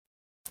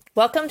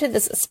Welcome to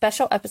this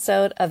special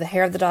episode of the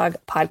Hair of the Dog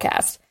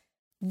podcast.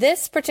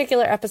 This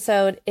particular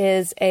episode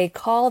is a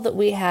call that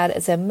we had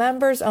as a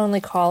members-only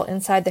call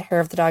inside the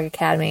Hair of the Dog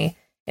Academy,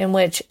 in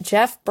which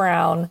Jeff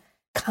Brown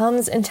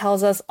comes and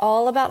tells us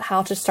all about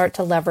how to start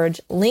to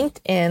leverage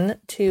LinkedIn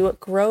to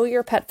grow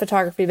your pet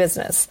photography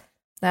business.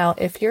 Now,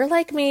 if you're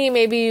like me,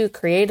 maybe you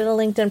created a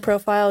LinkedIn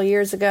profile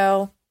years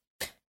ago,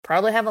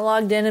 probably haven't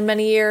logged in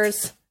many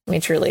years. I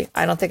mean, truly,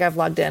 I don't think I've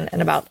logged in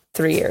about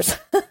 3 years.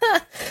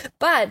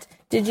 But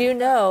did you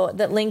know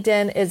that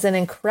LinkedIn is an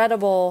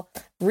incredible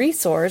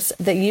resource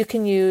that you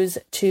can use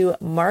to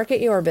market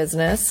your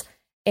business?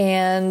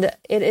 And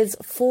it is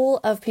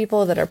full of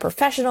people that are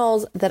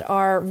professionals that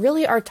are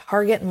really our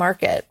target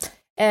market.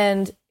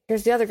 And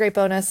here's the other great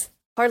bonus.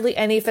 Hardly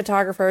any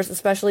photographers,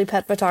 especially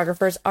pet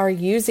photographers, are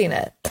using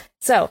it.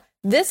 So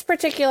this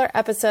particular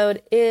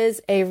episode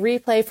is a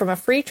replay from a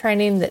free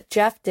training that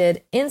Jeff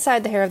did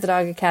inside the Hair of the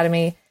Dog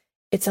Academy.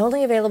 It's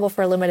only available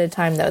for a limited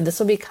time, though. This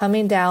will be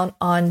coming down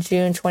on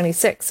June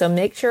 26th. So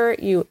make sure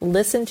you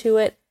listen to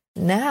it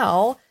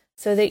now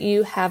so that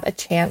you have a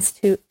chance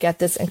to get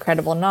this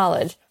incredible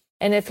knowledge.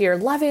 And if you're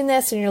loving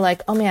this and you're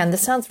like, oh man,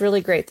 this sounds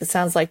really great. This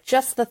sounds like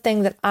just the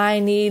thing that I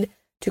need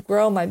to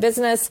grow my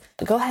business,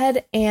 go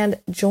ahead and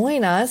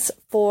join us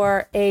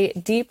for a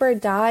deeper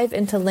dive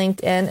into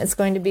LinkedIn. It's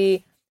going to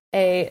be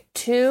a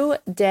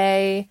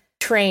 2-day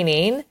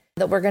training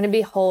that we're going to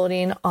be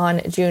holding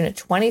on June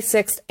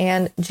 26th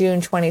and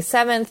June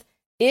 27th.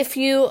 If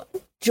you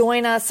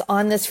join us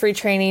on this free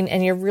training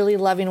and you're really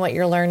loving what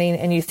you're learning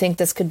and you think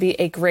this could be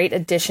a great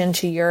addition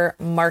to your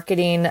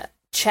marketing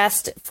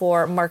chest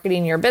for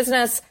marketing your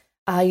business,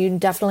 you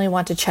definitely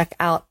want to check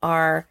out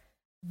our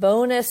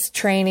bonus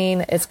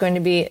training. It's going to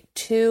be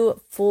 2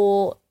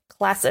 full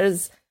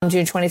classes on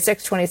June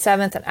 26th,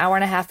 27th, an hour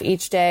and a half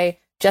each day.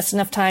 Just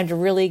enough time to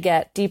really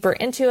get deeper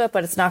into it,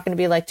 but it's not going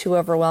to be like too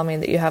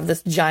overwhelming that you have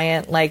this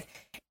giant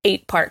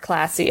 8-part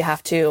class that you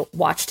have to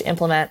watch to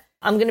implement.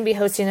 I'm going to be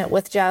hosting it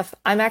with Jeff.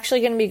 I'm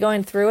actually going to be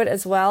going through it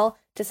as well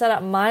to set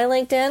up my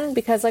LinkedIn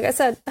because, like I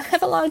said, I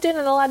haven't logged in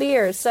a lot of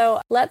years.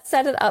 So let's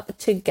set it up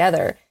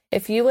together.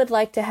 If you would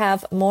like to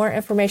have more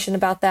information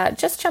about that,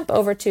 just jump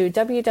over to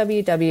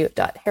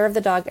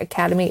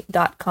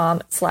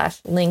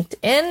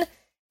www.hairofthedogacademy.com/LinkedIn,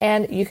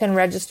 and you can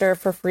register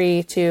for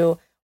free to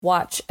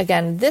watch,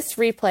 again, this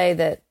replay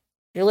that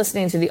you're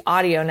listening to the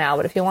audio now,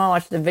 but if you want to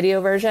watch the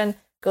video version,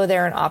 go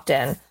there and opt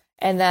in.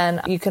 And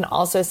then you can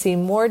also see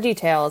more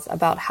details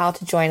about how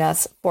to join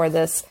us for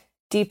this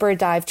deeper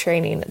dive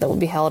training that will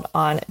be held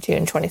on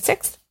June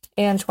 26th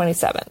and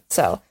 27th.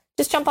 So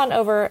just jump on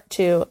over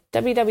to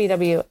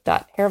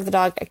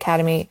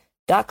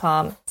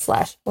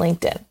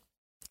www.hairofthedogacademy.com/LinkedIn.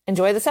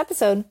 Enjoy this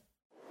episode.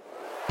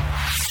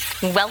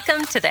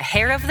 Welcome to the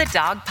Hair of the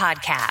Dog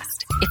podcast.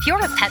 If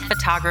you're a pet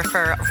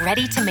photographer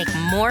ready to make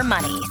more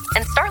money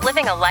and start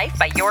living a life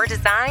by your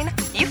design,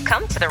 you've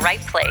come to the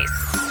right place.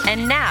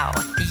 And now,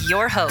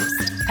 your host,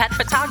 pet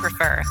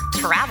photographer,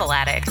 travel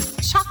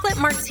addict, chocolate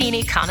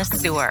martini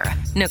connoisseur,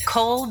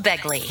 Nicole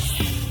Begley.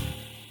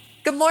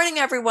 Good morning,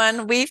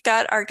 everyone. We've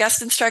got our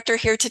guest instructor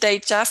here today,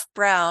 Jeff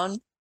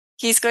Brown.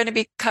 He's going to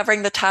be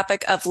covering the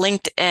topic of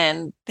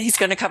LinkedIn. He's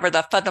going to cover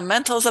the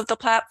fundamentals of the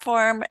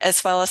platform,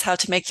 as well as how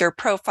to make your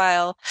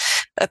profile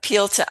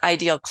appeal to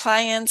ideal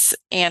clients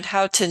and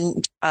how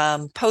to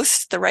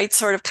post the right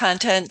sort of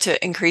content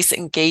to increase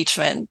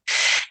engagement.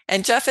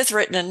 And Jeff has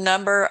written a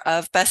number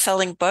of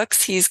best-selling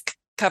books. He's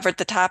covered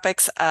the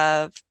topics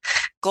of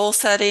goal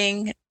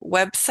setting,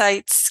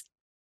 websites,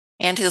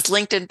 and his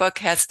LinkedIn book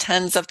has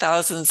tens of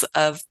thousands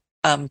of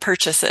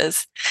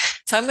purchases.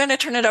 So I'm going to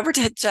turn it over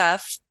to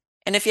Jeff.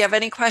 And if you have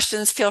any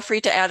questions, feel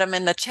free to add them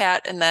in the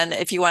chat. And then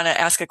if you want to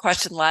ask a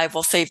question live,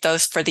 we'll save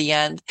those for the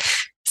end.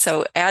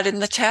 So add in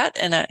the chat,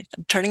 and I'm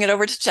turning it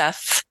over to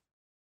Jeff.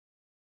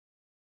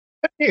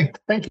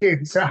 Thank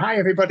you. So hi,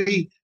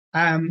 everybody.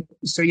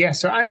 So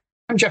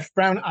I'm Jeff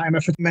Brown. I'm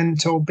a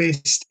mentor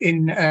based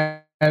in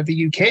the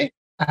UK.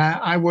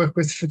 I work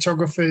with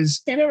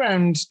photographers in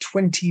around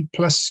 20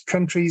 plus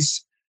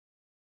countries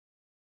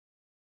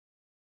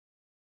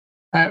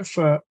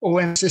for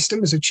OM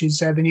Systems, which is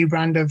the new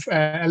brand of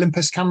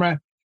Olympus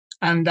camera.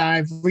 And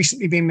I've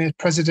recently been made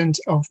president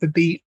of the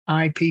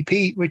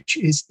BIPP, which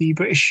is the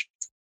British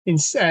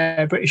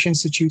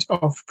Institute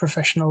of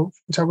Professional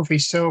Photography.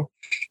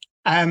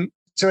 I'm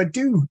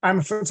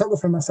a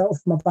photographer myself.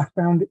 My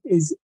background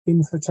is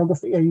in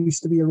photography. I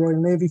used to be a Royal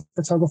Navy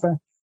photographer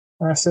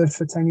where I served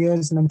for 10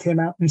 years and then came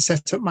out and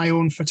set up my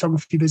own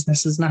photography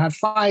businesses. And I had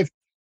 5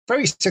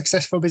 very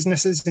successful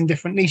businesses in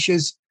different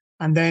niches.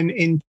 And then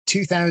in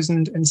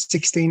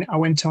 2016, I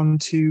went on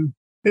to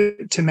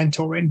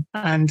mentoring.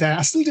 And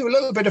I still do a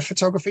little bit of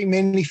photography,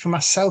 mainly for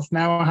myself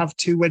now. I have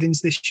 2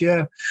 weddings this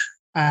year.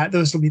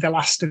 Those will be the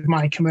last of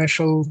my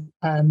commercial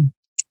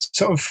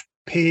sort of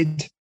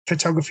paid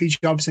photography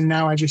jobs. And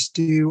now I just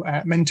do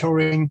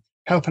mentoring,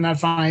 help and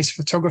advise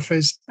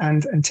photographers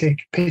and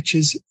take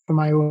pictures for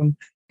my own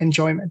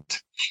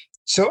enjoyment.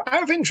 So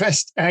out of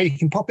interest, you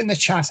can pop in the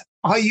chat.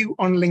 Are you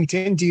on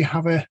LinkedIn? Do you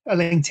have a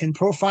LinkedIn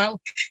profile?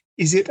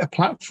 Is it a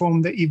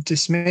platform that you've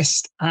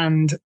dismissed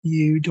and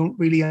you don't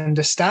really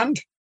understand?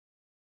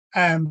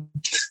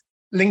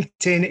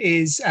 LinkedIn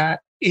is a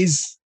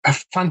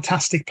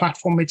fantastic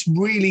platform. It's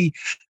really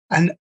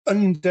an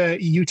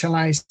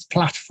underutilized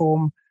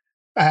platform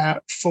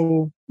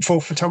for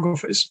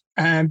photographers,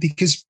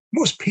 because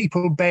most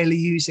people barely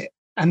use it,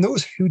 and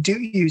those who do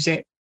use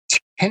it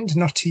tend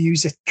not to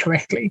use it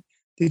correctly.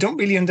 They don't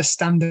really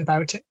understand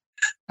about it.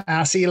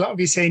 I see a lot of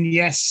you saying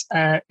yes,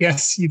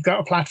 you've got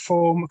a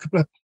platform. A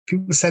couple of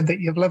people said that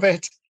you love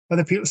it.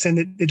 Other people saying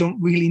that they don't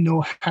really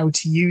know how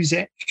to use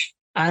it.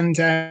 And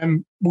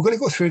we're going to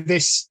go through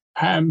this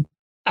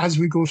as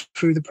we go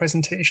through the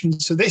presentation.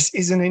 So this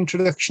is an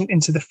introduction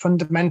into the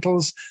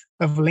fundamentals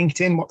of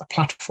LinkedIn, what the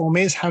platform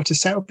is, how to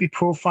set up your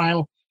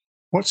profile,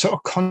 what sort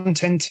of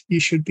content you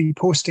should be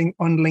posting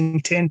on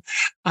LinkedIn.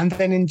 And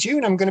then in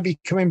June, I'm going to be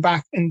coming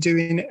back and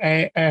doing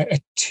a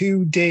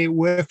 2-day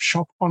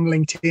workshop on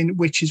LinkedIn,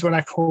 which is what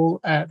I call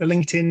the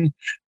LinkedIn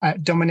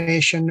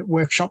domination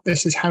workshop.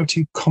 This is how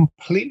to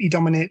completely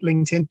dominate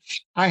LinkedIn.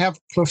 I have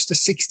close to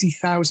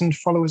 60,000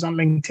 followers on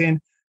LinkedIn,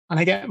 and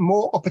I get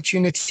more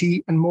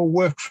opportunity and more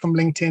work from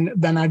LinkedIn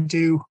than I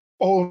do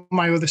all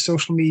my other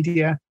social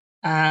media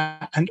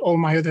and all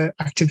my other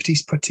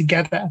activities put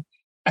together.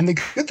 And the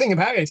good thing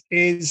about it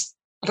is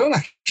I don't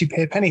actually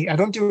pay a penny. I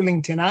don't do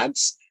LinkedIn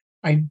ads.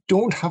 I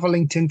don't have a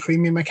LinkedIn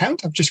premium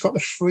account. I've just got the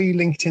free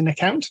LinkedIn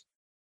account.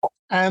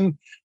 And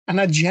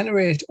I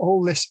generate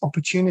all this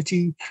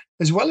opportunity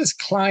as well as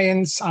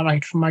clients. I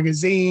write for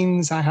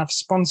magazines. I have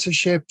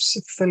sponsorships,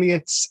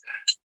 affiliates.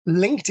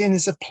 LinkedIn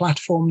is a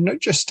platform not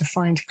just to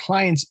find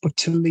clients, but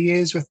to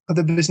liaise with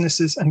other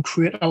businesses and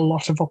create a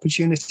lot of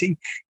opportunity.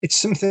 It's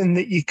something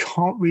that you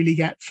can't really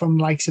get from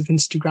likes of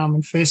Instagram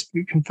and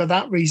Facebook. And for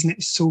that reason,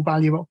 it's so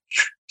valuable.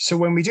 So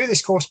when we do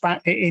this course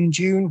back in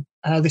June,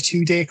 the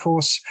 2-day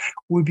course,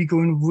 we'll be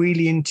going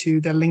really into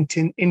the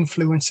LinkedIn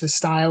influencer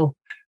style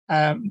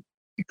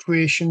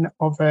creation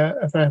of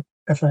a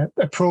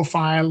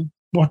profile,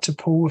 what to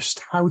post,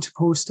 how to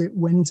post it,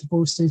 when to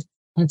post it,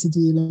 how to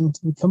de-link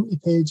to the company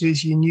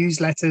pages, your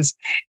newsletters,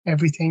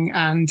 everything.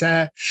 And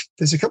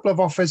there's a couple of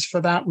offers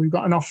for that. We've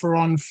got an offer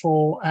on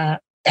for,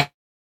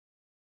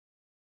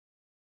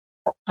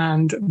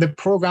 and the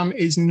program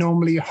is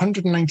normally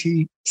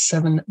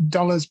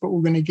 $197, but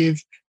we're going to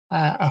give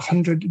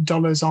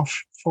 $100 off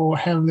for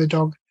Hair of the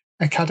Dog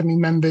Academy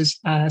members.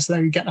 So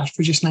there you get that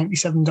for just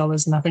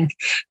 $97. And I think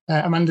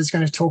Amanda's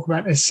going to talk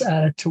about this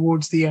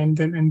towards the end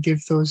and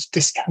give those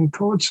discount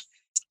codes.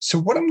 So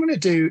what I'm going to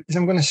do is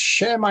I'm going to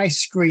share my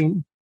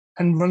screen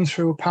and run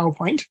through a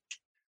PowerPoint.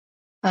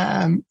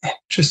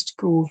 Just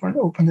go over and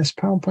open this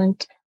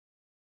PowerPoint.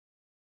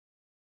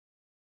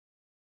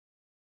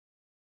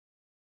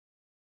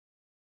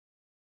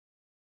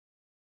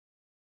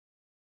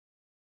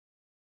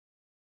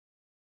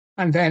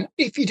 And then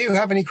if you do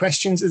have any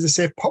questions, as I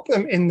say, pop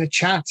them in the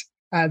chat.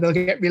 They'll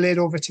get relayed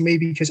over to me,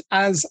 because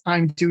as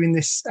I'm doing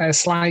this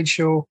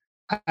slideshow,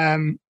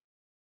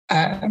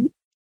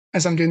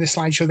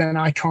 then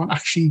I can't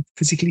actually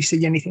physically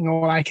see anything.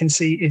 All I can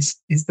see is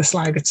the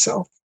slide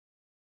itself.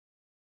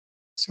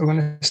 So we're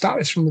going to start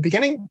this from the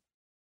beginning.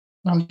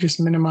 I'll just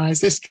minimize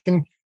this.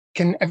 Can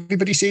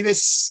everybody see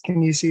this?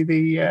 Can you see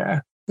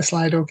the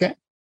slide okay?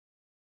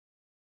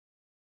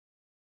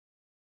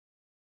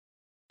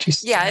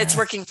 Yeah, it's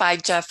working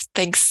fine, Jeff.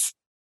 Thanks.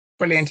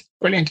 Brilliant.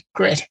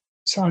 Great.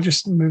 So I'll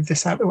just move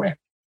this out of the way.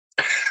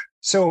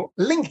 So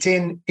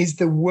LinkedIn is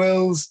the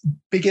world's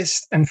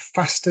biggest and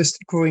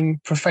fastest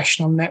growing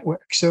professional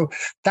network. So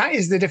that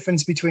is the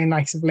difference between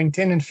likes of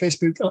LinkedIn and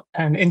Facebook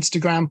and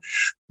Instagram.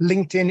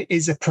 LinkedIn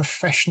is a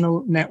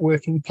professional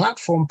networking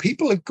platform.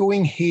 People are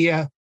going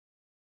here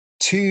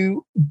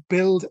to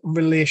build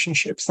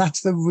relationships.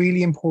 That's the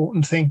really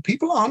important thing.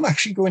 People aren't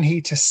actually going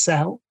here to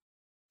sell.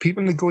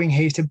 People are going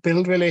here to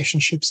build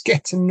relationships,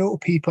 get to know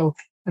people,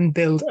 and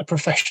build a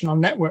professional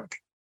network.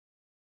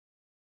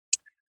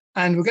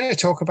 And we're going to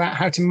talk about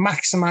how to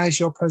maximize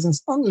your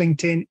presence on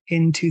LinkedIn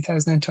in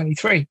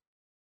 2023.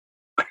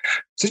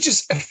 So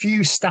just a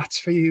few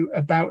stats for you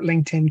about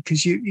LinkedIn,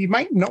 because you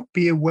might not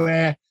be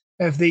aware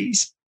of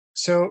these.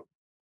 So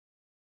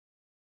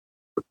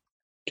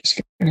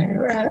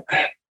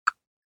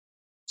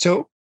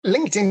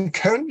LinkedIn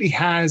currently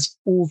has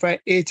over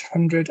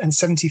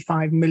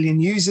 875 million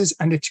users,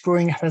 and it's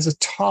growing as a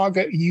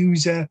target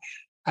user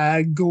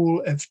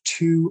goal of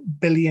 2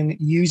 billion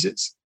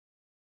users.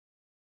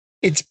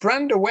 Its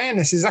brand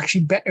awareness is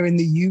actually better in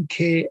the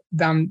UK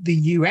than the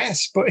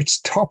US, but its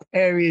top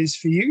areas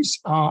for use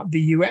are the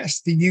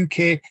US, the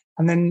UK,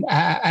 and then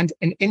and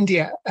in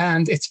India,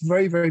 and it's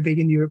very, very big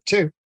in Europe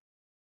too.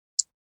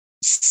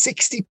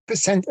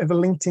 60% of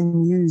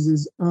LinkedIn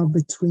users are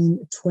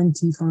between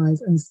 25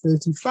 and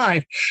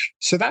 35.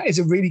 So that is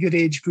a really good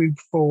age group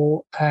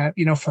for,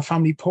 for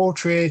family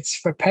portraits,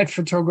 for pet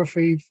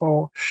photography,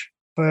 for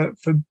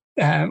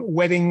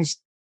weddings.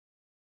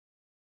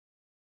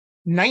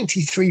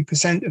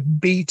 93% of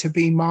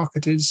B2B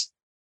marketers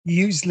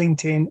used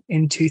LinkedIn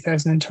in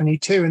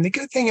 2022. And the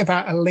good thing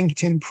about a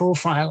LinkedIn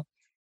profile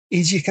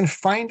is you can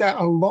find out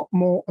a lot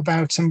more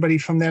about somebody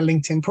from their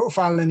LinkedIn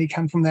profile than you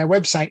can from their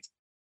website.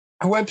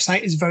 A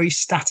website is very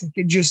static.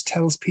 It just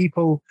tells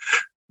people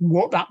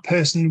what that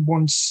person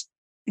wants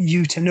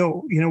you to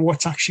know,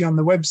 what's actually on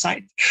the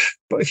website.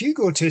 But if you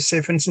go to,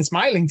 say, for instance,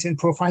 my LinkedIn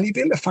profile, you'll be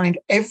able to find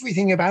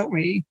everything about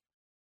me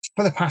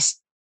for the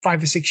past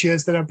 5 or 6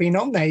 years that I've been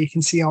on there. You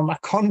can see all my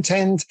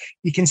content.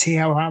 You can see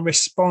how I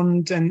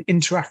respond and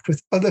interact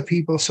with other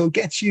people. So it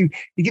gives you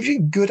a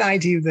good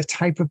idea of the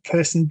type of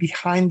person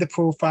behind the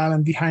profile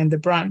and behind the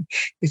brand.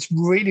 It's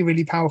really,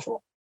 really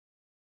powerful.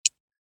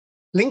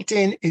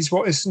 LinkedIn is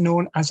what is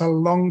known as a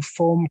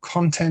long-form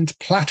content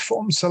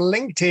platform. So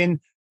LinkedIn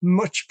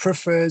much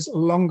prefers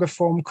longer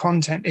form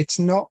content. It's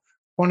not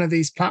one of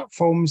these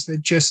platforms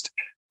that just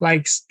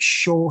likes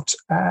short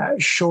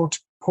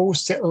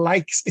posts.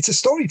 It's a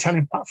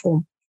storytelling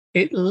platform.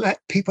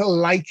 People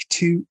like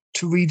to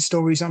read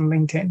stories on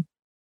LinkedIn.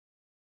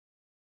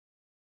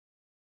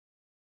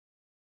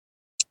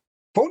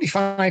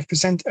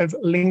 45% of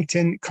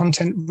LinkedIn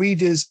content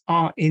readers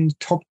are in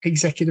top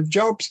executive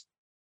jobs.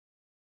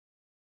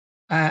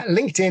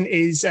 LinkedIn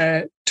is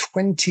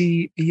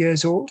 20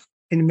 years old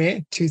in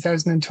May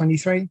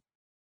 2023.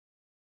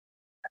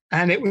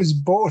 And it was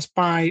bought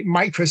by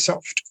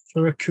Microsoft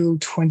for a cool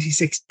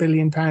 £26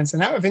 billion.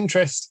 And out of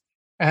interest,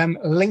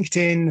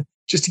 LinkedIn,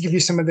 just to give you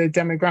some of the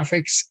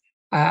demographics,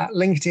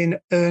 LinkedIn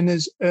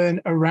earners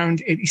earn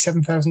around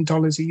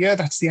 $87,000 a year.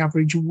 That's the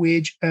average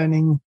wage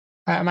earning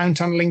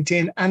amount on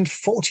LinkedIn. And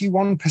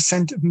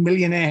 41% of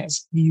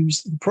millionaires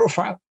use the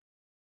profile.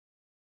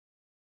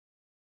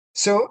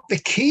 So the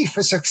key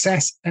for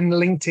success in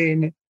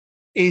LinkedIn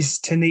is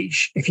to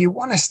niche. If you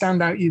want to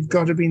stand out, you've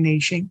got to be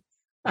niching.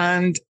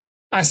 And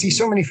I see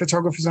so many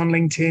photographers on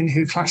LinkedIn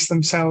who class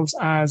themselves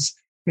as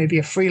maybe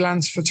a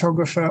freelance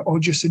photographer or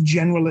just a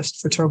generalist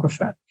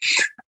photographer.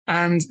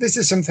 And this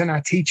is something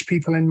I teach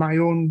people in my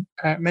own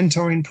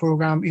mentoring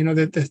program.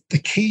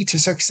 The key to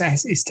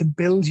success is to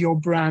build your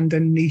brand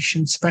and niche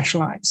and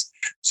specialize.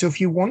 So if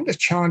you want to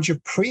charge a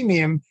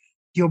premium,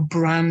 your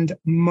brand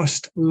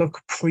must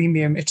look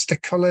premium. It's the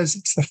colors,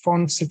 it's the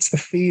fonts, it's the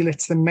feel,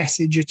 it's the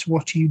message, it's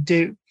what you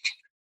do.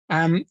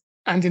 And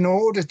in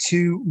order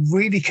to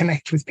really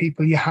connect with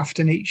people, you have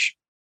to niche,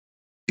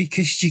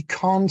 because you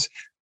can't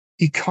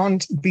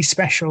be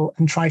special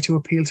and try to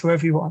appeal to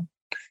everyone.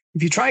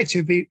 If you try to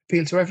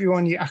appeal to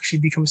everyone, you actually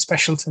become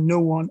special to no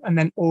one, and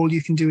then all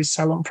you can do is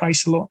sell on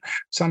price alone.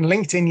 So on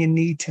LinkedIn, you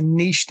need to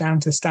niche down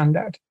to stand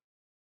out.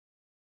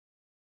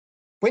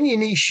 When you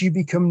niche, you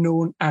become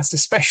known as the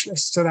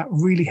specialist. So that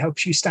really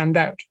helps you stand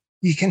out.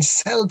 You can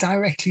sell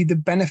directly the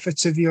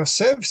benefits of your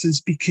services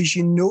because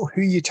you know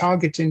who you're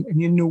targeting and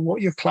you know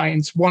what your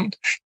clients want.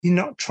 You're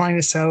not trying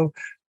to sell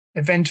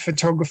event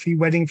photography,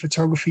 wedding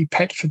photography,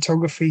 pet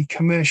photography,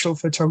 commercial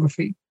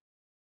photography.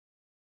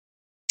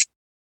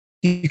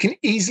 You can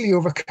easily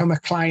overcome a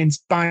client's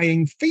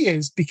buying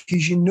fears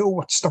because you know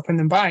what's stopping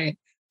them buying.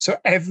 So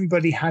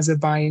everybody has a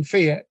buying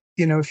fear.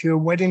 If you're a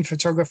wedding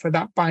photographer,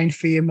 that buying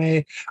fear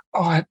may,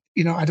 I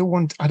don't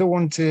want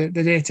the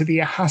day to be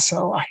a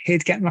hassle. I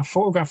hate getting my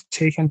photograph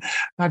taken.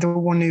 I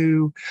don't want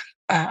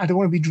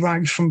to be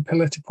dragged from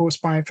pillar to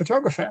post by a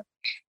photographer.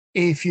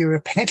 If you're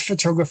a pet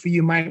photographer,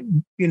 you might,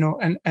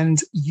 and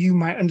you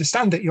might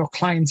understand that your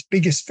client's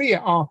biggest fear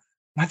are,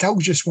 my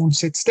dog just won't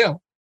sit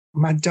still.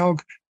 My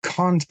dog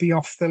can't be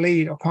off the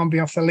lead or can't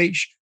be off the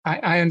leash.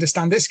 I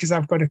understand this because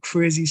I've got a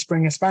crazy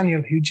Springer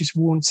Spaniel who just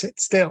won't sit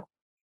still.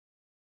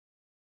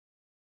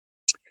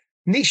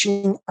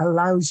 Niching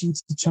allows you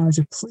to charge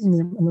a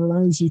premium and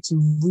allows you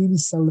to really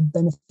sell the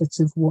benefits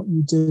of what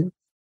you do.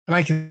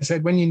 Like I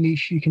said, when you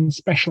niche, you can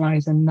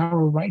specialize and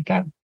narrow right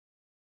down.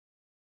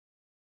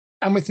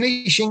 And with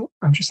niching,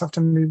 I just have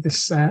to move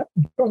this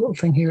little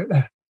thing here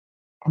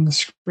on the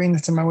screen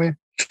that's in my way.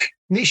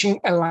 Niching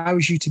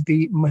allows you to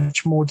be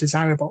much more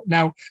desirable.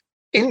 Now,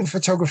 in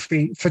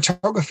photography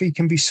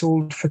can be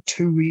sold for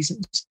two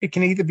reasons. It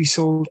can either be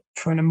sold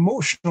for an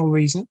emotional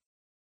reason,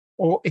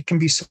 or it can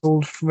be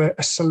sold for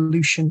a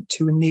solution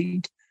to a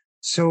need.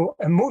 So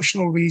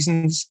emotional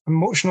reasons,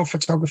 emotional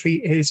photography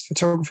is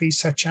photography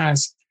such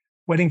as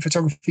wedding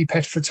photography,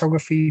 pet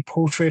photography,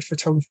 portrait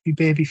photography,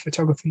 baby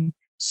photography.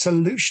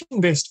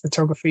 Solution-based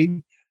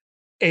photography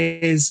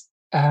is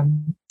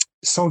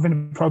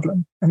solving a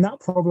problem. And that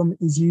problem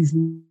is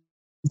usually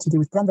to do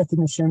with brand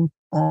recognition,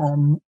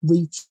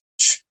 reach,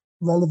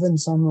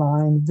 relevance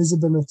online,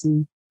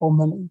 visibility, or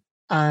money.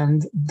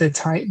 And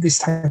this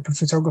type of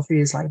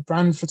photography is like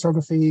brand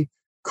photography,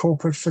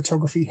 corporate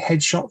photography,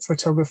 headshot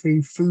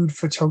photography, food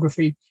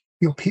photography.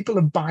 People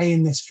are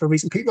buying this for a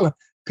reason. People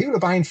are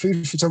buying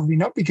food photography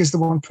not because they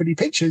want pretty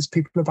pictures.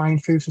 People are buying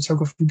food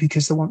photography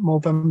because they want more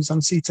bums on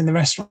seats in the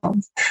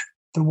restaurant.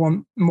 They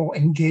want more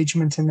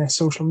engagement in their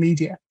social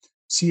media.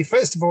 So you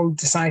first of all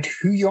decide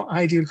who your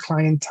ideal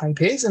client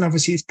type is. And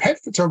obviously as pet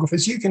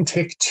photographers, you can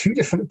take two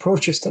different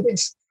approaches to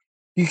this.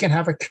 You can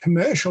have a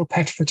commercial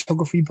pet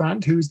photography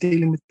brand who is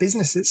dealing with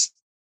businesses.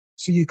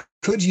 So you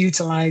could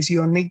utilize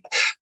your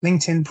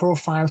LinkedIn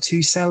profile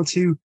to sell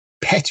to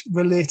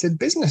pet-related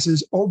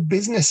businesses or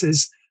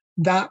businesses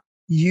that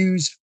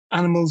use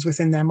animals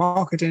within their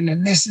marketing.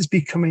 And this is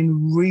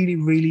becoming really,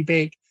 really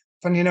big.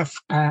 Funny enough,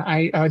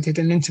 I did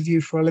an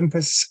interview for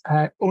Olympus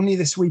only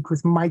this week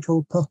with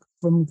Michael Puck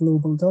from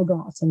Global Dog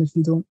Art. And if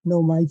you don't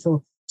know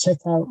Michael, check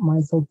out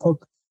Michael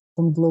Puck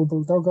from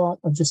Global Dog Art,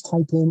 or just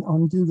type in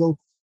on Google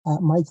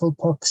Michael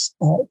Puck's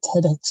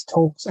TEDx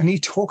talks. And he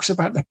talks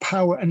about the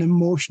power and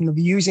emotion of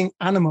using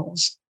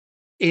animals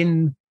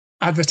in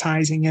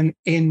advertising and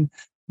in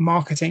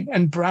marketing.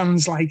 And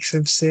brands like,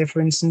 say,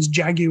 for instance,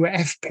 Jaguar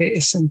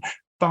F-Pace and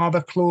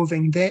Barber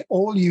Clothing, they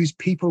all use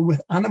people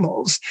with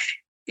animals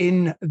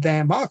in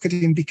their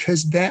marketing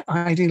because their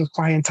ideal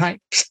client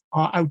types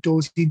are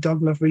outdoorsy,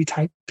 dog lovery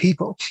type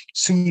people.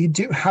 So you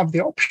do have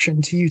the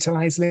option to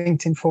utilize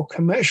LinkedIn for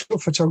commercial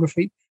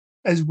photography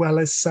as well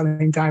as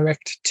selling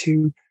direct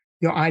to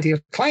your ideal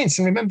clients.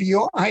 And remember,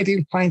 your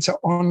ideal clients are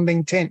on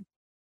LinkedIn.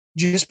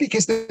 Just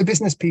because they're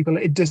business people,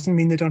 it doesn't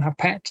mean they don't have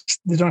pets,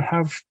 they don't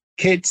have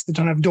kids, they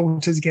don't have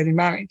daughters getting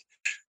married.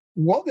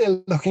 What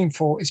they're looking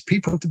for is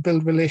people to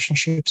build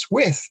relationships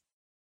with,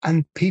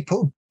 and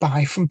people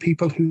buy from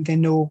people who they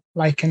know,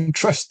 like, and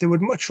trust. They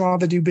would much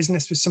rather do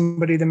business with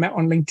somebody they met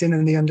on LinkedIn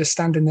and they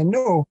understand and they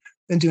know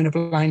than doing a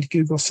blind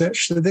Google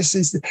search. So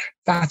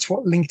that's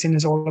what LinkedIn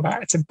is all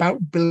about. It's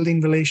about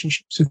building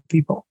relationships with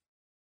people.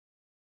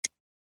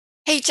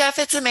 Hey, Jeff,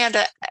 it's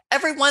Amanda.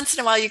 Every once in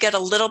a while, you get a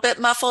little bit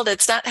muffled.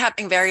 It's not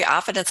happening very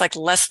often. It's like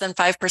less than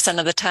 5%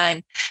 of the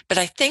time. But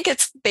I think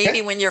it's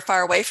maybe when you're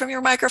far away from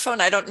your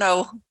microphone. I don't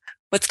know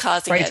what's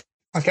causing it.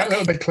 I'll get a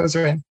little bit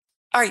closer in.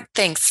 All right,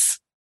 thanks.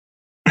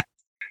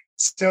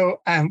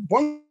 So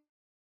one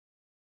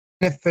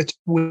benefit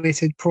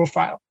weighted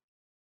profile.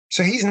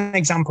 So he's an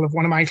example of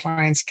one of my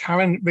clients.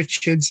 Karen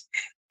Richards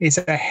is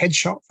a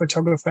headshot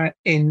photographer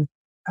in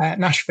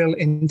Nashville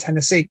in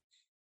Tennessee.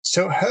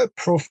 So her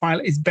profile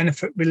is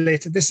benefit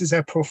related. This is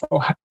her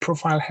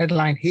profile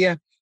headline here.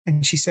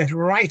 And she said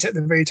right at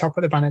the very top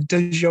of the banner,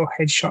 does your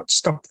headshot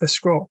stop the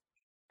scroll?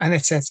 And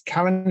it says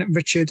Karen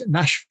Richard,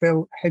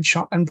 Nashville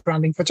headshot and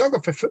branding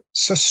photographer.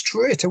 So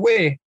straight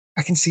away,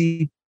 I can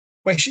see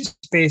where she's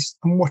based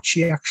and what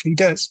she actually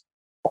does.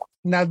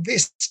 Now,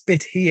 this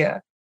bit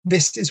here,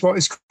 this is what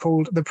is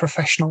called the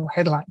professional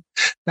headline.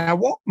 Now,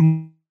 what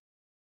do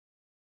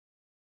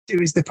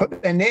is they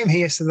put their name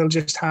here, so they'll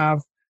just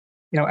have,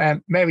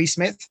 Mary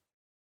Smith,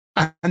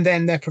 and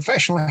then their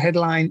professional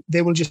headline,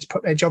 they will just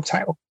put their job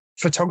title,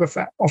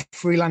 photographer or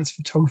freelance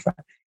photographer.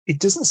 It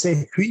doesn't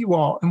say who you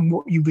are and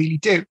what you really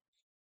do.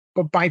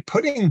 But by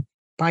Karen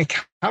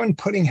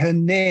putting her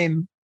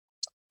name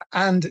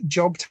and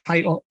job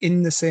title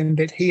in the same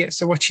bit here.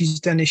 So what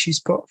she's done is she's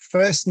put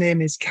first name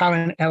is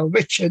Karen L.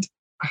 Richard,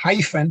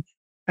 hyphen,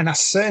 and a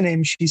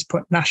surname she's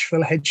put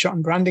Nashville headshot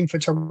and branding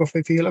photographer.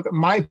 If you look at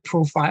my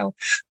profile,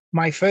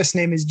 my first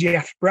name is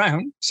Jeff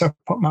Brown. So I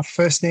put my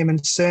first name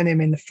and surname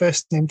in the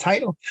first name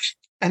title.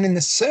 And in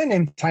the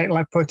surname title,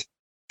 I put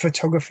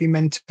photography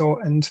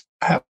mentor and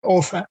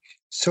author.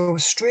 So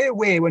straight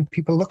away, when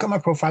people look at my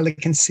profile, they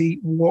can see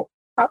what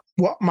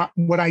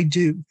I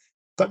do.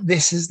 But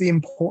this is the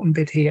important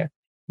bit here.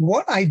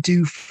 What I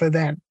do for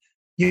them,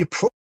 the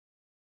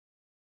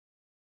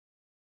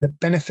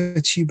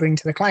benefits you bring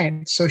to the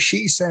client. So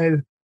she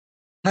said,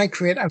 I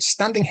create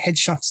outstanding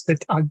headshots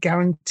that are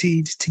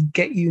guaranteed to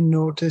get you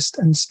noticed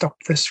and stop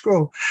the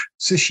scroll.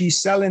 So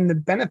she's selling the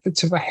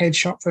benefits of a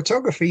headshot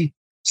photography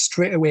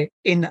straight away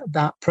in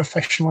that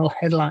professional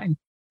headline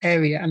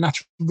area. And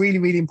that's really,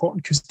 really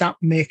important because that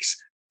makes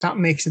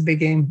a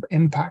big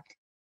impact.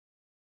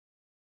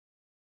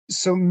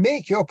 So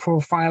make your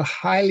profile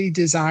highly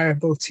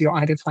desirable to your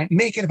ideal client.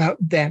 Make it about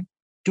them.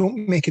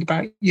 Don't make it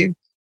about you.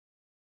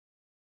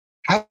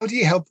 How do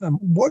you help them?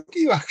 What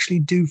do you actually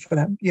do for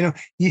them? You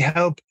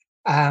help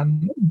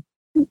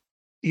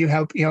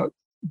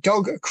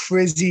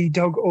crazy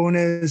dog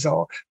owners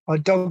or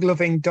dog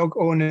loving dog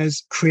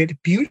owners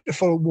create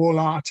beautiful wall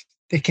art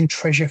they can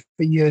treasure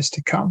for years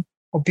to come,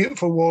 or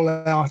beautiful wall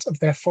art of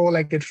their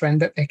four-legged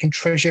friend that they can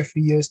treasure for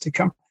years to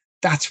come.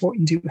 That's what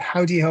you do.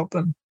 How do you help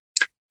them?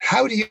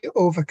 How do you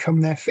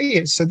overcome their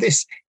fears? So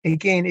this,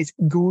 again, it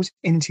goes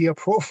into your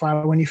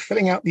profile. When you're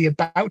filling out the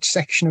about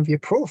section of your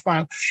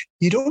profile,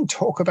 you don't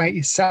talk about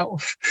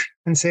yourself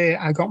and say,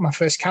 I got my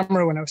first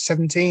camera when I was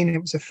 17. It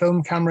was a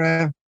film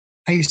camera.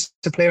 I used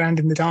to play around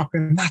in the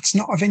darkroom. That's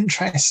not of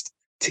interest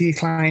to your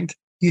client.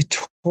 You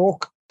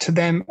talk to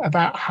them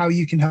about how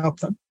you can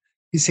help them.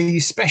 You say you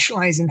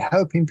specialize in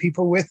helping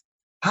people with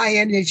high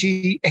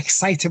energy,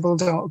 excitable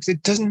dogs.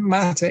 It doesn't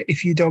matter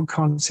if your dog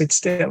can't sit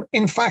still.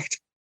 In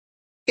fact,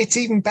 it's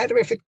even better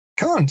if it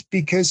can't,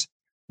 because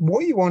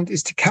what you want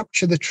is to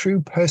capture the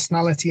true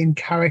personality and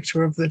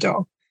character of the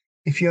dog.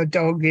 If your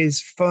dog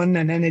is fun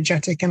and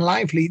energetic and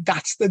lively,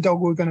 that's the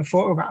dog we're going to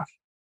photograph.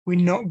 We're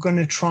not going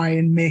to try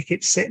and make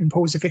it sit and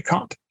pose if it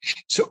can't.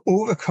 So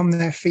overcome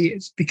their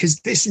fears, because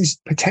this is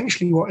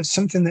potentially what is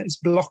something that is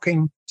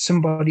blocking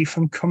somebody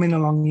from coming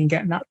along and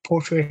getting that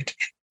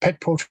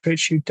pet portrait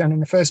shoot done in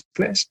the first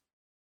place.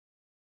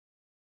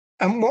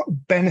 And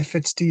what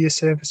benefits do your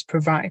service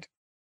provide?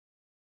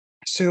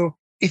 So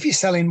if you're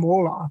selling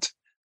wall art,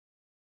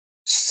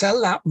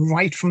 Sell that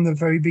right from the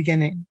very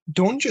beginning.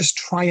 Don't just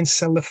try and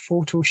sell the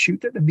photo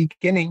shoot at the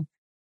beginning.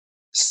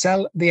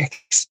 Sell the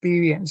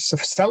experience. So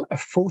sell a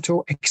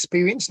photo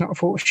experience, not a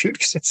photo shoot,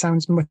 because it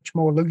sounds much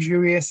more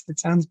luxurious. It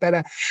sounds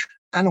better.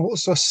 And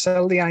also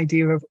sell the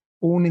idea of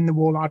owning the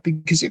wall art,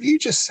 because if you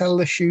just sell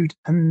the shoot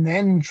and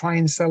then try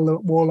and sell the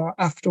wall art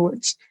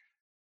afterwards,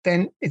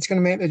 then it's going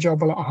to make the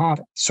job a lot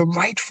harder. So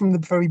right from the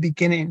very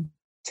beginning,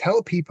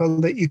 tell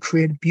people that you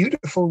create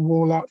beautiful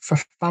wall art for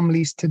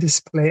families to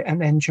display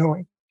and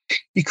enjoy.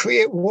 You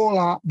create wall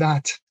art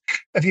that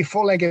of your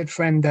four-legged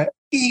friend that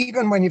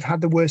even when you've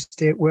had the worst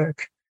day at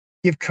work,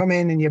 you've come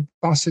in and your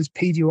boss has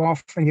peed you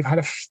off and you've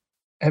had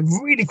a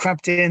really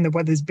crap day and the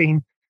weather's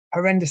been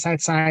horrendous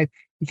outside.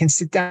 You can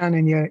sit down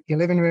in your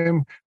living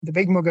room with a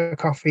big mug of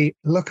coffee,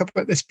 look up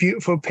at this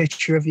beautiful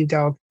picture of your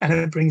dog, and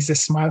it brings a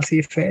smile to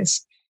your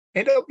face.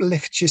 It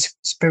uplifts your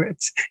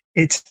spirits.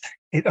 It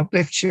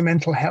uplifts your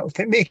mental health.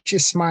 It makes you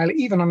smile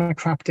even on a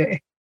crap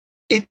day.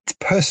 It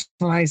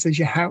personalizes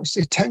your house.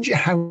 It turns your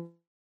house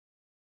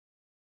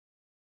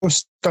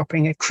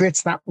stopping. It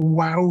creates that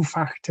wow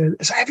factor.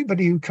 So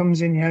everybody who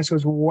comes in your house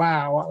goes,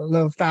 wow, I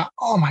love that.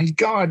 Oh my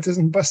God,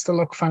 doesn't Buster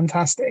look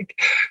fantastic?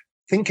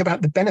 Think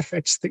about the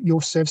benefits that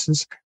your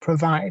services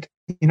provide.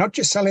 You're not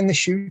just selling the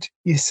shoot,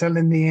 you're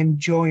selling the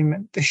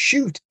enjoyment. The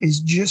shoot is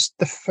just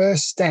the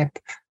first step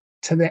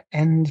to the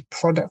end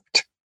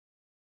product.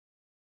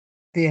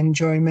 The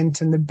enjoyment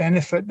and the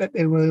benefit that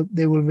they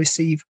will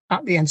receive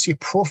at the end. So your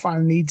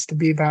profile needs to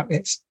be about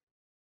this.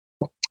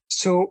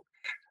 So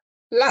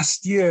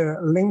last year,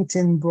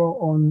 LinkedIn brought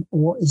on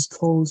what is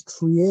called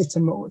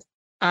creator mode.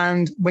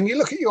 And when you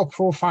look at your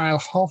profile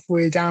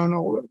halfway down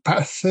or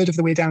about a third of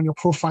the way down your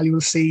profile, you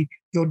will see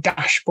your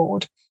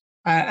dashboard.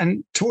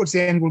 And towards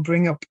the end, we'll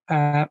bring up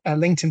a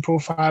LinkedIn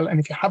profile. And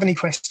if you have any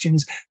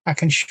questions, I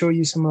can show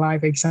you some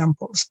live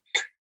examples.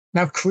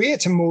 Now,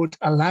 creator mode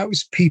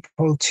allows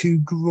people to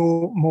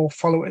grow more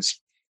followers,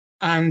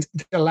 and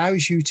it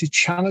allows you to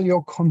channel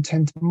your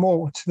content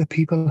more to the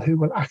people who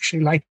will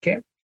actually like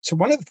it. So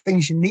one of the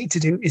things you need to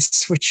do is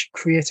switch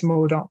creator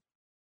mode on.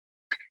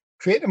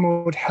 Creator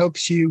mode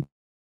helps you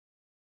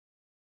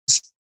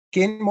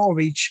gain more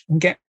reach and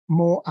get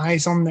more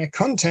eyes on their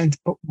content,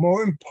 but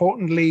more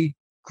importantly,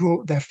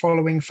 grow their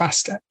following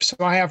faster. So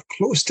I have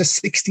close to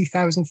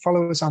 60,000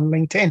 followers on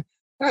LinkedIn.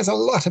 There's a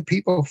lot of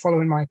people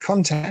following my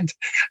content.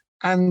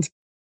 And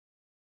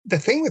the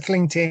thing with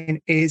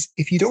LinkedIn is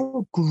if you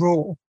don't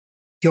grow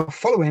your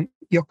following,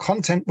 your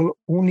content will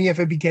only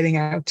ever be getting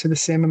out to the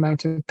same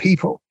amount of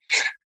people.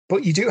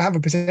 But you do have a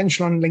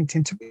potential on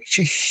LinkedIn to reach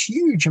a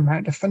huge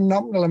amount, a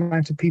phenomenal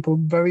amount of people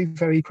very,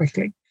 very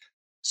quickly.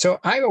 So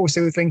I always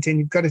say with LinkedIn,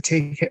 you've got to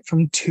take it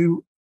from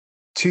two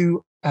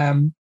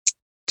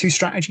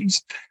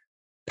strategies: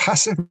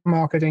 passive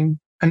marketing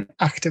and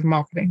active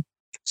marketing.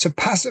 So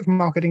passive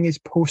marketing is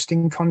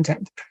posting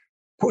content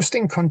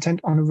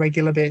on a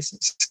regular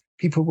basis.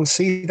 People will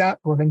see that,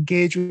 will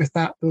engage with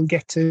that, will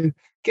get to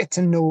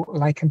know,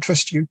 like, and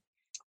trust you.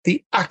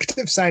 The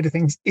active side of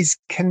things is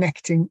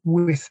connecting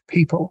with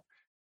people,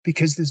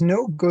 because there's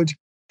no good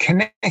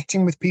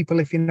connecting with people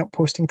if you're not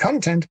posting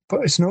content,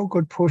 but it's no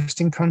good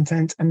posting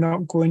content and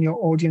not growing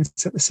your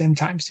audience at the same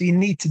time. So you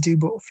need to do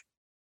both.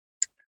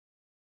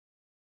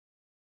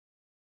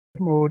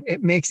 Mode,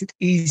 it makes it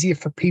easier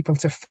for people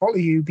to follow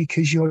you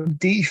because your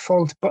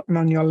default button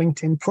on your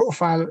LinkedIn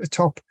profile at the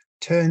top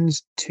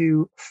turns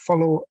to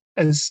follow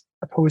as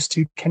opposed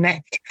to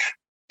connect.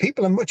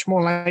 People are much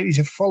more likely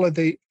to follow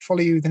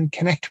you than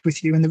connect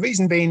with you. And the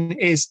reason being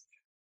is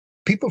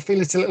people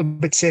feel it's a little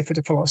bit safer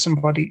to follow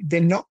somebody. They're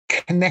not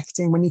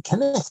connecting. When you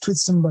connect with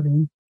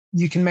somebody,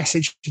 you can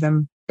message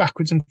them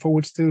backwards and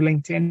forwards through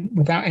LinkedIn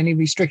without any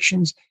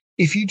restrictions.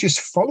 If you just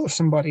follow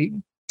somebody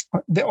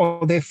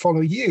or they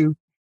follow you,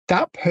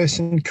 that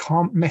person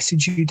can't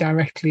message you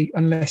directly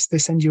unless they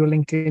send you a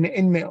LinkedIn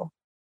email.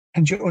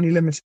 And you're only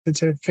limited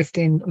to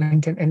 15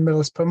 LinkedIn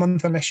emails per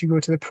month unless you go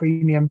to the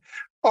premium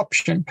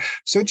option.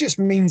 So it just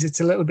means it's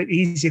a little bit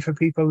easier for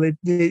people.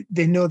 They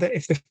know that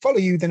if they follow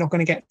you, they're not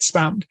going to get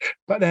spammed.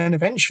 But then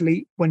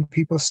eventually, when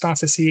people start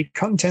to see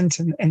content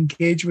and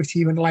engage with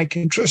you and like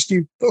and trust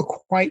you, they'll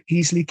quite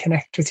easily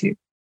connect with you.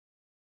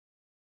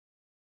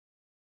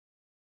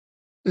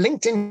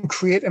 LinkedIn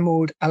Creator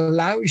Mode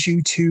allows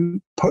you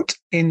to put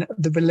in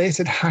the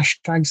related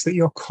hashtags that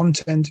your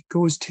content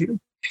goes to.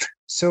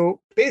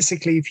 So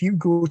basically, if you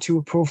go to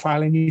a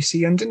profile and you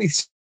see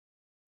underneath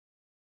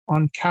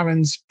on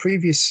Karen's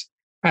previous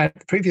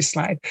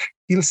slide,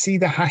 you'll see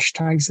the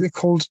hashtags. They're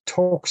called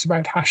talks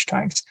about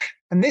hashtags.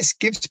 And this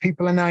gives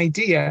people an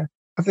idea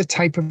of the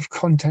type of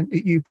content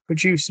that you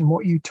produce and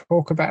what you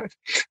talk about.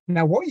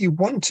 Now, what you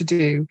want to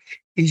do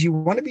is you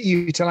want to be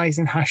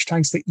utilizing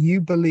hashtags that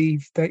you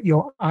believe that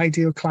your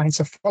ideal clients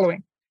are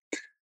following.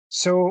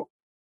 So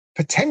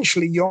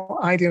potentially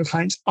your ideal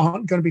clients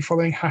aren't going to be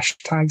following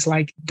hashtags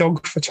like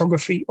dog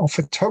photography or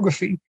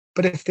photography,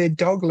 but if they're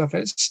dog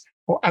lovers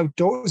or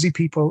outdoorsy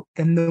people,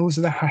 then those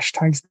are the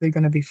hashtags they're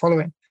going to be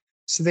following.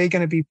 So they're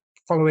going to be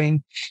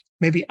following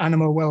maybe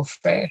animal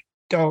welfare,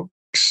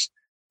 dogs,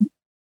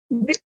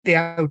 the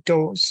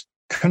outdoors,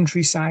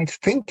 countryside.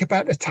 Think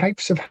about the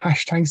types of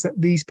hashtags that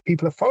these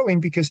people are following,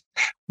 because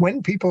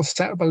when people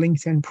set up a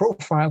LinkedIn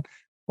profile,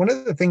 one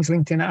of the things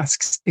LinkedIn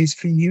asks is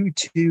for you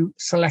to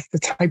select the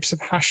types of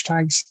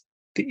hashtags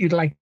that you'd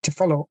like to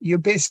follow. You're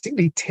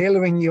basically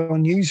tailoring your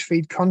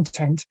newsfeed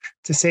content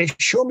to say,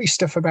 show me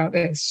stuff about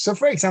this. So,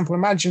 for example,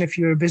 imagine if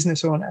you're a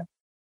business owner.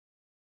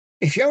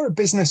 If you're a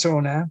business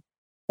owner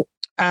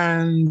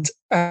and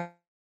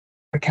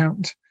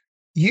account,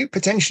 you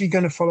potentially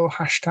going to follow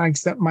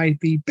hashtags that might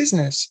be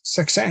business,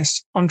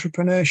 success,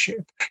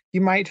 entrepreneurship.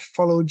 You might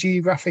follow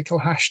geographical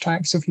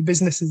hashtags. So if your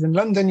business is in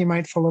London, you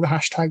might follow the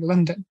hashtag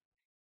London.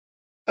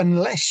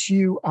 Unless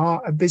you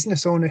are a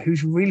business owner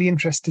who's really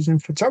interested in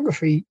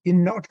photography, you're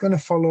not going to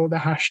follow the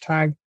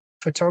hashtag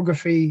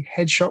photography,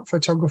 headshot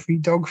photography,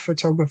 dog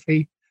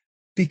photography,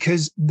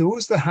 because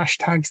those are the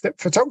hashtags that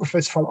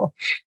photographers follow.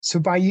 So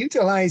by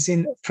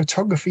utilizing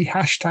photography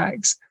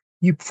hashtags,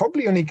 you're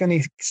probably only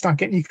going to start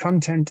getting your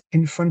content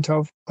in front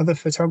of other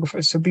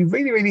photographers. So be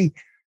really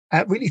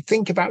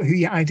think about who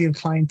your ideal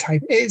client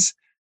type is.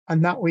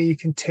 And that way you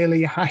can tailor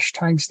your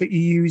hashtags that you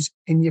use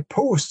in your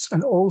posts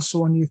and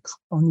also on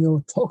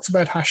your talks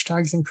about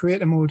hashtags in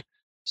creator mode,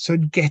 so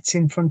it gets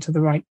in front of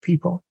the right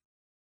people.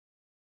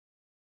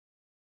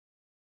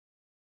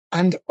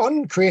 And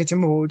on creator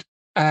mode,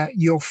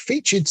 your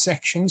featured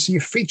section, so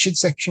your featured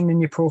section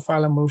in your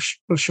profile, and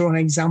we'll show an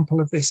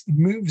example of this,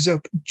 moves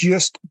up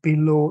just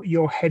below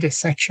your header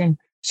section.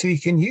 So you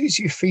can use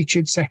your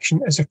featured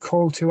section as a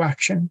call to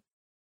action.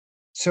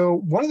 So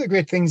one of the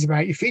great things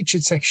about your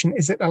featured section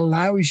is it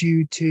allows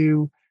you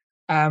to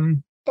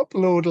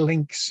upload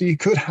links. So you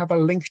could have a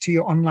link to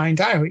your online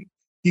diary.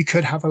 You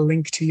could have a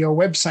link to your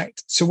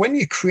website. So when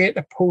you create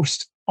a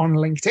post on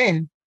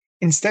LinkedIn,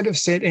 instead of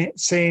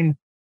saying,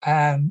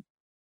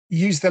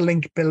 use the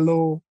link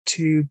below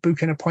to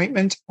book an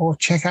appointment or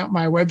check out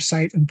my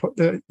website and put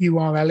the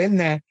URL in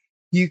there,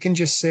 you can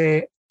just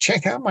say,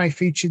 check out my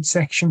featured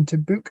section to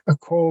book a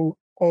call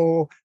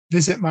or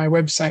visit my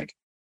website.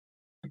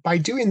 By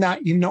doing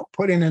that, you're not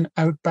putting an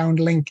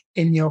outbound link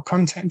in your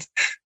content.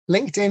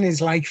 LinkedIn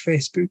is like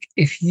Facebook.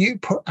 If you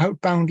put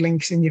outbound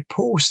links in your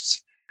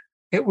posts,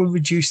 it will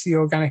reduce the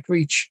organic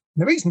reach.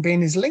 The reason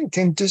being is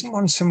LinkedIn doesn't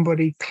want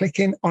somebody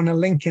clicking on a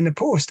link in a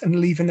post and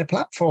leaving the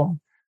platform.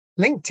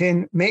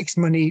 LinkedIn makes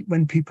money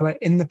when people are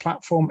in the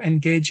platform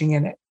engaging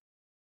in it.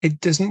 It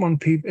doesn't want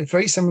people, it's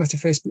very similar to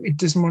Facebook, it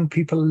doesn't want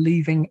people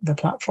leaving the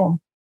platform.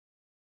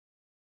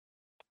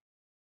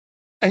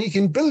 And you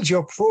can build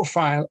your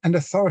profile and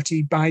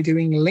authority by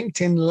doing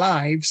LinkedIn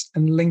Lives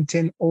and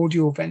LinkedIn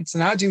audio events.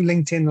 And I do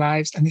LinkedIn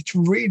Lives, and it's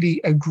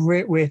really a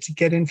great way to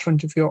get in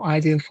front of your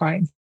ideal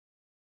client.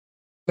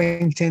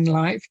 LinkedIn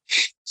Live.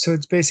 So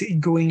it's basically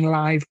going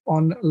live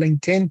on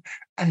LinkedIn,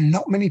 and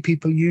not many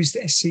people use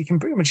this. So you can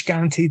pretty much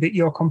guarantee that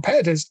your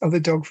competitors, other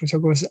dog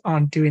photographers,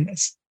 aren't doing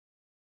this.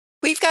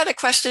 We've got a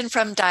question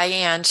from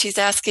Diane. She's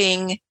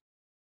asking,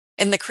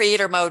 in the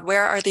creator mode,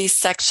 where are these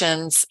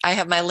sections? I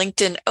have my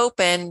LinkedIn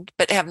open,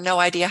 but have no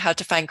idea how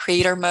to find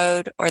creator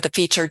mode or the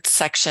featured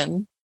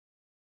section.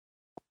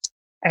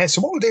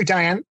 So what we'll do,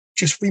 Diane,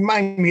 just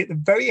remind me at the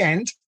very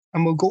end,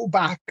 and we'll go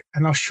back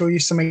and I'll show you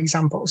some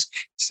examples.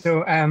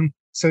 So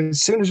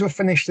as soon as we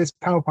finish this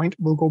PowerPoint,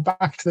 we'll go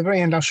back to the very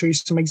end. I'll show you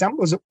some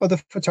examples of other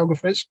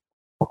photographers,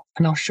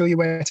 and I'll show you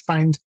where to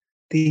find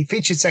the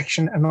featured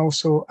section and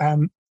also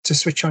to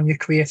switch on your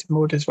creative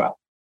mode as well.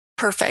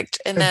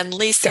 Perfect. And then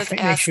Lisa's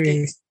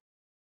asking,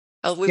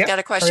 we've got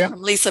a question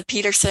from Lisa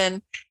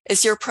Peterson.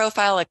 Is your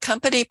profile a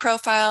company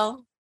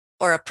profile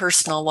or a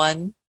personal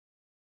one?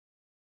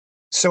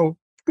 So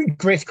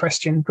great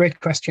question.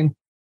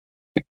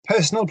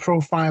 Personal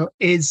profile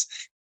is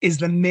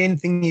the main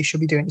thing you should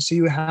be doing. So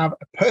you have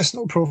a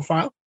personal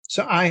profile.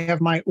 So I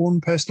have my own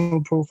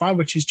personal profile,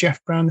 which is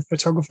Jeff Brown, the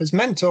Photographer's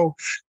Mentor.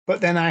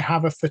 But then I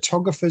have a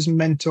Photographer's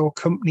Mentor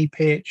company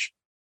page.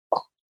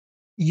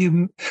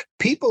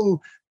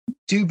 People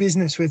do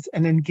business with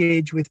and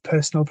engage with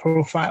personal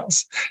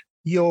profiles.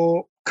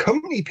 Your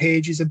company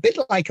page is a bit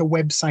like a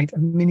website, a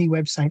mini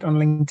website on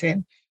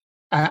LinkedIn.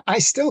 I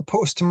still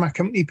post to my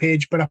company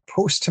page, but I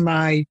post to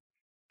my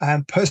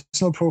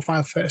personal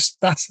profile first.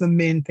 That's the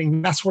main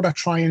thing. That's what I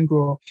try and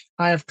grow.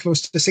 I have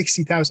close to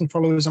 60,000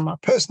 followers on my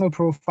personal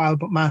profile,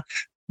 but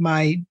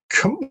my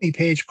company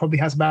page probably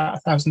has about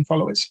 1,000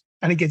 followers,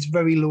 and it gets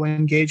very low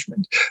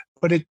engagement.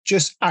 But it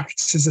just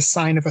acts as a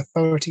sign of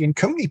authority. And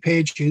company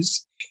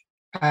pages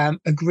are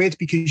great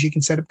because you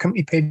can set up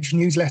company page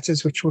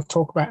newsletters, which we'll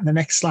talk about in the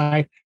next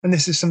slide. And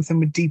this is something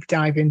we deep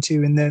dive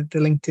into in the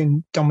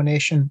LinkedIn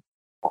domination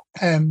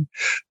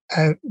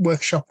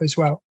workshop as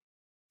well.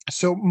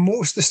 So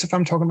most of the stuff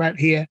I'm talking about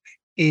here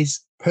is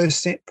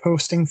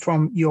posting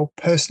from your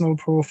personal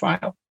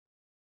profile.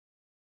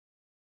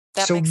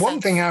 So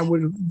one thing I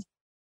would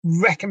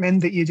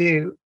recommend that you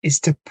do is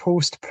to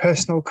post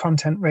personal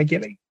content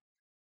regularly.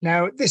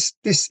 Now, this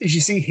as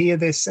you see here,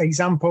 this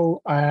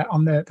example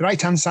on the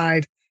right-hand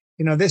side,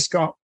 this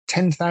got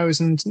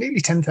 10,000,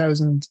 nearly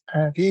 10,000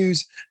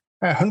 views,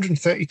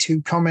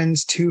 132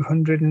 comments,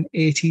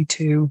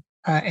 282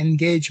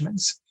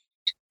 engagements.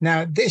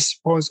 Now, this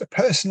was a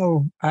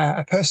personal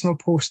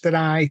post that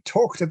I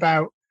talked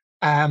about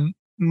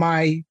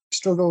my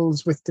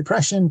struggles with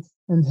depression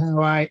and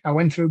how I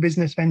went through a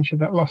business venture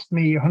that lost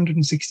me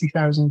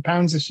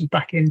 £160,000. This was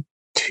back in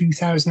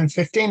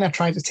 2015. I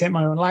tried to take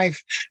my own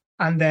life,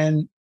 and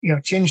then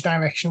changed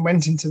direction,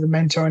 went into the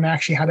mentor, and I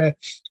actually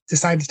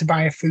decided to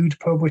buy a food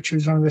pub, which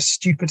was one of the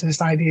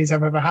stupidest ideas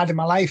I've ever had in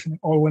my life, and it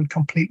all went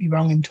completely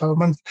wrong in 12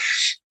 months.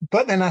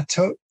 But then I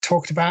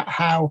talked about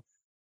how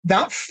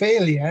that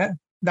failure,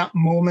 that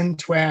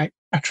moment where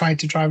I tried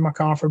to drive my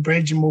car off a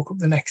bridge and woke up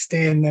the next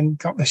day and then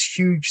got this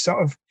huge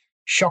sort of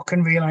shock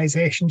and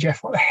realization,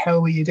 Jeff, what the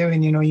hell were you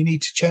doing? You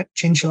need to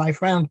change your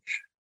life around.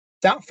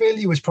 That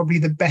failure was probably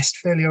the best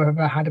failure I've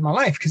ever had in my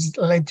life, because it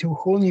led to a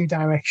whole new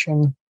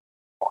direction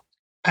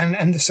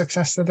and the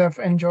success that I've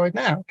enjoyed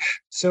now.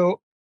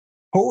 So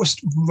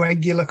post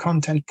regular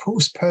content,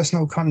 post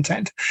personal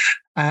content.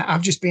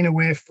 I've just been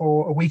away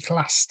for a week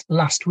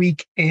last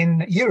week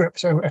in Europe.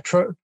 So a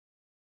trip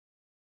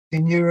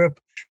in Europe,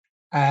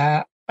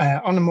 on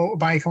my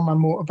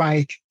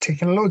motorbike,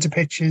 taking loads of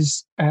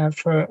pictures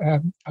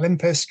for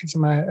Olympus, because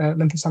I'm an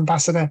Olympus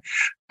ambassador,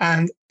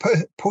 and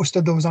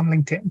posted those on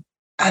LinkedIn.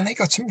 And they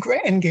got some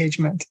great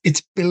engagement.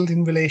 It's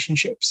building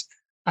relationships.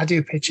 I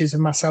do pictures of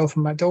myself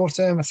and my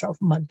daughter, myself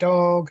and my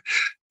dog,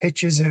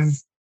 pictures of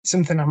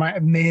something I might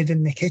have made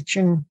in the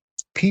kitchen.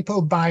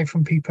 People buy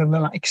from people they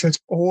like. So it's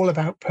all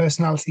about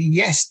personality.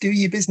 Yes, do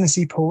your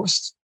businessy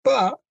posts,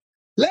 but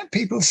let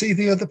people see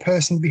the other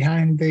person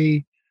behind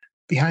the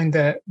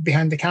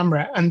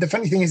camera. And the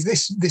funny thing is,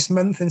 this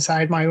month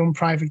inside my own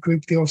private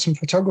group, the Awesome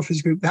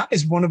Photographers group, that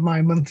is one of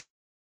my month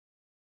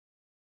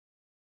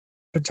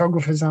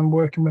photographers I'm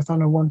working with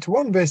on a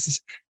one-to-one basis,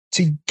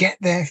 to get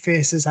their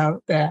faces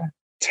out there,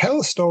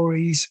 tell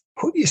stories,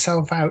 put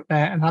yourself out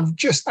there. And I've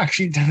just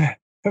actually done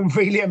a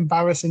really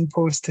embarrassing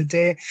post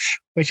today,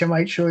 which I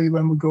might show you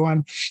when we go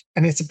on.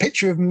 And it's a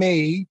picture of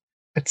me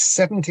at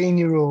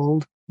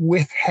 17-year-old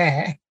with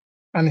hair,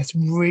 and it's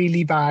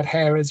really bad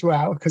hair as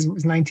well, because it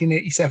was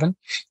 1987,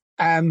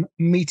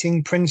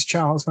 meeting Prince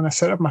Charles when I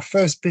set up my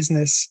first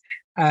business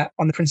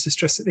on the Prince's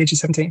Trust at the age of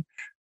 17.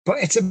 But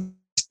it's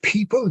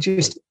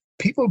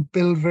people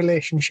build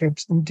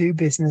relationships and do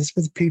business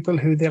with people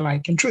who they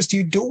like and trust.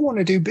 You don't want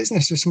to do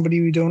business with somebody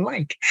you don't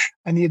like,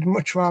 and you'd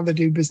much rather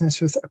do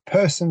business with a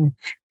person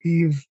who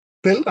you've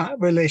built that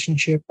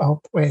relationship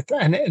up with.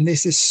 And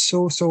this is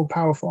so, so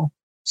powerful.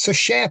 So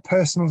share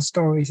personal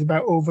stories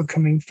about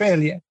overcoming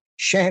failure.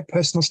 Share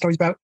personal stories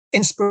about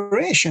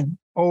inspiration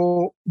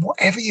or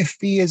whatever your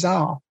fears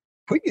are.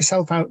 Put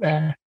yourself out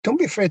there. Don't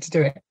be afraid to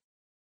do it.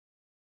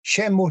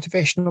 Share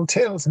motivational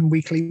tales and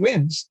weekly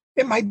wins.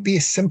 It might be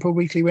a simple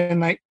weekly win,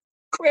 like,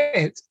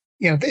 great,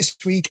 this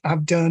week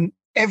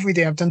every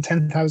day I've done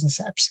 10,000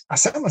 steps. I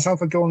set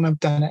myself a goal and I've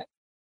done it.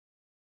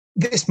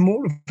 This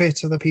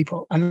motivates other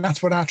people. And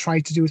that's what I try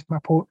to do with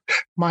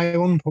my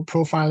own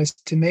profile, is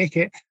to make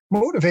it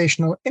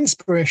motivational,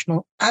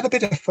 inspirational, add a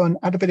bit of fun,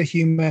 add a bit of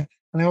humor.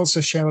 And I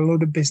also share a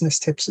load of business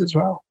tips as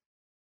well.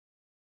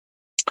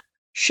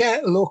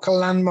 Share local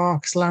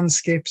landmarks,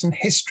 landscapes, and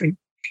history.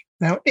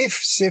 Now, if,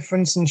 say, for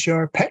instance,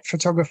 you're a pet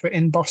photographer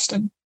in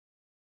Boston,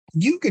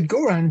 you could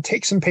go around and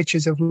take some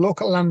pictures of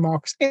local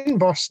landmarks in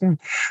Boston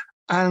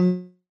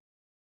and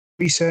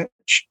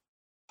research.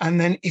 And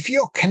then if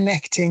you're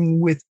connecting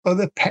with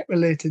other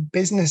pet-related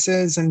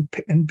businesses and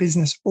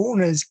business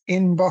owners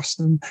in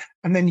Boston,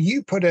 and then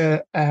you put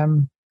a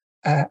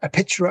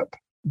picture up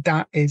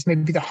that is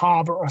maybe the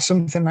harbor or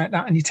something like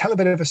that, and you tell a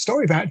bit of a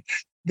story about it,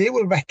 they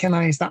will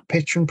recognize that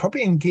picture and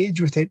probably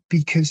engage with it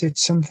because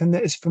it's something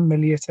that is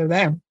familiar to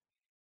them.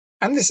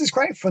 And this is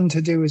quite fun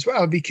to do as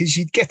well, because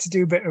you get to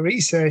do a bit of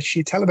research.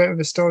 You tell a bit of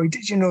a story.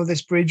 Did you know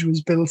this bridge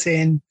was built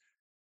in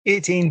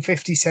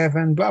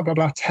 1857, blah, blah,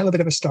 blah. Tell a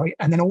bit of a story,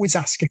 and then always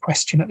ask a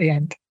question at the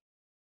end.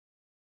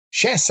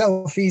 Share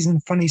selfies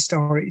and funny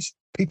stories.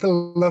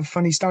 People love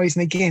funny stories.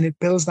 And again, it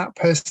builds that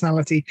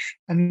personality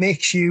and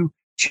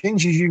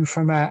changes you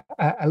from a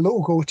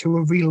logo to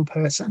a real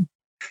person.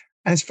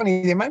 And it's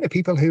funny, the amount of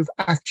people who've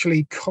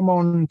actually come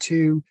on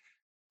to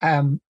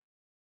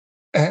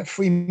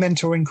free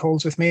mentoring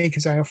calls with me,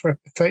 because I offer a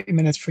 30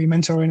 minutes free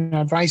mentoring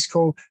advice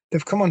call.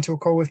 They've come onto a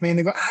call with me and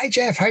they go, "Hi,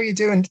 Jeff, how are you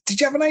doing? Did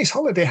you have a nice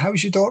holiday?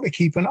 How's your daughter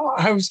keeping? Oh,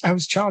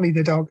 how's Charlie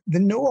the dog?" They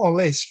know all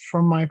this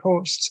from my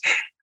posts.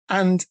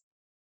 And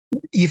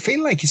you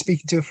feel like you're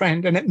speaking to a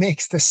friend, and it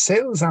makes the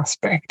sales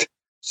aspect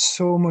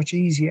so much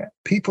easier.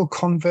 People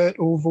convert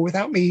over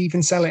without me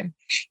even selling,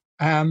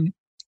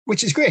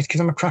 which is great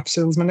because I'm a crap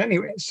salesman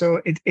anyway.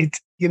 So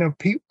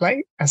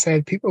like I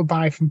said, people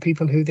buy from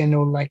people who they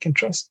know, like, and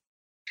trust.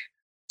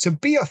 So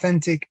be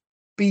authentic,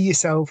 be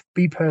yourself,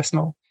 be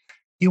personal.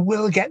 You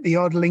will get the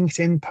odd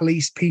LinkedIn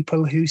police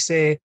people who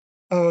say,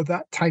 "Oh,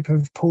 that type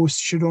of post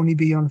should only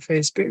be on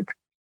Facebook."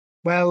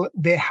 Well,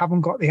 they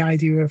haven't got the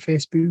idea of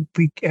Facebook,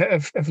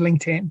 of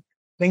LinkedIn.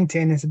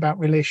 LinkedIn is about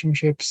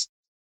relationships,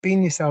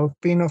 being yourself,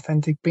 being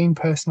authentic, being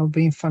personal,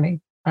 being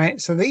funny, right?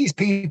 So these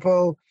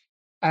people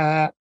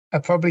are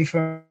probably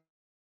very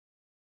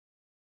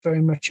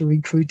much a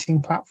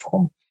recruiting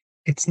platform.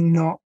 It's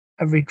not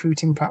a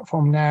recruiting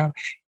platform now.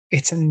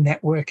 It's a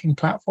networking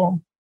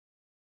platform.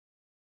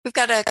 We've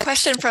got a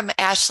question from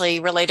Ashley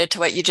related to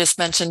what you just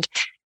mentioned.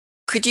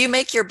 Could you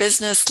make your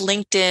business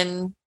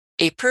LinkedIn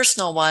a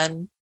personal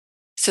one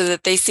so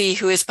that they see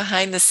who is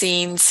behind the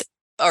scenes,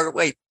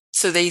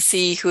 so they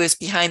see who is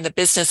behind the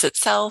business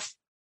itself?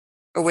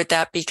 Or would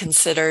that be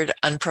considered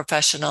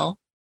unprofessional?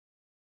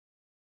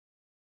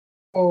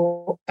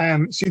 So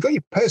you've got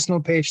your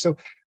personal page. So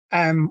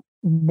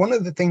one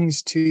of the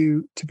things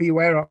to be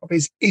aware of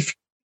is if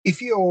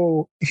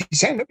you're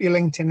setting up your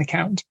LinkedIn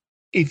account,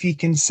 if you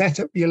can set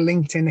up your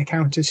LinkedIn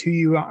account as who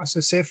you are. So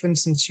say, for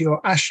instance,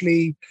 you're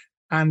Ashley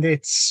and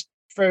it's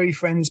Furry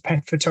Friends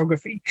Pet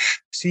Photography.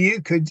 So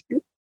you could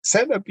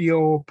set up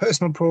your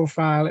personal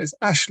profile as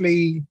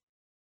Ashley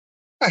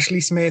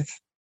Smith,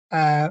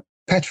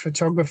 pet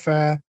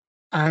photographer,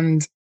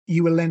 and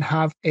you will then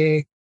have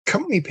a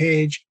company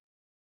page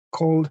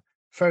called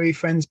Furry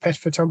Friends Pet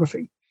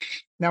Photography.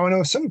 Now, I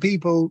know some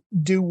people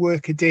do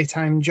work a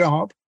daytime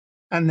job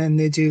and then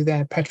they do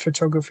their pet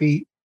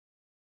photography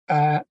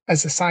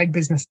as a side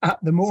business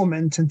at the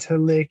moment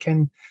until they've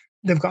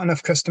got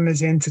enough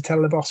customers in to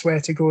tell the boss where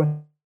to go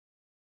in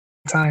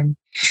time.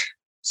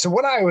 So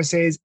what I always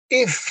say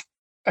is,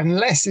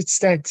 unless it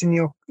states in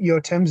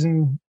your terms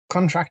and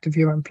contract of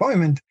your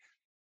employment,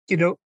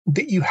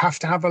 that you have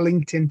to have a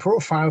LinkedIn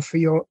profile for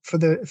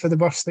the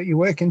boss that you're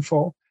working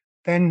for,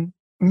 then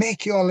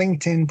make your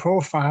LinkedIn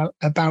profile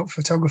about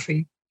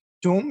photography.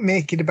 Don't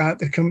make it about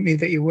the company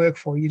that you work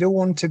for. You don't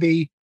want to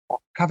be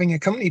having a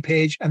company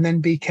page and then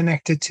be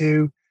connected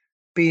to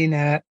being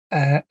an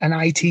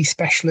IT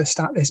specialist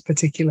at this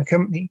particular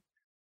company.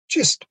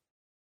 Just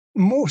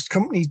most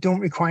companies don't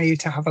require you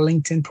to have a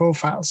LinkedIn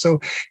profile. So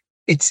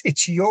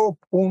it's your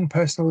own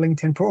personal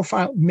LinkedIn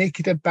profile. Make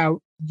it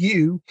about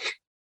you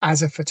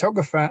as a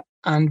photographer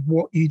and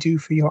what you do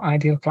for your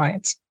ideal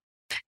clients.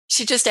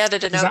 She just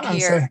added a note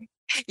here.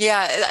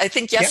 Yeah, I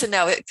think yes. Yep. And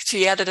no.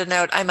 She added a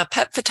note. I'm a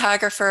pet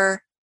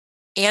photographer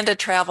and a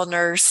travel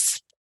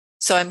nurse.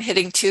 So I'm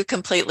hitting two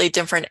completely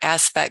different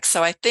aspects.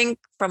 So I think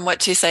from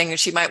what she's saying,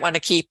 she might want to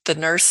keep the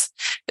nurse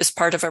as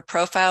part of her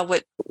profile.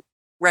 What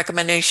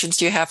recommendations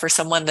do you have for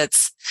someone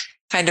that's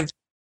kind of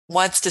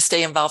wants to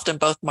stay involved in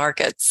both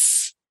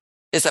markets?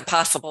 Is it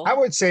possible? I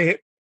would say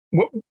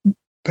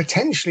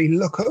potentially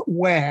look at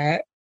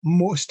where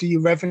most of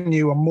your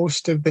revenue or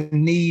most of the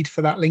need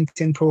for that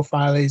LinkedIn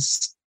profile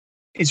is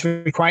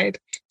required.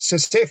 So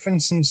say, for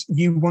instance,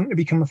 you want to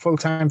become a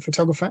full-time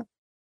photographer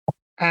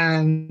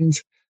and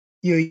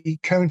you're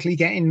currently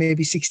getting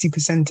maybe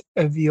 60%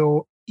 of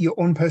your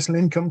own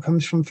personal income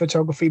comes from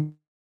photography,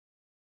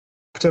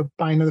 to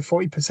buy another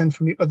 40%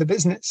 from your other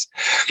business.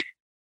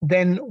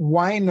 Then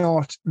why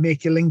not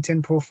make your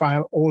LinkedIn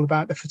profile all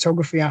about the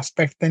photography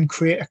aspect, then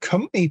create a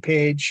company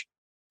page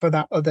for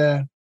that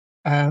other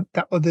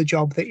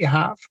job that you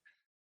have?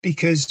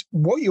 Because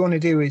what you want to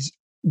do is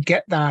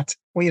get that,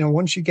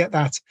 once you get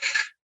that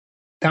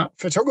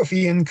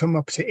photography income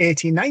up to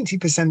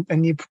 80-90%,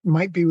 then you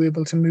might be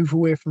able to move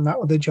away from that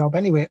other job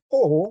anyway.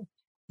 Or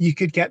you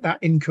could get that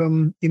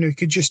income, you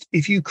could just,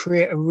 if you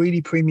create a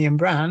really premium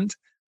brand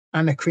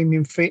and a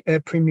premium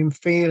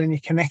feel and you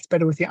connect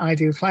better with your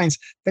ideal clients,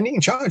 then you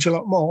can charge a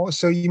lot more.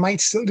 So you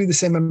might still do the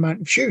same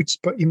amount of shoots,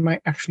 but you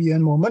might actually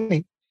earn more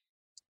money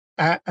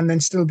and then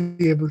still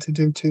be able to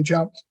do two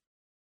jobs.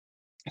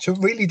 So it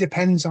really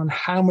depends on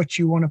how much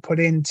you want to put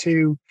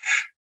into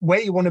where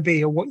you want to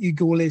be or what your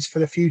goal is for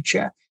the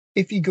future.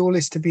 If your goal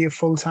is to be a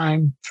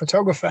full-time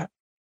photographer,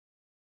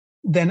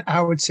 then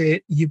I would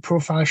say your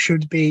profile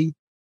should be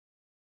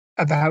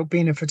about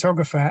being a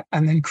photographer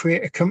and then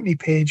create a company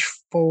page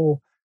for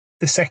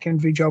the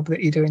secondary job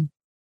that you're doing.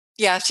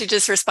 Yeah, she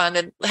just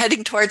responded,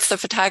 heading towards the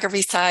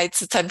photography side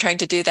since I'm trying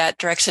to do that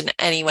direction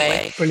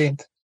anyway.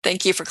 Brilliant.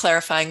 Thank you for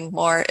clarifying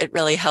more. It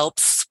really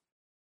helps.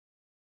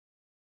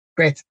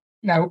 Great.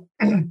 Now,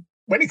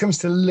 when it comes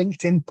to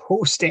LinkedIn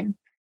posting,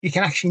 you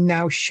can actually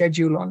now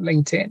schedule on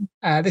LinkedIn.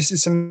 This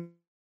is some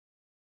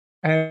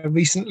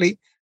recently.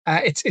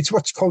 It's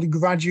what's called a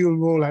gradual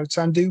rollout.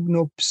 So I do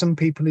know some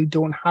people who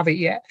don't have it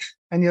yet,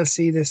 and you'll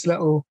see this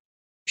little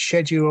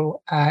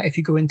schedule if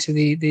you go into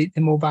the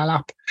mobile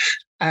app.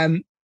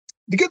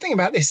 The good thing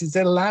about this is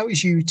it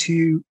allows you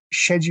to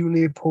schedule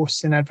your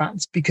posts in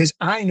advance, because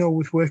I know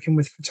with working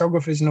with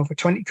photographers in over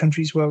 20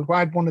 countries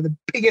worldwide, one of the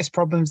biggest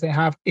problems they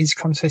have is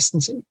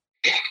consistency.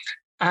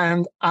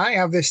 And I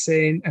have this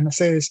saying, and I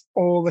say this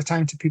all the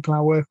time to people I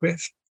work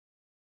with,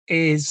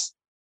 is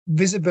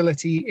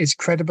visibility is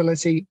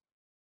credibility,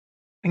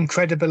 and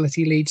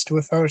credibility leads to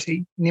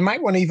authority. And you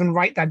might want to even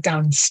write that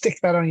down and stick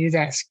that on your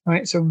desk,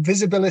 right? So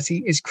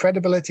visibility is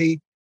credibility,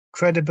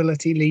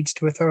 credibility leads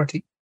to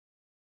authority.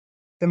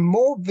 The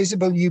more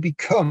visible you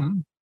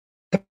become,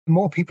 the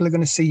more people are going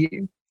to see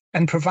you.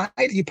 And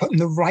provided you're putting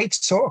the right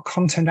sort of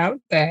content out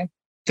there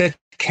that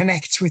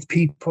connects with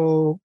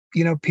people,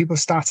 people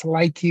start to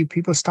like you,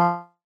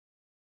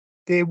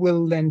 they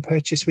will then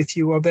purchase with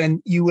you, or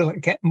then you will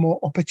get more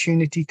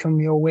opportunity come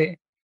your way.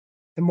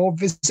 The more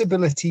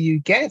visibility you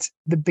get,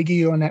 the bigger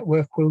your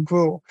network will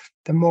grow.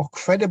 The more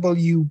credible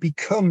you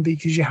become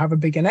because you have a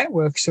bigger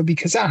network. So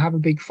because I have a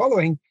big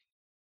following,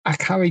 I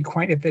carry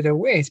quite a bit of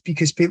weight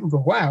because people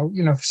go, wow,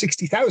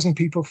 60,000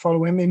 people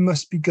follow him. He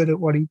must be good at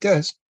what he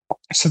does.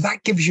 So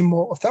that gives you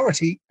more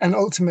authority and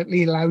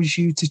ultimately allows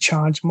you to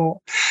charge more.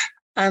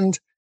 And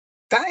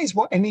that is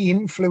what any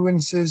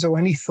influencers or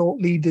any thought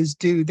leaders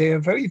do. They are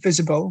very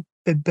visible.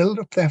 They build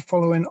up their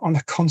following on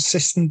a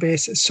consistent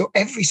basis. So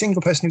every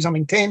single person who's on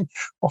LinkedIn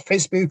or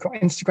Facebook or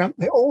Instagram,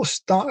 they all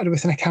started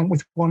with an account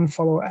with one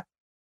follower.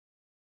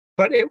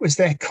 But it was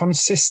their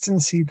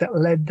consistency that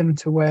led them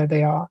to where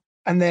they are,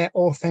 and their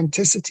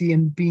authenticity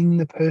in being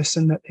the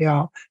person that they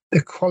are,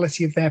 the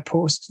quality of their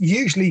posts.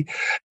 Usually,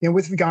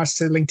 with regards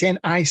to LinkedIn,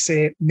 I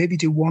say maybe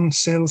do one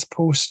sales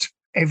post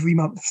every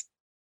month.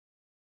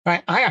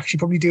 Right? I actually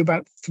probably do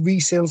about 3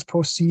 sales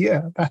posts a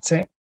year. That's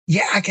it.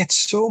 Yeah, I get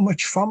so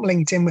much from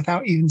LinkedIn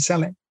without even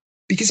selling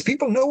because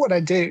people know what I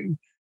do.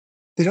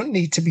 They don't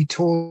need to be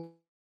told.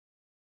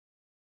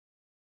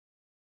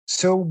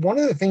 So one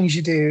of the things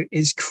you do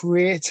is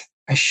create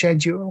a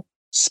schedule.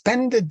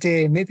 Spend a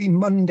day, maybe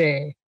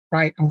Monday,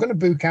 right? I'm going to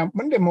book out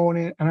Monday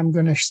morning and I'm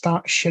going to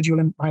start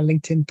scheduling my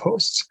LinkedIn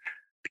posts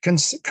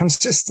because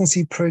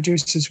consistency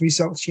produces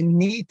results. You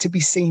need to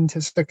be seen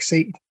to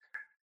succeed.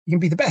 You can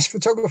be the best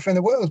photographer in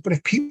the world, but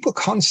if people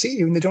can't see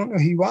you and they don't know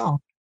who you are,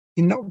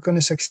 you're not going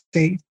to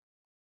succeed.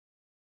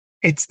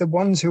 It's the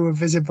ones who are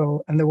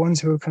visible and the ones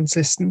who are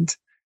consistent.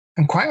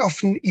 And quite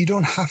often, you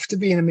don't have to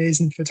be an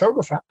amazing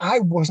photographer. I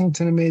wasn't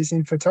an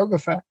amazing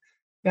photographer.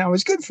 I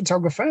was a good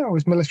photographer. I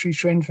was military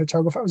trained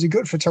photographer. I was a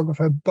good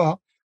photographer, but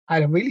I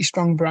had a really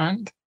strong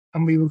brand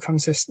and we were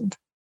consistent.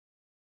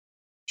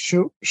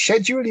 So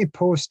schedule your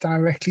post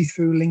directly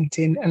through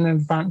LinkedIn in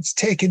advance.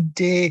 Take a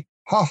day,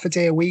 half a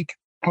day a week,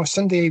 or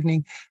Sunday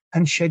evening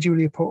and schedule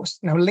your post.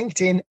 Now,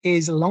 LinkedIn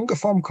is longer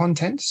form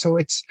content. So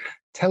it's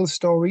tell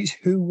stories,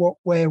 who, what,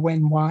 where,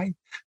 when, why.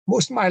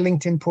 Most of my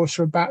LinkedIn posts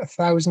are about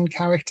 1,000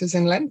 characters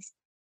in length.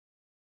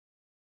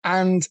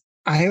 And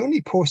I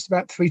only post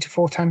about 3 to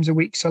 4 times a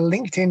week. So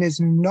LinkedIn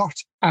is not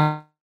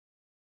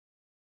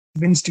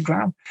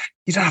Instagram.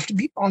 You don't have to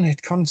be on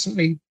it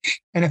constantly.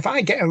 And if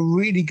I get a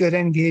really good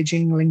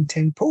engaging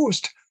LinkedIn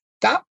post,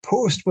 that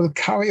post will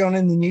carry on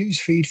in the news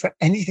feed for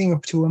anything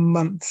up to a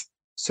month.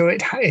 So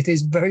it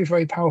is very,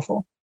 very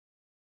powerful.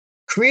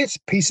 Create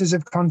pieces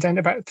of content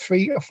about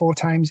 3 or 4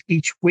 times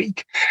each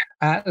week.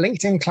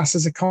 LinkedIn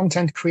classes a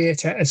content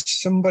creator as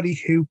somebody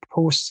who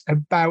posts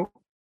about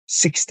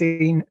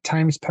 16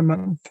 times per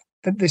month.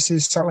 This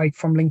is sort of like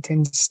from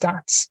LinkedIn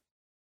stats.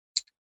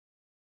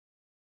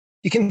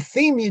 You can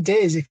theme your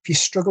days if you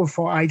struggle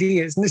for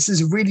ideas. And this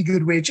is a really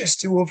good way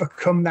just to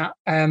overcome that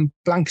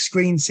blank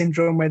screen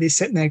syndrome where they're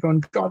sitting there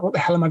going, God, what the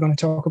hell am I going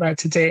to talk about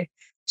today?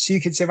 So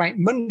you could say, right,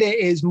 Monday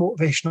is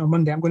Motivational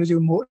Monday. I'm going to do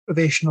a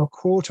motivational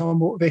quote or a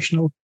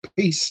motivational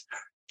piece.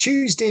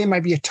 Tuesday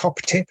might be a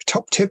top tip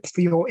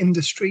for your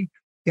industry.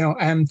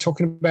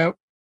 Talking about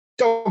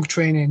dog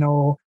training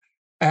or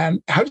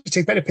how to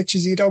take better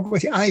pictures of your dog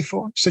with your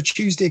iPhone. So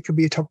Tuesday could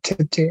be a top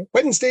tip day.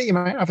 Wednesday, you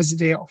might have as a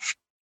day off.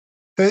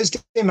 Thursday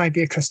might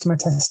be a customer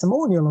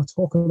testimonial or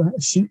talk about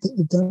a shoot that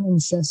you've done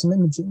and share some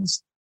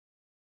images.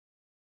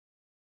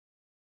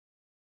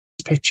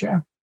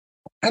 Picture.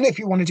 And if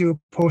you want to do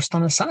a post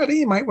on a Saturday,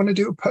 you might want to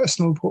do a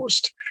personal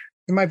post.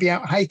 You might be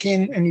out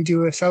hiking and you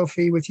do a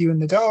selfie with you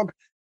and the dog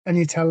and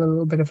you tell a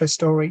little bit of a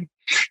story.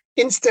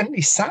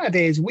 Instantly,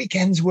 Saturdays,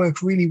 weekends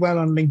work really well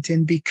on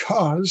LinkedIn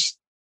because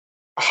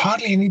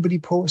hardly anybody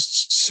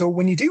posts. So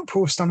when you do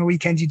post on a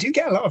weekend, you do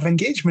get a lot of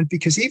engagement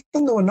because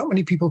even though not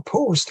many people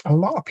post, a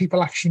lot of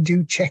people actually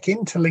do check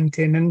into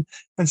LinkedIn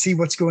and see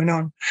what's going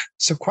on.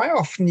 So quite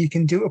often you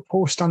can do a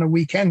post on a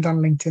weekend on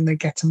LinkedIn that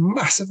gets a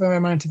massive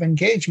amount of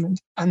engagement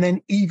and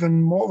then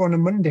even more on a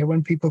Monday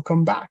when people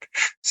come back.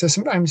 So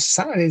sometimes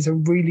Saturdays are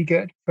really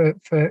good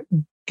for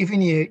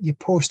giving you your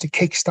post a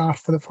kickstart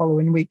for the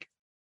following week.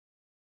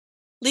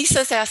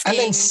 Lisa's asking. And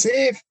then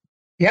save.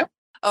 Yeah.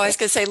 Oh, I was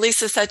going to say,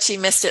 Lisa said she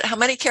missed it. How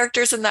many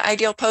characters in the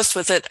ideal post?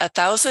 Was it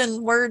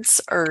 1,000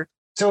 words or?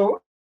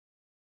 So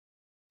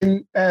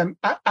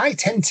I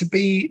tend to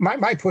be,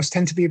 my posts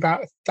tend to be about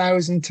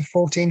 1,000 to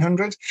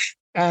 1,400.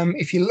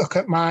 If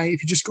you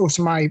just go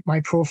to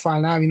my profile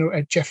now,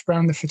 at Jeff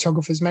Brown, the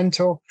photographer's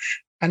mentor,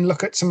 and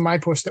look at some of my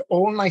posts, they're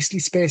all nicely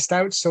spaced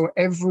out. So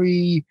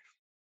every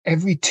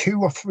 2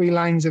 or 3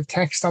 lines of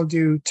text, I'll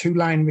do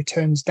 2-line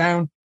returns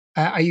down.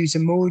 I use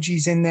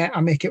emojis in there.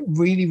 I make it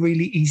really,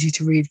 really easy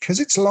to read because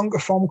it's longer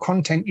form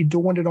content. You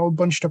don't want it all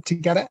bunched up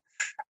together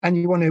and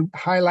you want to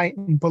highlight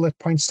and bullet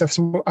point stuff.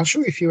 So I'll show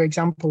you a few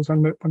examples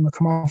when we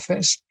come off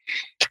this.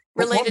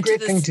 One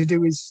great thing to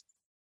do is...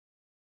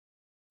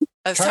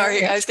 Oh,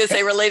 sorry. I was going to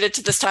say related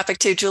to this topic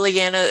too,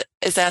 Juliana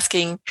is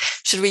asking,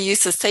 should we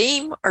use the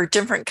same or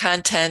different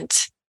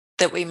content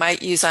that we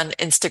might use on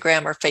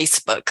Instagram or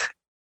Facebook?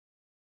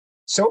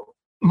 So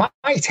my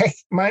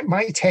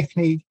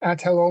technique, I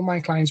tell all my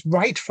clients,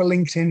 write for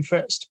LinkedIn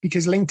first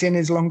because LinkedIn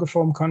is longer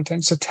form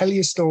content. So tell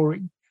your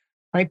story,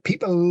 right?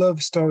 People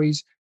love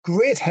stories.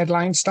 great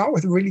headline. Start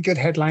with a really good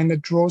headline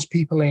that draws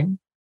people in.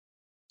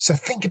 So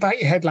think about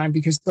your headline,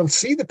 because they'll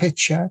see the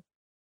picture,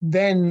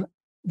 then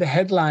the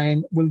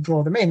headline will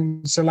draw them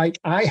in. So like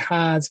I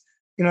had,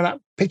 that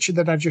picture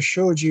that I just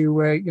showed you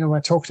where, I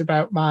talked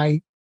about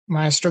my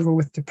struggle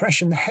with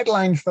depression. The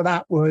headline for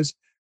that was,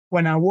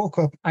 when I woke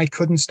up, I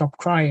couldn't stop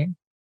crying.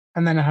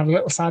 And then I had a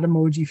little sad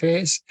emoji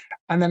face.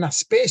 And then I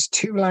spaced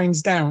 2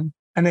 lines down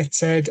and it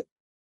said,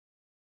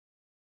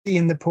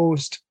 in the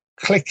post,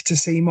 click to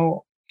see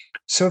more.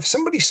 So if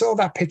somebody saw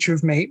that picture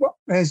of me, well,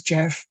 there's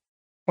Jeff.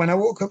 When I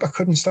woke up, I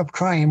couldn't stop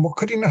crying. What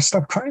could he not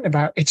stop crying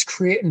about? It's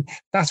creating,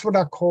 that's what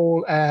I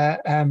call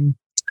an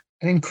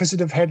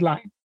inquisitive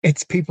headline.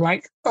 It's people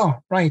like, oh,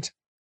 right.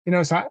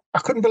 It's like, I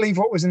couldn't believe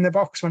what was in the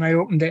box when I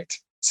opened it.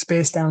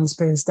 Space down,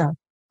 space down.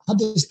 I had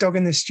this dog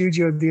in the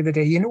studio the other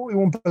day. We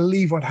won't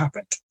believe what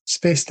happened.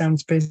 Space down,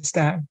 space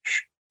down.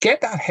 Get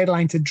that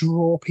headline to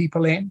draw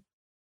people in,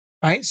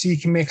 right? So you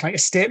can make like a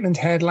statement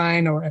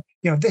headline or,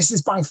 this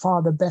is by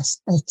far the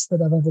best X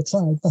that I've ever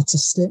tried. That's a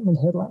statement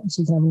headline.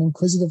 So you can have an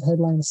inquisitive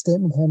headline, a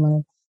statement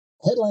headline.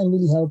 Headline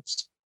really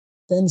helps.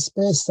 Then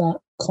space that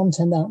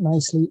content out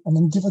nicely and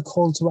then give a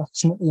call to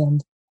action at the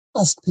end.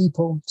 Ask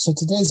people. So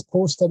today's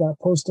post that I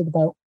posted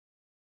about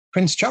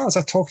Prince Charles,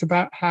 I talked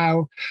about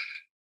how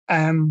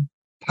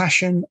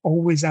passion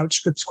always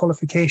outstrips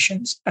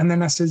qualifications. And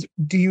then I said,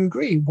 do you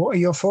agree? What are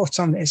your thoughts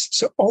on this?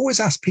 So always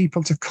ask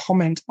people to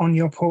comment on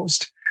your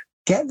post.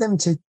 Get them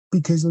to,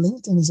 because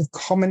LinkedIn is a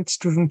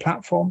comments-driven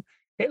platform.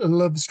 It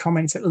loves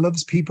comments. It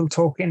loves people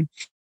talking.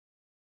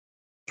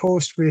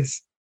 Post with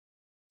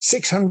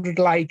 600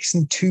 likes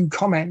and 2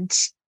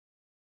 comments,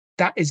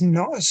 that is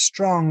not as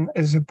strong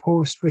as a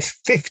post with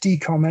 50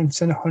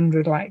 comments and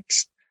 100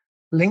 likes.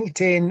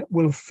 LinkedIn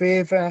will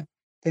favor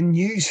the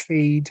news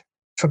feed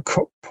for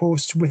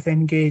posts with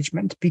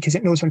engagement, because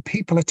it knows when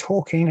people are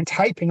talking and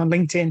typing on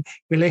LinkedIn,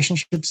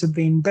 relationships are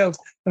being built.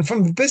 And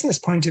from the business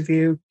point of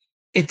view,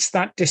 it's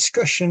that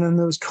discussion and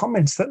those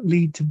comments that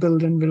lead to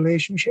building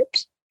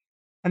relationships.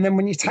 And then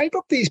when you type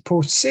up these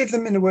posts, save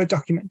them in a Word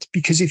document,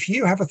 because if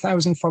you have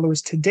 1,000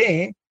 followers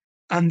today,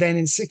 and then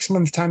in 6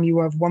 months' time you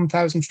have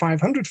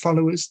 1,500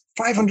 followers,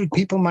 500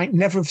 people might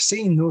never have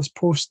seen those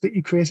posts that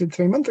you created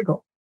 3 months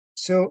ago.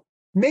 So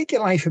make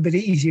your life a bit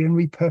easier and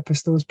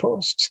repurpose those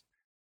posts.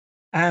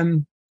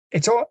 I'm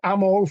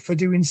all for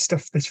doing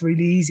stuff that's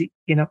really easy.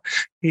 You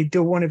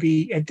don't want to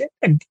be,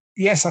 and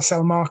yes, I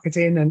sell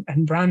marketing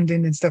and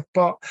branding and stuff,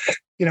 but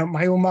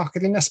my own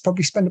marketing, I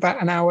probably spend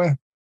about an hour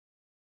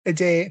a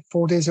day,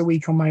 4 days a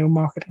week on my own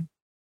marketing.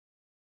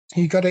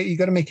 You got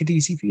to make it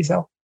easy for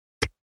yourself.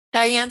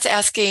 Diane's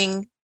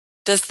asking,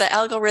 does the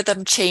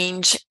algorithm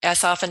change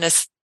as often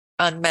as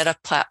on Meta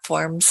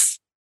platforms?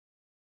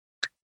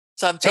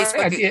 So on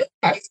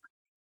Facebook.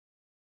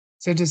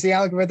 So does the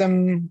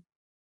algorithm?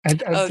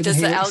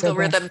 Does the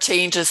algorithm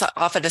change as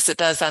often as it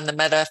does on the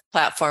Meta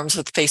platforms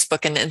with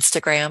Facebook and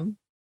Instagram?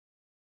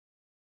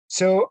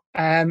 So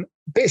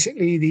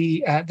basically,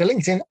 the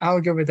LinkedIn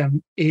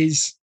algorithm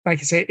is, like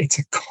I say, it's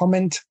a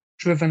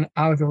comment-driven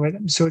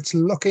algorithm. So it's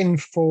looking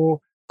for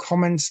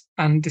comments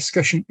and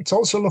discussion. It's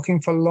also looking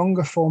for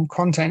longer form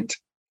content.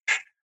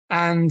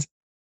 And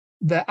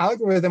the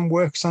algorithm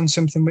works on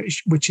something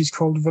which is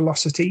called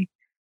velocity.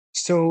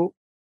 So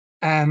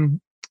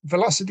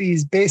velocity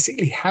is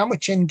basically how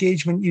much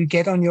engagement you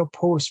get on your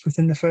post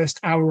within the first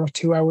hour or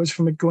 2 hours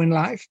from it going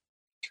live.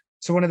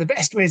 So one of the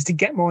best ways to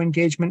get more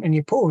engagement in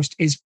your post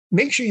is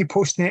make sure you're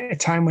posting it at a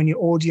time when your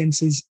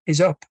audience is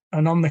up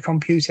and on the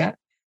computer.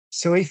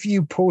 So if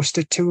you post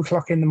at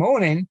 2:00 in the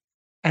morning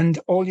and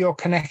all your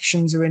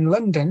connections are in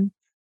London,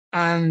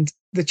 and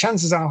the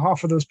chances are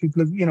half of those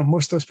people,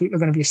 most of those people are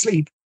going to be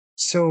asleep.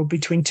 So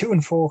between 2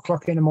 and 4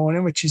 o'clock in the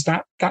morning, which is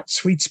that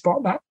sweet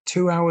spot, that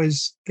 2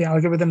 hours the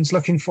algorithm's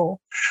looking for,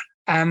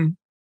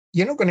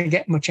 you're not going to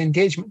get much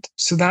engagement.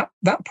 So that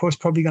post's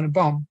probably going to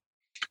bomb.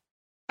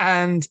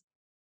 And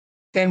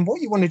then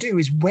what you want to do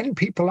is when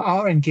people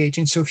are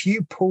engaging, so if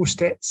you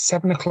post at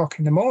 7 o'clock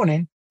in the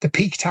morning, the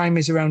peak time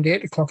is around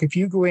 8 o'clock. If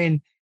you go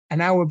in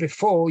an hour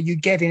before, you're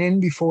getting in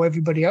before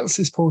everybody else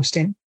is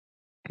posting.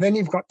 Then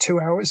you've got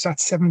 2 hours,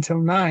 that's 7 till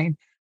 9.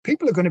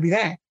 People are going to be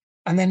there.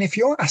 And then if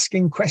you're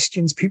asking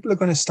questions, people are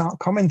going to start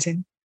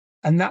commenting,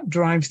 and that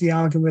drives the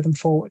algorithm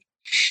forward.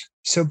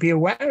 So be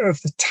aware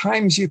of the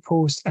times you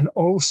post, and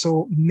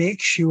also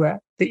make sure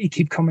that you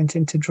keep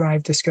commenting to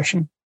drive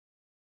discussion.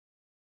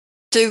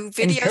 Do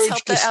videos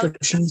help the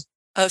algorithm?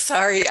 Oh,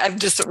 sorry. I'm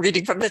just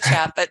reading from the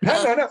chat. But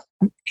No.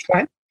 It's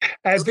fine.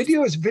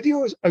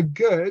 Videos are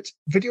good.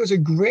 Videos are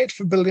great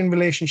for building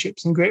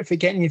relationships and great for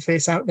getting your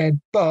face out there,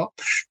 but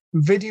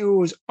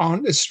videos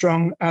aren't as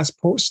strong as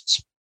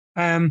posts.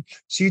 So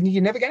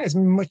you never get as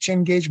much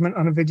engagement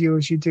on a video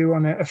as you do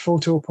on a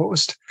photo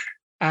post.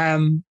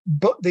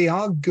 But they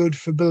are good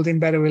for building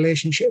better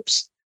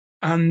relationships.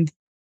 And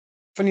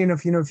funny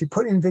enough, if you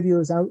put in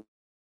videos out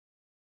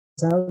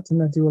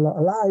and I do a lot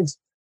of lives,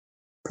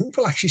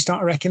 people actually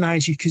start to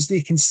recognize you because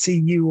they can see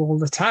you all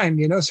the time,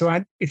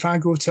 So if I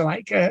go to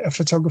like a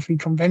photography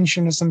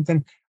convention or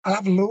something, I'll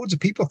have loads of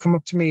people come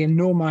up to me and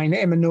know my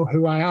name and know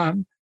who I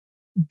am.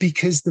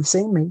 because they've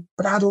seen me,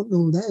 but I don't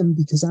know them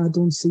because I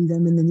don't see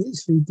them in the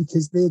newsfeed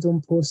because they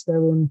don't post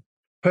their own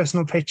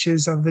personal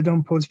pictures or they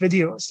don't post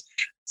videos.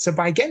 So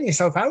by getting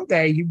yourself out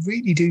there, you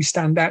really do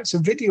stand out. So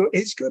video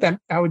is good.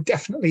 I would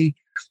definitely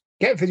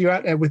get video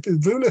out there. With the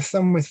rule of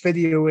thumb with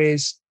video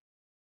is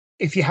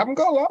if you haven't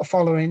got a lot of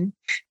following,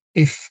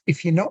 if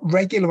you're not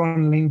regular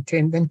on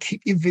LinkedIn, then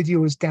keep your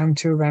videos down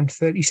to around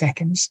 30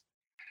 seconds.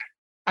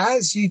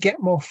 As you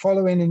get more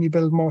following and you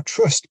build more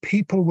trust,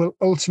 people will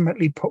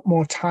ultimately put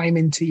more time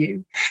into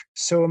you.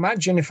 So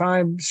imagine if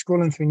I'm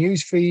scrolling through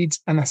news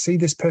feeds and I see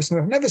this person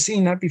who I've never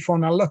seen that before,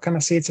 and I look and I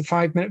see it's a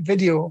 5-minute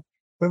video.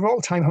 We're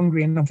all time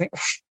hungry, and I'm thinking,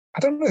 I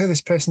don't know who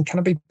this person. Can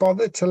I be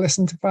bothered to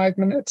listen to 5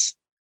 minutes?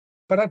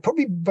 But I'd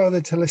probably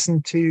bother to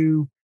listen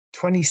to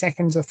 20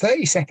 seconds or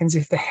 30 seconds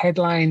if the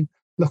headline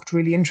looked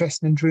really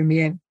interesting and drew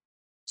me in.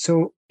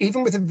 So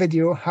even with a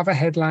video, have a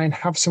headline,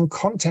 have some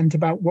content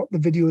about what the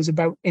video is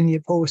about in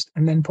your post,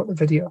 and then put the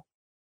video.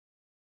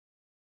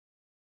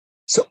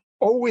 So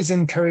always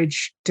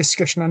encourage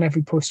discussion on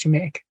every post you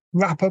make.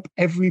 Wrap up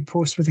every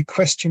post with a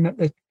question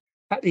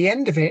at the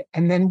end of it.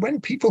 And then when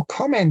people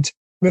comment,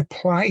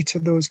 reply to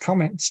those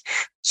comments.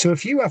 So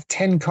if you have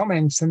 10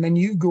 comments and then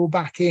you go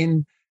back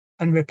in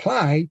and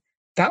reply,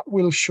 that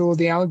will show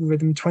the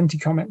algorithm 20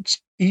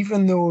 comments.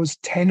 Even those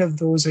 10 of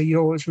those are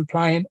yours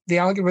replying, the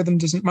algorithm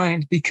doesn't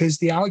mind because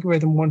the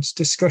algorithm wants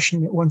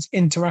discussion, it wants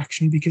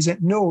interaction, because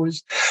it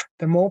knows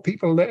the more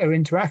people that are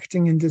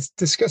interacting and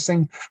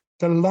discussing,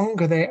 the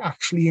longer they're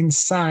actually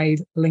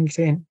inside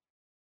LinkedIn.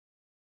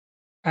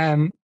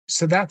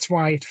 So that's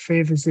why it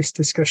favors this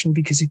discussion,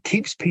 because it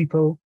keeps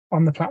people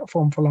on the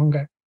platform for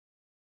longer.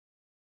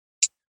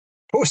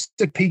 Post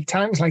at peak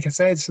times, like I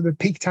said, so the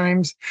peak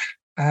times,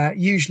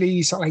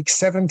 usually sort of like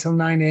 7 till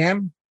 9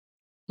 a.m.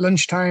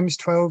 Lunchtimes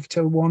 12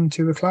 till 1,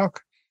 2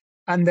 o'clock.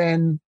 And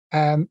then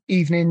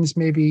evenings,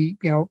 maybe,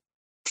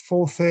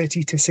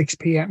 4:30 to 6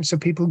 p.m. So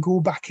people go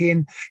back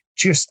in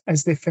just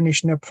as they're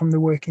finishing up from the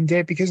working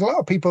day, because a lot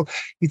of people,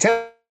 you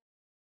tell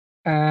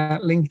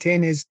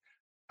LinkedIn is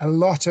a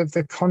lot of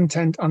the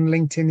content on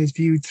LinkedIn is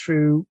viewed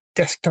through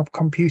desktop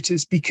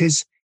computers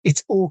because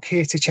it's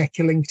okay to check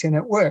your LinkedIn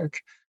at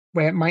work,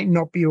 where it might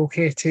not be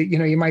okay to,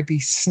 you might be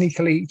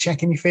sneakily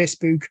checking your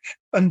Facebook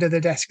under the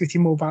desk with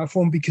your mobile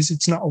phone because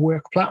it's not a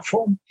work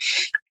platform.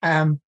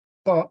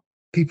 But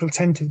people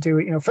tend to do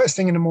it, first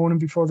thing in the morning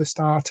before they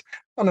start,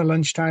 on a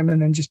lunchtime,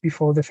 and then just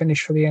before they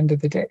finish for the end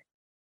of the day.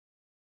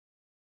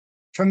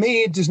 For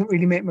me, it doesn't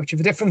really make much of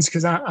a difference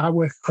because I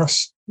work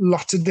across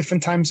lots of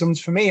different time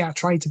zones. For me, I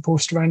try to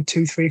post around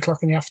 2, 3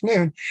 o'clock in the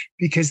afternoon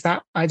because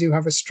I do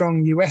have a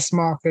strong US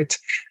market,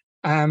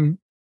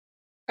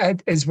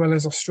 as well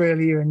as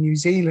Australia and New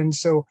Zealand.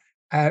 So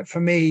for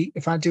me,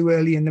 if I do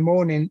early in the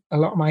morning, a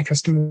lot of my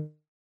customers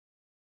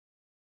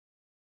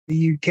in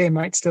the UK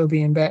might still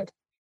be in bed.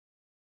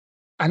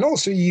 And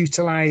also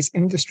utilize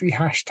industry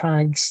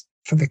hashtags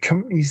for the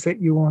companies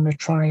that you want to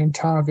try and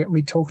target.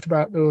 We talked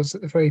about those at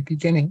the very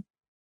beginning.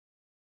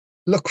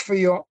 Look for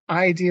your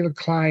ideal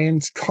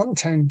clients'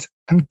 content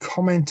and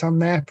comment on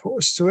their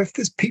posts. So if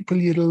there's people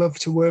you'd love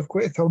to work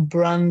with, or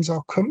brands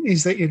or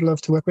companies that you'd love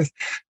to work with,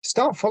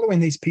 start following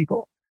these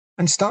people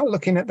and start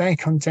looking at their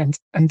content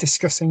and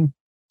discussing.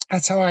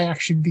 That's how I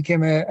actually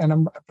became a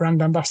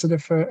brand ambassador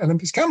for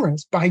Olympus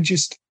Cameras, by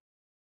just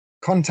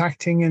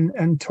contacting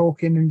and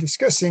talking and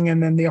discussing,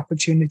 and then the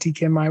opportunity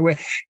came my way.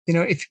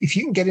 If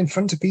you can get in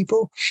front of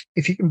people,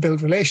 if you can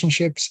build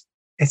relationships,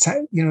 it's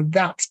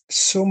that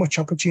so much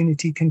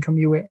opportunity can come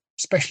your way,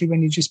 especially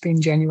when you're just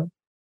being genuine.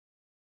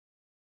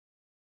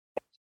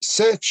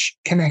 Search,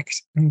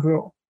 connect, and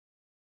grow.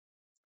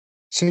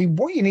 So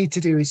what you need to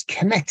do is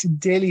connect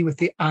daily with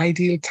the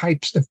ideal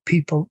types of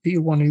people that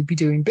you want to be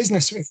doing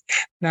business with.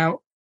 Now,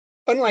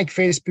 unlike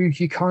Facebook,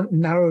 you can't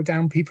narrow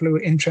down people who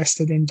are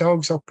interested in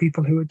dogs or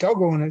people who are dog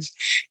owners,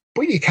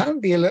 but you can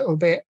be a little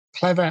bit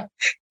clever,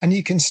 and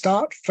you can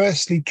start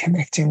firstly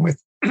connecting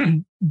with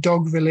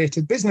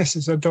dog-related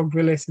businesses or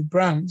dog-related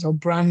brands, or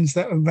brands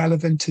that are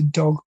relevant to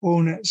dog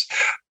owners,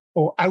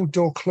 or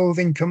outdoor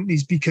clothing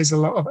companies, because a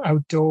lot of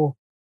outdoor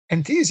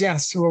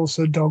enthusiasts are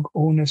also dog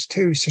owners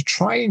too. So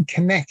try and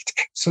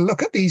connect. So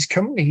look at these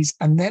companies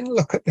and then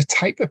look at the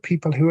type of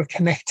people who are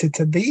connected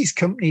to these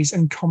companies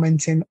and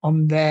commenting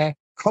on their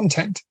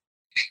content.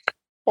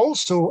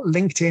 Also,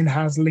 LinkedIn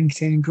has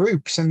LinkedIn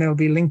groups, and there'll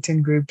be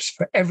LinkedIn groups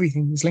for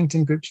everything. There's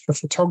LinkedIn groups for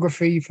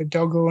photography, for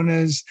dog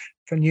owners,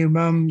 for new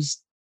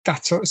mums,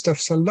 that sort of stuff.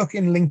 So look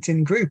in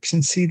LinkedIn groups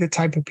and see the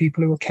type of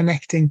people who are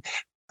connecting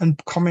and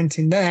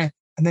commenting there,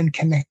 and then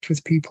connect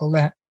with people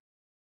there.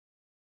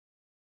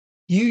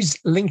 Use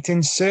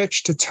LinkedIn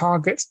search to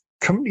target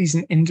companies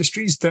and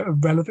industries that are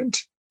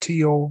relevant to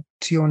your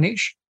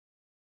niche,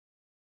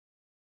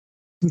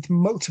 with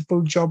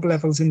multiple job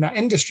levels in that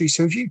industry.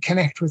 So if you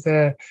connect with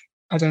say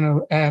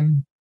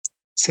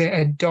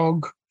a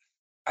dog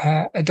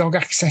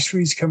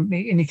accessories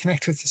company, and you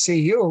connect with the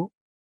CEO,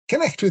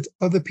 connect with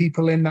other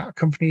people in that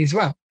company as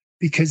well,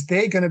 because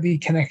they're going to be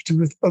connected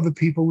with other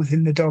people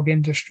within the dog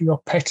industry or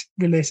pet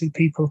related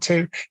people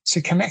too. So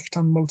connect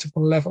on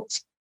multiple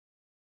levels.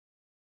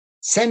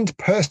 Send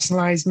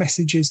personalized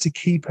messages to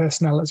key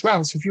personnel as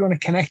well. So if you want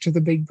to connect with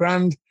a big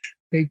brand,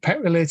 big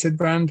pet related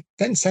brand,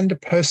 then send a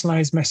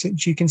personalized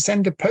message. You can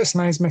send a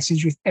personalized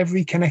message with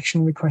every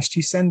connection request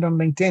you send on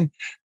LinkedIn,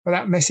 but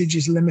that message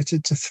is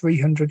limited to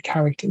 300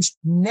 characters.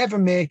 Never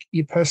make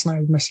your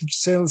personalized message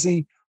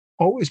salesy.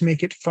 Always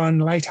make it fun,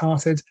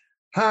 lighthearted.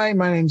 Hi,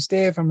 my name's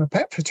Dave. I'm a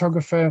pet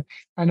photographer.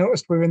 I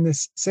noticed we're in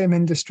this same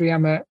industry.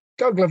 I'm a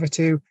dog lover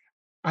too.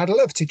 I'd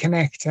love to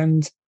connect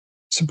and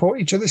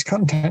support each other's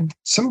content.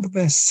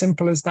 Something as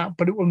simple as that,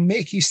 but it will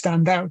make you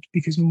stand out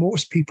because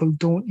most people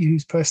don't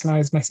use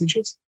personalized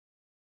messages.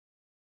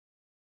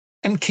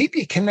 And keep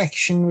your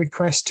connection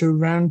requests to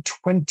around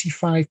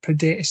 25 per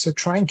day. So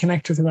try and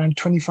connect with around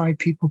 25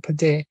 people per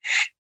day.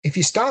 If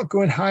you start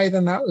going higher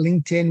than that,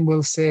 LinkedIn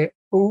will say,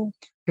 oh,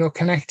 you're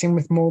connecting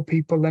with more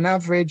people than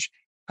average.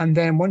 And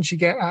then once you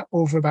get at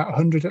over about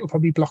 100, it'll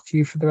probably block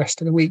you for the rest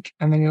of the week.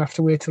 And then you'll have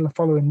to wait till the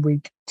following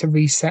week to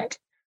reset.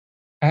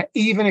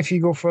 Even if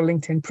you go for a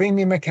LinkedIn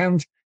premium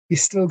account, you're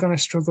still going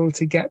to struggle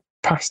to get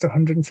past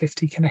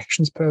 150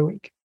 connections per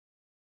week.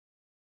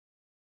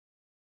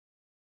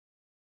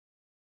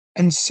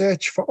 And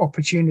search for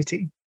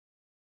opportunity.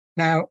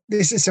 Now,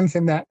 this is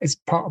something that is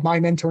part of my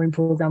mentoring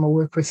program I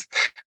work with.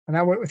 When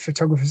I work with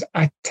photographers,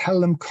 I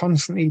tell them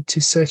constantly to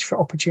search for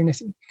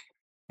opportunity.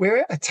 We're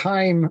at a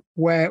time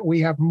where we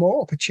have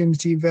more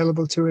opportunity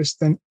available to us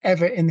than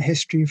ever in the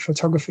history of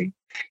photography.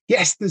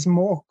 Yes, there's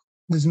more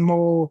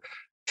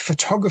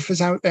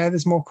photographers out there,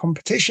 there's more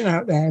competition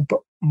out there, but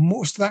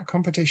most of that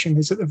competition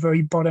is at the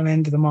very bottom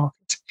end of the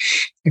market.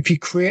 If you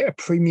create a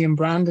premium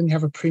brand and you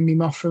have a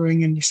premium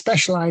offering and you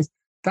specialize,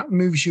 that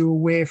moves you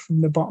away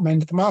from the bottom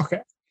end of the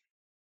market.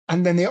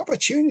 And then the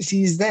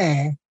opportunity is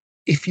there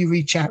if you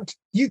reach out.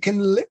 You can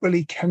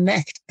literally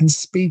connect and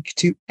speak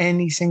to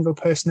any single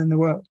person in the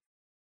world.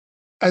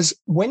 As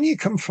when you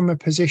come from a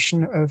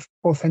position of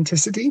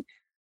authenticity,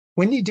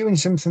 when you're doing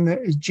something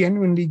that is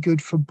genuinely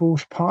good for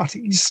both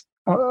parties,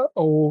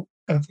 or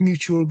of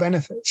mutual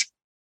benefit,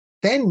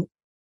 then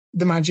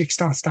the magic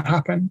starts to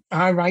happen.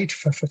 I write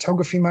for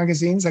photography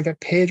magazines. I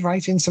get paid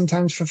writing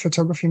sometimes for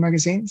photography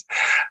magazines.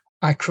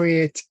 I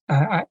create,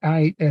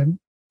 I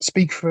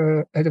speak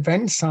for at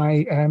events.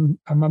 I'm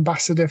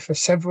ambassador for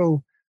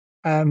several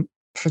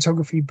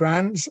photography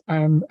brands.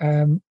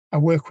 I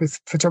work with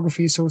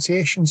photography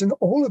associations, and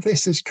all of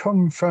this has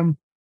come from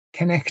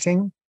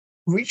connecting,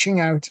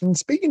 reaching out and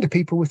speaking to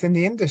people within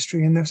the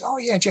industry. And there's, oh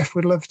yeah, Jeff,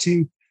 would love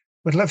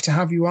to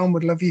have you on,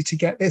 would love you to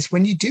get this.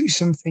 When you do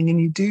something and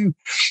you do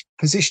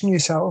position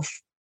yourself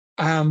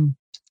and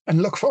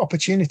look for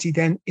opportunity,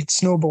 then it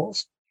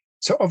snowballs.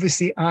 So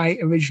obviously I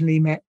originally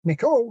met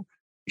Nicole.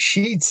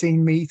 She'd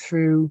seen me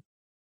through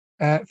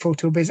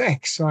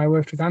PhotoBizX. So I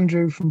worked with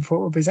Andrew from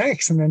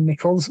PhotoBizX, and then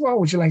Nicole's, well,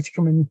 would you like to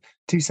come and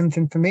do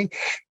something for me?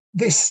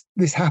 This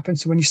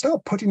happens. So when you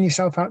start putting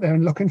yourself out there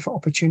and looking for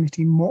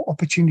opportunity, more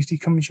opportunity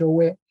comes your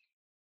way.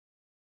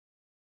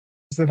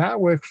 That I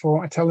work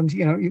for, I tell them,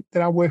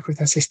 that I work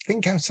with, I say,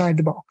 think outside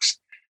the box.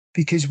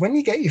 Because when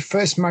you get your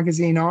first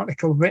magazine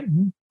article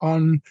written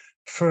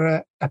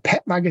for a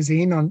pet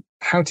magazine on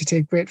how to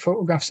take great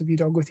photographs of your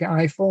dog with your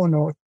iPhone,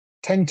 or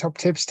 10 top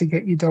tips to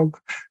get your dog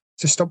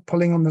to stop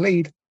pulling on the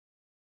lead,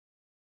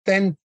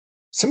 then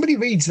somebody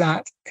reads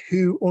that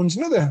who owns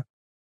another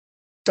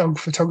dog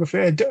photography,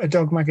 a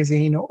dog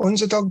magazine, or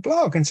owns a dog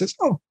blog, and says,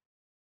 oh,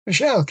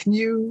 Michelle, can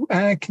you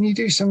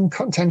do some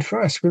content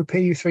for us? We'll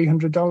pay you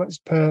 $300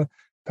 per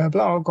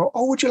blog. Or,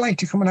 oh, would you like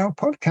to come on our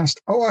podcast?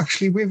 Oh,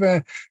 actually, we've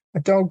a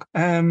dog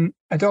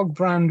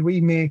brand.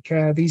 We make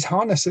these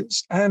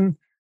harnesses.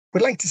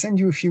 We'd like to send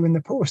you a few in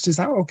the post. Is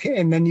that okay?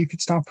 And then you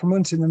could start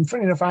promoting them.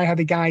 Funny enough, I had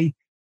a guy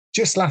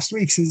just last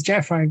week says,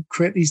 Jeff, I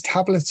create these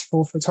tablets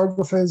for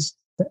photographers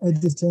for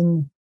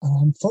editing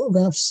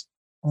photographs.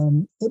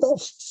 About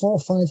 £400 or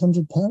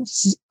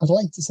 £500. I'd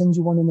like to send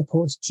you one in the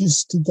post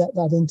just to get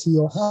that into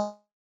your house.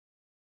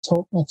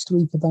 Talk next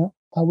week about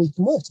how we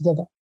can work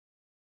together.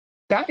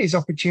 That is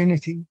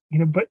opportunity,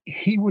 but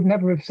he would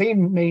never have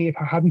seen me if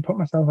I hadn't put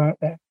myself out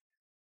there.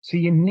 So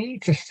you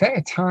need to set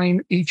a time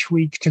each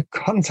week to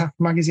contact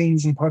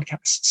magazines and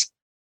podcasts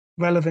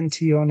relevant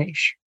to your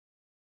niche.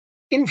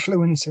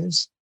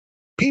 Influencers,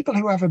 people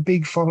who have a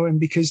big following,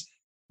 because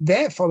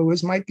their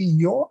followers might be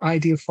your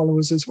ideal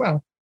followers as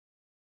well.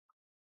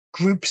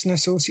 Groups and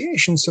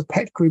associations, so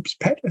pet groups,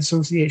 pet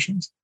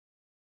associations,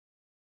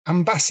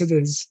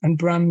 ambassadors and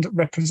brand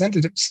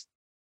representatives,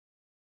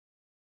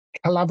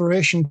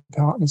 collaboration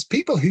partners,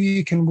 people who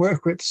you can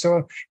work with.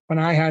 So when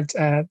I had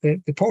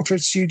the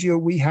portrait studio,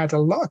 we had a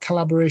lot of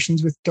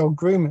collaborations with dog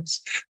groomers.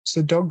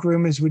 So dog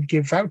groomers would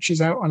give vouchers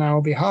out on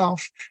our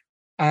behalf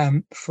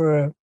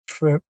for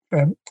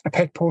a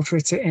pet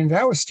portrait in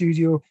our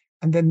studio,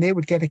 and then they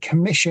would get a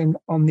commission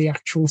on the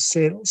actual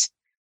sales.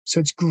 So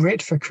it's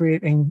great for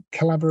creating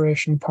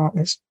collaboration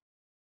partners.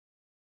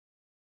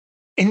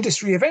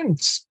 Industry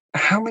events.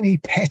 How many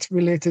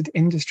pet-related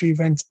industry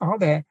events are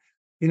there?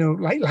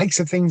 Likes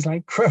of things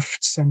like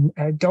Crufts and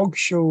dog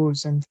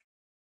shows, and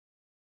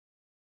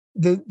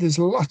there's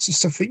lots of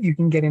stuff that you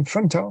can get in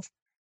front of.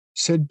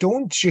 So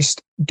don't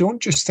just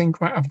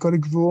think, right, I've got to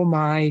grow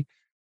my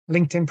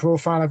LinkedIn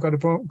profile, I've got to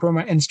grow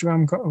my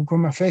Instagram, I've got to grow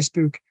my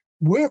Facebook.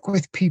 Work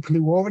with people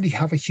who already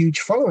have a huge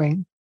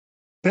following,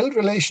 build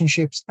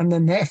relationships, and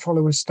then their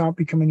followers start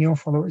becoming your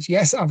followers.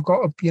 Yes, I've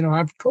got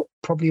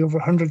probably over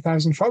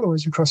 100,000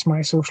 followers across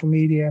my social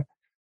media,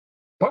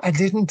 but I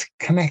didn't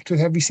connect with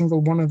every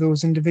single one of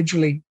those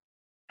individually.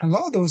 A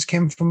lot of those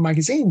came from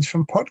magazines,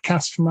 from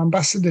podcasts, from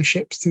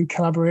ambassadorships, through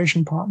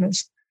collaboration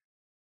partners.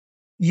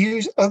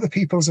 Use other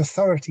people's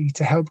authority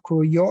to help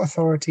grow your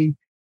authority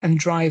and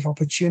drive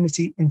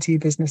opportunity into your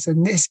business.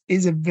 And this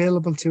is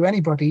available to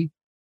anybody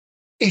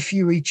if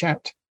you reach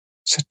out.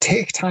 So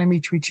take time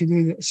each week to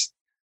do this,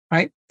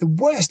 right? The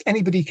worst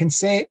anybody can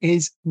say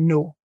is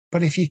no.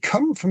 But if you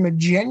come from a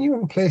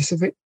genuine place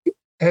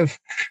of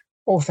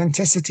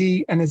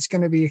authenticity, and it's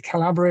going to be a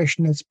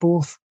collaboration that's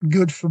both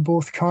good for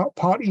both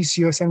parties.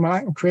 So you're saying, well,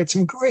 I can create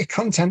some great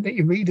content that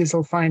your readers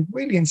will find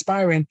really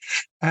inspiring,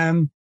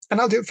 and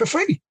I'll do it for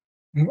free.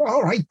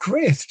 All right,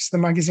 great. So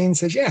the magazine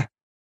says, yeah.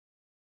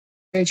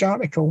 Page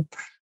article.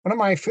 One of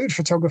my food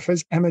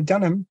photographers, Emma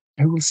Dunham,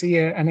 who will see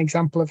an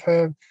example of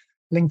her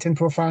LinkedIn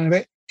profile in a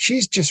bit,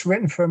 she's just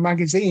written for a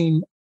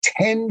magazine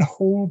 10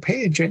 whole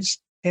pages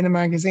in a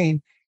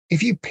magazine.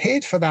 If you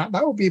paid for that,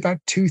 that would be about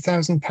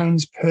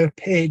 £2,000 per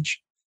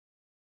page.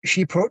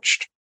 She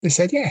approached, they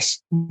said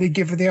yes. They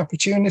give her the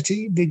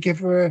opportunity, they give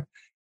her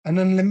an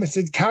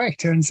unlimited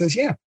character and says,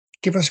 yeah,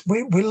 give us,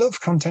 we love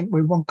content,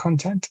 we want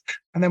content.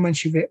 And then when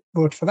she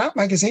wrote for that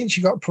magazine,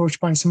 she got approached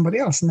by somebody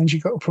else, and then she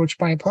got approached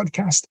by a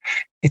podcast.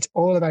 It's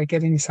all about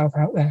getting yourself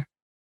out there.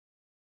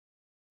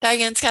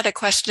 Diane's got a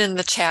question in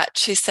the chat.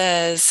 She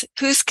says,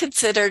 who's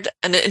considered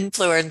an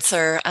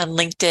influencer on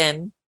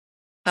LinkedIn?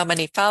 How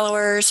many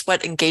followers?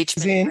 What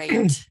engagement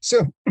rate?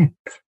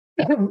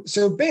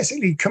 So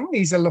basically,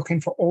 companies are looking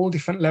for all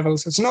different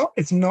levels. It's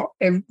not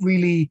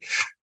really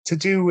to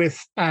do with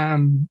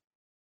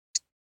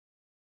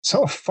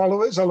sort of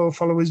followers, although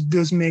followers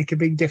does make a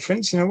big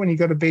difference. When you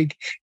got a big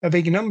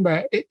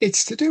number,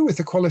 it's to do with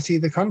the quality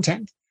of the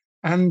content.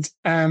 And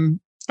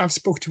I've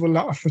spoke to a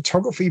lot of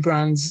photography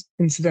brands,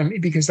 incidentally,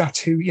 because that's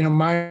who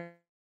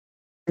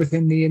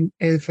within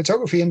the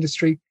photography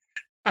industry.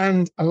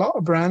 And a lot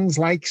of brands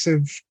likes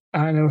of,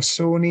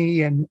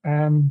 Sony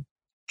and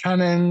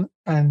Canon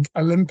and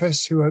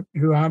Olympus, who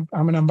I'm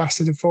an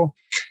ambassador for,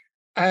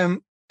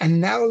 and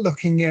now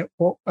looking at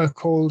what are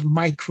called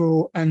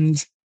micro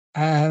and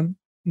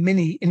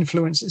mini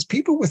influencers,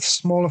 people with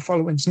smaller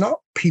followings, not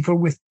people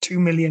with 2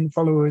 million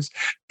followers,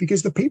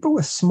 because the people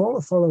with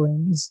smaller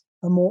followings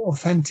are more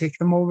authentic,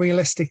 they're more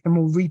realistic, they're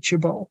more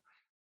reachable.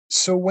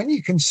 So when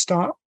you can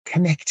start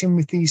connecting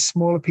with these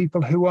smaller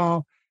people who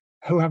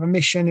have a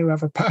mission, who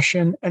have a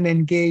passion, and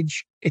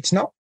engage, it's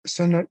not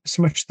so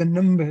much the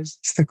numbers,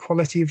 it's the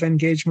quality of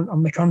engagement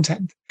on the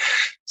content.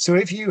 So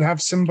if you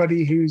have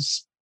somebody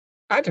who's,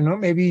 I don't know,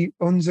 maybe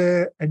owns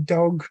a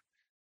dog,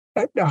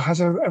 has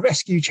a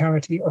rescue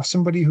charity, or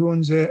somebody who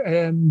owns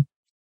a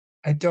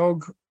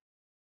dog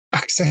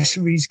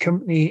accessories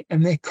company,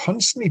 and they're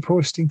constantly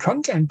posting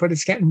content, but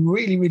it's getting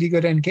really, really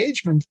good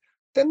engagement,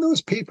 then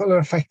those people are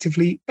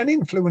effectively an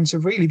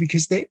influencer, really,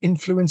 because they're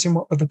influencing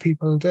what other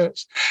people do.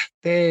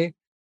 They're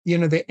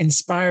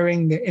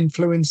inspiring, they're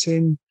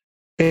influencing,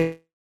 they're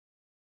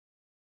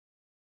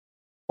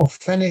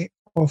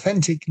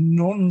authentic,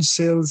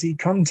 non-salesy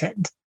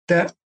content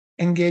that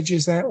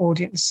engages their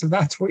audience. So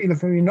that's what you're looking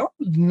for. You're not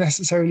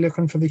necessarily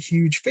looking for the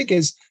huge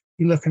figures,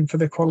 you're looking for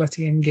the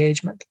quality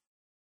engagement.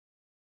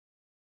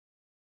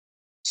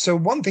 So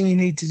one thing you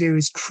need to do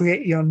is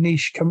create your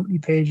niche company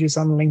pages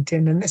on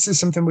LinkedIn. And this is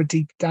something we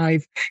deep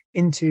dive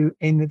into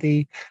in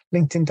the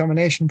LinkedIn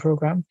Domination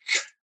Program.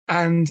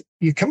 And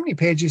your company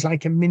page is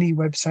like a mini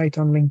website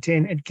on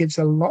LinkedIn. It gives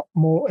a lot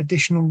more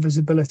additional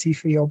visibility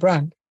for your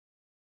brand.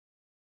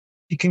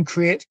 You can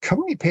create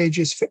company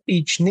pages for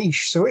each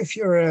niche. So if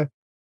you're a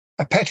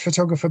pet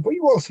photographer, but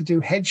you also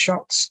do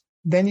headshots,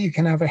 then you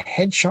can have a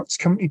headshots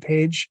company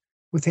page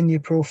within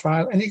your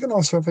profile. And you can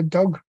also have a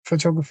dog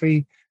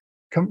photography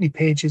company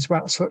page as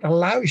well. So it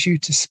allows you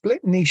to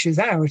split niches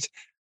out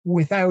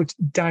without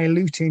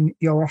diluting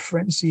your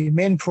offering. So your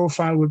main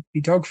profile would be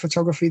dog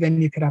photography.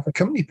 Then you could have a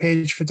company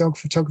page for dog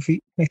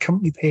photography and a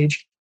company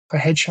page for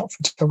headshot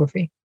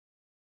photography.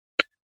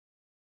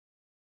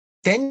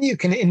 Then you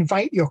can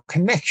invite your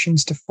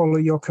connections to follow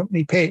your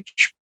company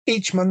page.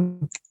 Each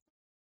month,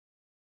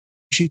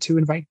 you to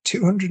invite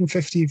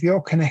 250 of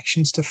your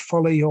connections to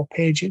follow your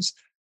pages.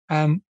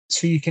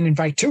 So you can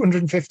invite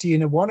 250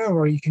 in a one,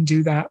 or you can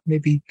do that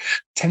maybe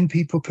 10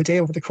 people per day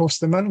over the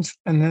course of the month.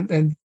 And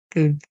then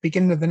the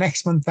beginning of the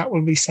next month, that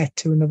will be set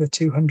to another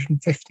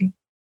 250.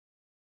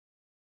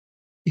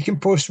 You can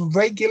post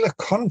regular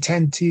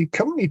content to your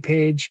company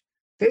page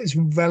that is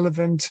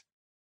relevant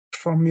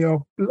from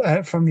your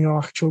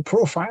actual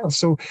profile.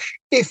 So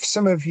if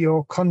some of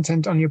your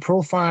content on your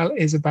profile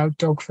is about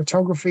dog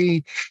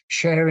photography,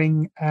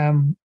 sharing,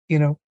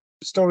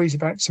 stories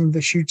about some of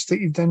the shoots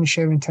that you've done,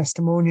 sharing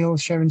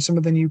testimonials, sharing some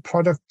of the new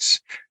products,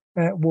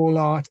 wall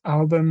art,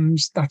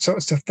 albums, that sort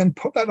of stuff, then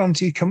put that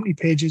onto your company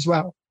page as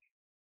well.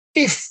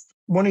 If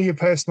one of your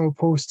personal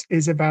posts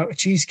is about a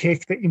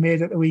cheesecake that you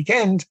made at the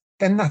weekend,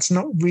 then that's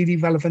not really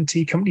relevant to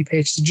your company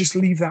page. So just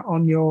leave that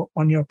on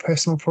your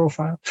personal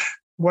profile.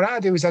 What I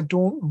do is I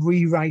don't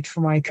rewrite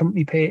for my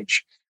company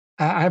page.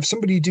 I have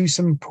somebody do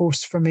some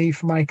posts for me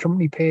for my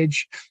company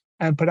page,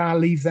 but I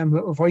leave them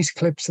little voice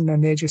clips and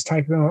then they just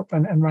type them up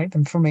and write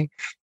them for me.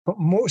 But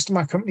most of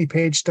my company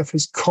page stuff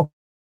is copy.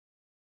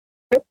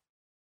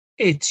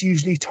 It's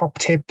usually top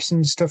tips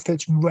and stuff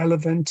that's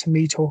relevant to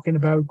me talking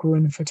about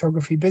growing a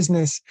photography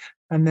business.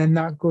 And then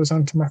that goes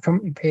onto my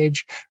company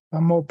page.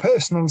 And more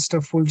personal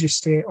stuff will just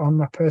stay on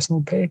my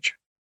personal page.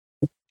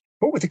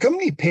 But with the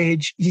company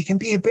page, you can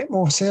be a bit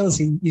more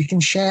salesy. You can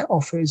share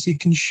offers. You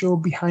can show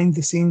behind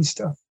the scenes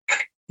stuff.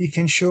 You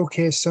can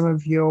showcase some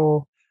of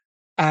your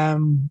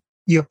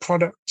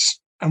products.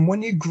 And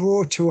when you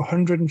grow to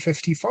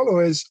 150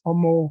 followers or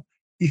more,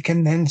 you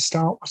can then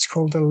start what's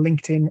called a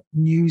LinkedIn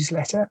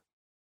newsletter.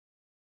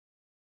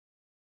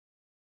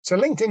 So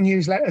LinkedIn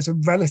newsletters are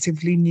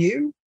relatively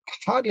new.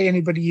 Hardly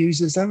anybody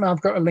uses them. I've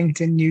got a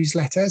LinkedIn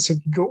newsletter. So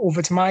if you go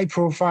over to my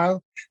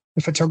profile,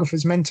 The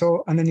Photographer's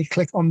Mentor, and then you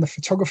click on the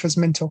Photographer's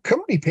Mentor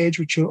company page,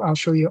 which I'll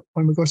show you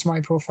when we go to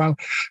my profile,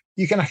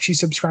 you can actually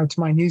subscribe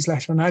to my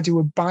newsletter. And I do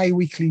a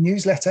bi-weekly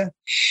newsletter,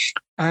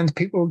 and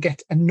people will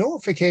get a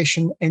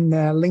notification in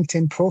their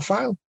LinkedIn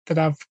profile that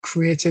I've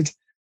created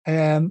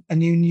a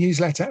new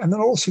newsletter, and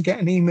they'll also get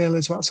an email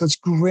as well. So it's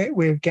a great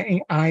way of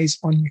getting eyes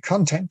on your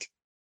content.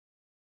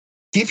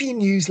 Give your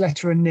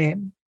newsletter a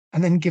name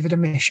and then give it a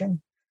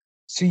mission.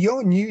 So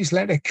your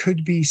newsletter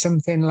could be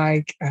something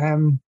like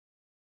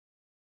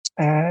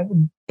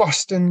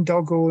Boston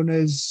dog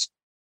owners,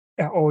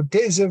 or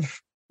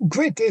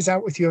great days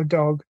out with your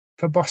dog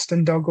for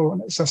Boston dog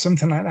owners, or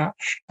something like that.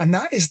 And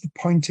that is the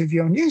point of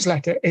your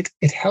newsletter. It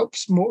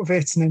helps,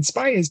 motivates, and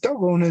inspires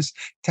dog owners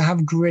to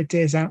have great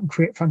days out and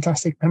create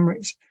fantastic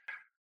memories.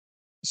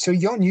 So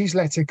your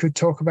newsletter could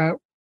talk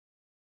about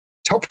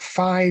top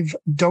 5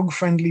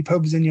 dog-friendly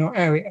pubs in your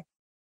area,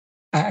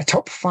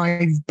 top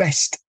 5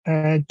 best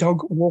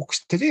dog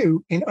walks to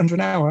do in under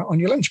an hour on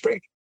your lunch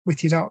break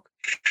with your dog,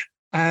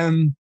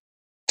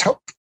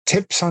 top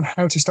tips on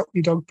how to stop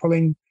your dog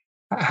pulling,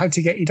 how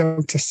to get your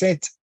dog to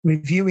sit,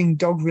 reviewing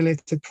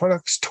dog-related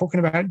products, talking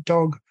about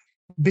dog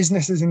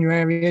businesses in your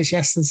areas.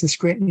 Yes, there's this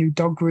great new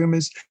dog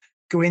groomers.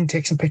 Go in,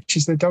 take some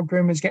pictures of the dog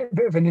groomers, get a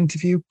bit of an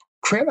interview,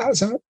 create that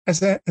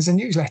as a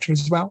newsletter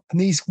as well. And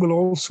these will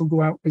also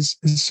go out as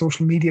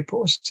social media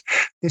posts.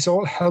 This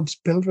all helps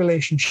build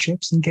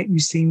relationships and get you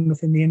seen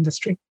within the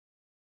industry.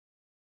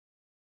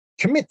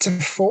 Commit to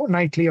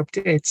fortnightly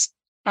updates.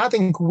 I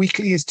think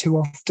weekly is too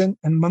often,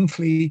 and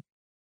monthly,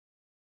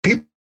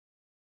 people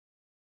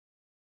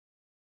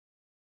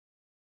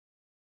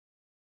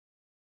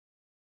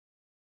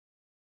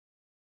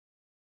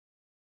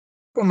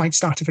might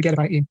start to forget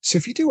about you. So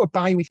if you do a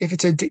bi-week, if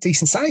it's a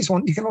decent size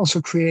one, you can also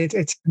create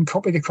it and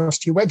copy it across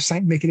to your website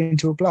and make it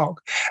into a blog.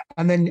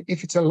 And then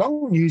if it's a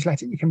long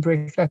newsletter, you can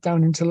break that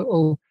down into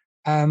little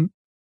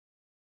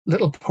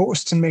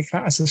posts and make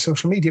that as a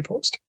social media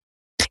post.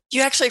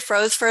 You actually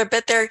froze for a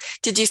bit there.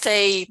 Did you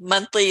say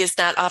monthly is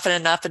not often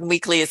enough and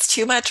weekly is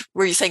too much?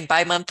 Were you saying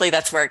bi-monthly?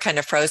 That's where it kind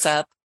of froze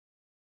up.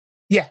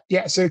 Yeah.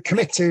 So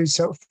commit to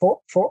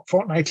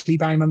fortnightly,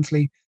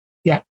 bi-monthly.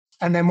 Yeah.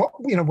 And then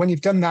when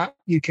you've done that,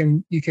 you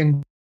can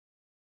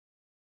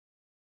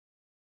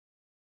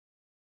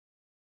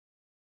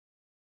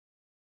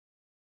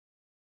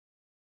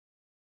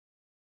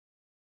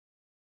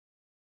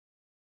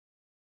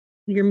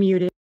You're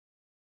muted.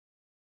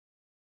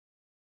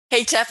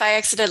 Hey, Jeff, I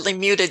accidentally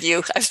muted you.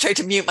 I was trying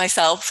to mute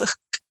myself.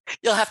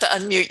 You'll have to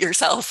unmute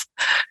yourself.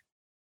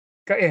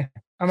 Got you.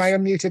 Am I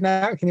unmuted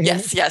now? Can you hear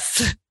me?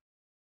 Yes.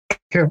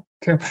 Cool.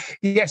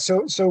 Yeah.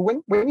 So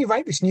when you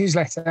write this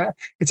newsletter,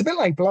 it's a bit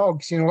like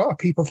blogs. A lot of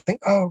people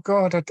think, oh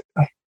God,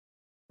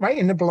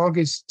 writing a blog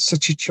is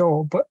such a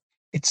chore, but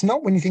it's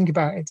not when you think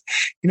about it.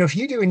 If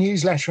you do a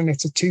newsletter and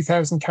it's a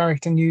 2,000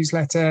 character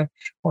newsletter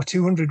or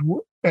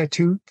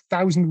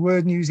 2,000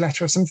 word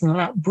newsletter or something like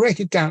that, break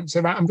it down.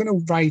 So I'm going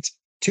to write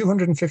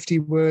 250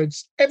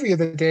 words every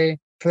other day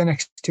for the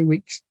next 2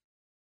 weeks.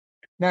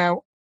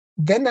 Now,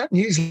 then that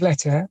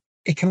newsletter,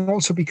 it can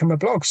also become a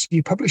blog. So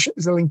you publish it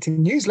as a LinkedIn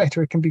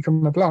newsletter, it can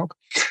become a blog.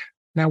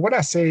 Now, what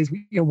I say is,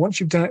 once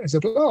you've done it as a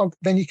blog,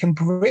 then you can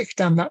break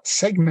down that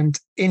segment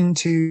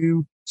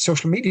into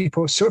social media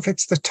posts. So if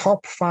it's the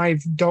top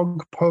 5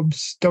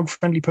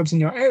 dog-friendly pubs in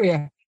your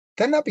area,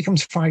 then that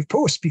becomes 5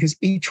 posts because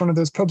each one of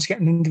those pubs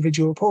get an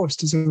individual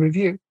post as a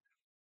review.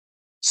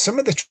 Some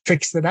of the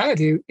tricks that I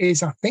do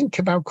is I think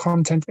about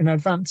content in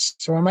advance.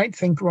 So I might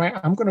think, right,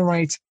 I'm going to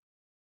write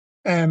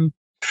a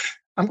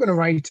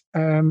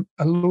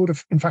load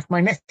of, in fact, my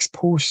next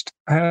post,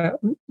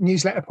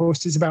 newsletter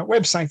post is about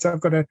websites. I've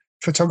got a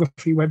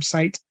photography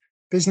website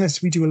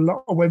business. We do a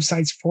lot of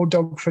websites for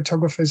dog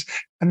photographers.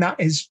 And that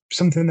is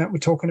something that we're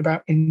talking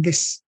about in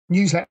this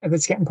newsletter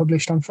that's getting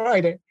published on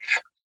Friday.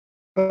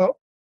 But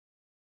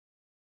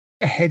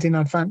ahead in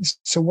advance.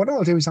 So what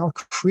I'll do is I'll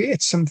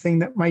create something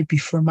that might be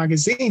for a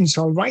magazine.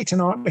 So I'll write an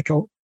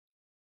article.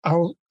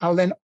 I'll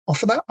then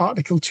offer that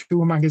article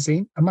to a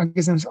magazine. A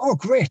magazine says, oh,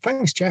 great,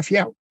 thanks, Jeff.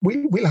 Yeah,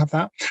 we'll have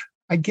that.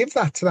 I give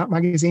that to that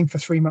magazine for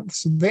 3 months.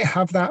 So they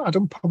have that. I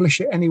don't publish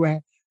it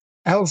anywhere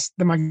else.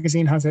 The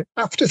magazine has it.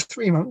 After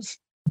 3 months,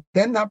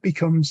 then that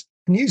becomes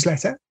a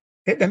newsletter.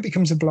 It then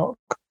becomes a blog.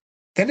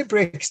 Then it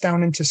breaks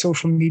down into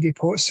social media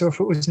posts. So if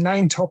it was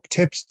 9 top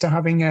tips to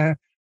having a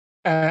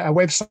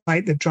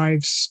website that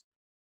drives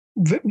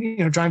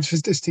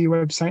visitors to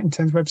your website and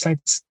turns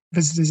websites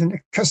visitors into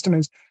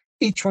customers,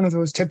 each one of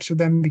those tips would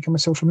then become a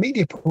social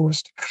media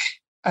post.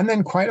 And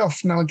then quite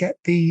often I'll get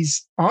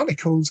these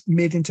articles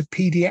made into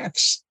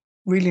PDFs,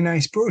 really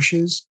nice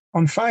brochures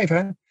on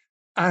Fiverr,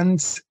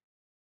 and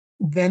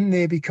then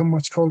they become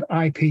what's called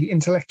IP,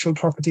 intellectual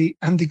property,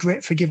 and they're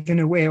great for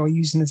giving away or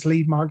using as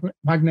lead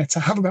magnets.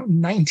 I have about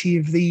 90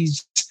 of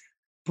these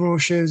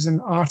brochures and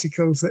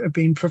articles that have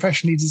been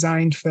professionally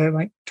designed for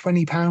like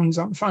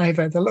 £20 on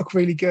Fiverr. They look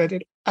really good.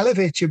 It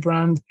elevates your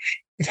brand.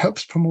 It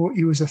helps promote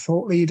you as a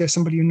thought leader,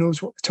 somebody who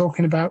knows what they're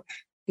talking about.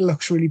 It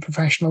looks really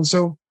professional.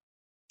 So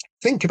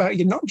think about it.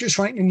 You're not just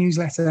writing a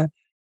newsletter,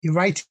 you're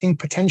writing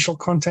potential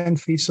content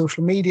for your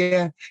social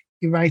media,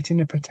 you're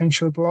writing a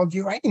potential blog,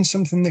 you're writing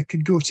something that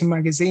could go to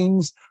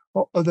magazines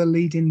or other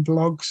leading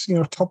blogs,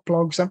 top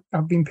blogs.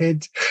 I've been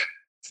paid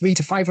 £300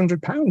 to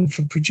 £500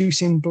 for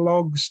producing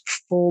blogs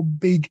for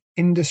big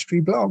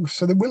industry blogs.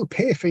 So they will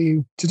pay for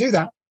you to do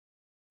that.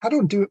 I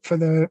don't do it for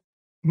the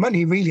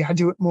money, really. I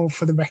do it more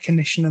for the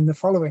recognition and the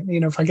following.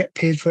 If I get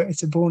paid for it,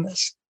 it's a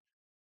bonus.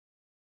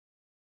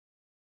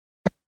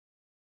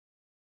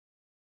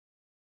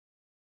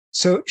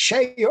 So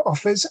share your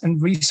offers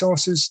and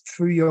resources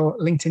through your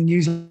LinkedIn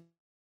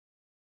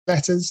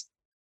newsletters.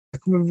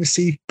 We'll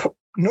receive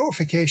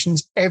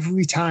notifications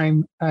every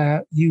time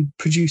you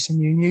produce a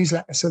new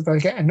newsletter. So they'll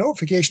get a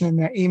notification in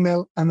their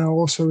email, and they'll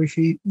also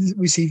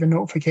receive a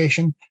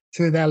notification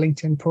through their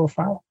LinkedIn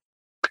profile.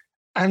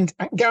 And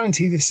I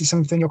guarantee this is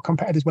something your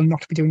competitors will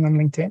not be doing on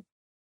LinkedIn.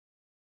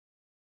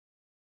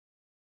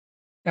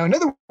 Now,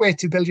 another way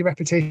to build your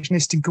reputation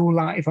is to go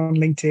live on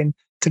LinkedIn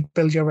to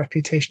build your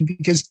reputation,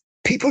 because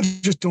people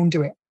just don't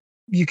do it.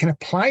 You can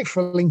apply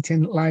for a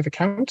LinkedIn Live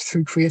account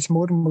through Creator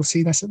Mode, and we'll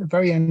see this at the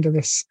very end of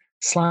this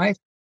slide.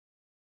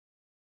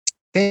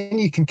 Then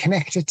you can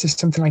connect it to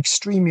something like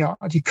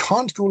StreamYard. You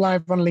can't go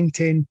live on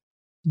LinkedIn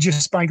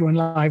just by going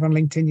live on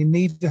LinkedIn. You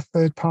need a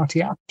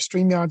third-party app.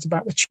 StreamYard's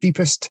about the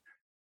cheapest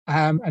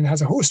and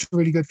has a host of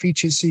really good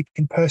features, so you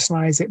can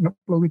personalize it and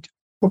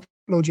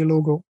upload your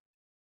logo.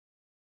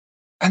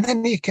 And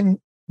then you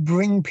can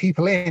bring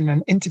people in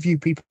and interview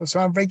people. So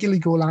I regularly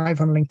go live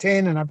on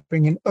LinkedIn, and I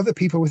bring in other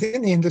people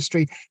within the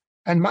industry.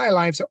 And my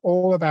lives are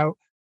all about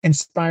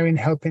inspiring,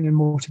 helping, and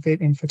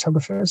motivating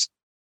photographers.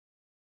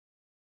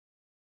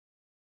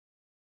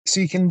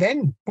 So you can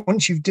then,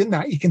 once you've done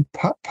that, you can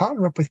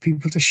partner up with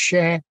people to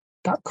share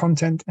that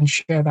content and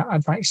share that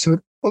advice. So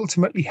it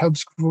ultimately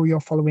helps grow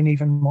your following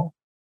even more.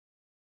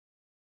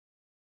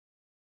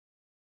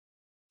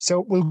 So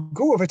we'll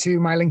go over to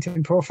my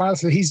LinkedIn profile.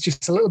 So he's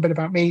just a little bit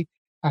about me.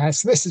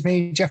 So this is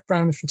me, Jeff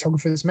Brown, the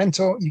Photographer's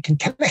Mentor. You can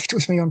connect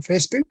with me on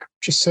Facebook.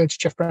 Just search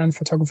Jeff Brown,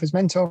 Photographer's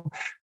Mentor.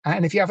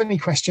 And if you have any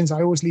questions,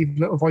 I always leave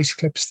little voice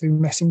clips through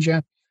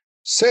Messenger.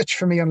 Search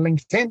for me on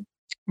LinkedIn.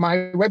 My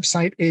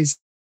website is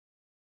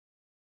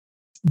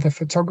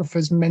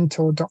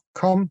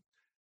thephotographersmentor.com.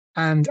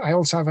 And I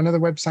also have another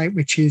website,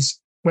 which is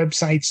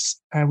websites.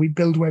 We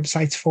build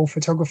websites for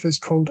photographers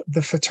called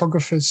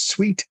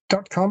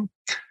thephotographersuite.com.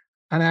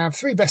 And I have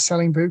 3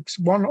 best-selling books,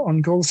 one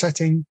on goal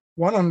setting,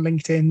 one on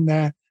LinkedIn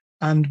there,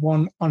 and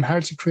one on how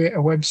to create a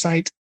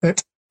website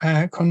that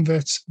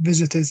converts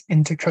visitors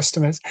into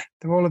customers.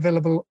 They're all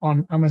available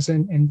on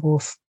Amazon in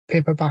both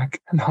paperback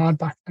and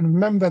hardback. And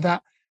remember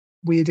that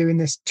we're doing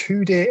this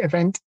 2-day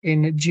event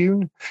in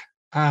June,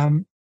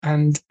 and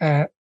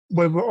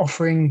where we're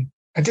offering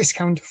a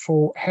discount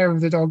for Hair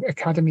of the Dog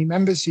Academy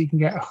members. So you can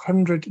get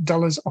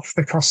 $100 off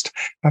the cost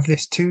of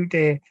this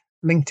 2-day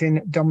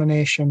LinkedIn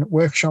domination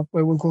workshop,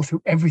 where we'll go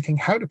through everything: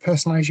 how to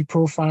personalize your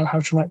profile, how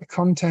to write the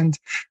content,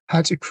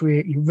 how to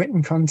create your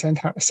written content,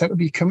 how to set up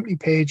your company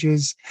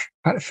pages,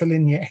 how to fill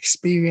in your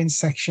experience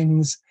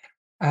sections,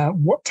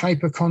 what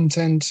type of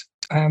content,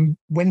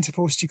 when to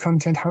post your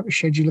content, how to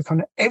schedule your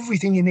content,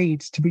 everything you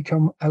need to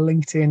become a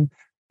LinkedIn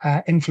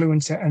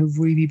influencer and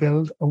really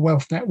build a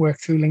wealth network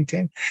through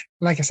LinkedIn.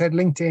 Like I said,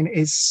 LinkedIn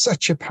is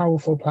such a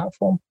powerful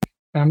platform.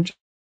 I'm just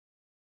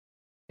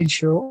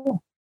sure.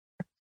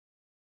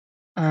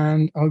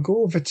 And I'll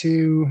go over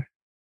to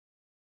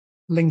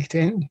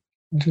LinkedIn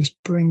and just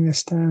bring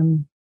this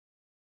down.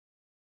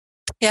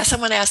 Yeah,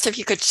 someone asked if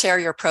you could share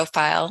your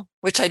profile,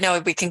 which I know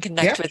we can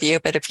connect with you,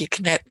 but if you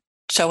can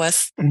show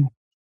us. And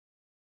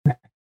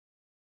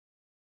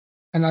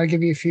I'll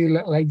give you a few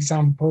little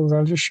examples.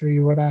 I'll just show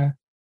you what I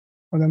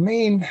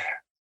mean.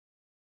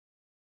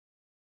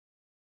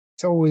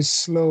 It's always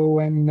slow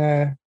when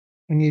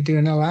you're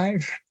doing a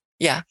live.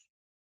 Yeah.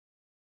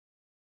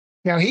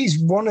 Now, here's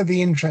one of the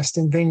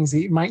interesting things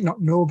that you might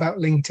not know about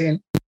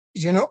LinkedIn.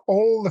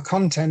 All the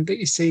content that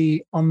you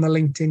see on the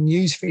LinkedIn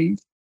newsfeed,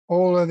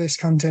 all of this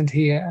content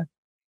here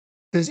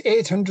there's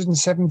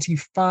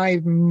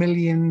 875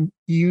 million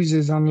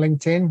users on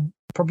LinkedIn,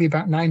 probably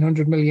about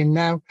 900 million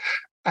now.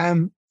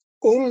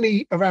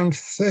 Only around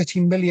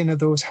 30 million of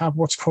those have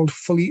what's called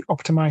fully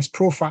optimized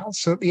profiles.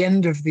 So at the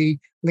end of the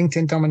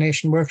LinkedIn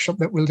domination workshop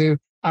that we'll do,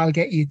 I'll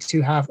get you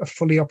to have a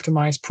fully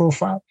optimized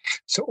profile.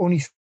 So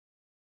only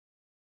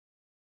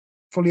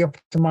fully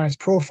optimized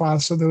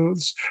profiles. So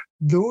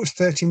those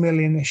 30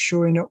 million is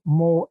showing up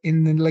more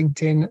in the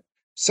LinkedIn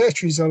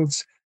search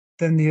results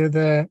than the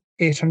other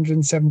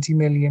 870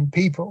 million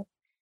people.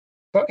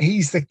 But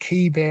here's the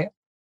key bit.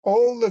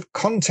 All the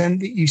content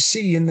that you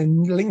see in the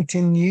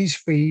LinkedIn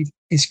newsfeed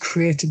is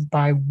created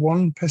by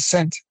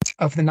 1%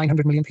 of the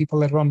 900 million people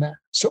that are on there.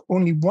 So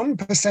only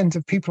 1%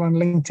 of people on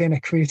LinkedIn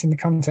are creating the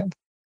content.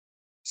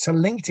 So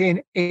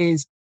LinkedIn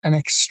is an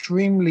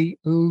extremely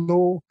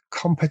low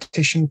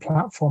competition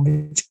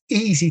platform. It's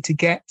easy to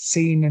get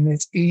seen and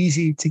it's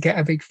easy to get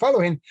a big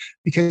following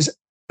because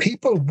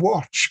people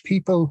watch,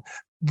 people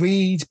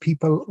read,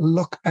 people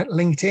look at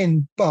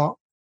LinkedIn, but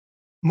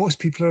most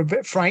people are a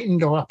bit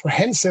frightened or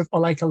apprehensive,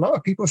 or like a lot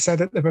of people said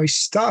at the very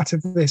start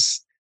of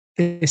this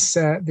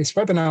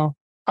webinar,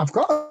 I've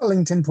got a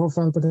LinkedIn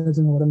profile, but I don't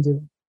know what I'm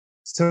doing.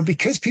 So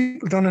because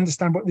people don't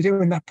understand what they're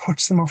doing, that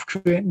puts them off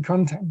creating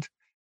content.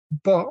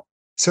 But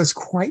so it's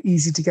quite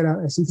easy to get out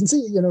there. So you can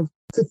see,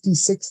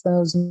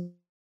 56,000.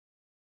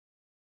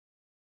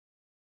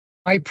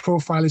 My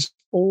profile is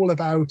all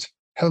about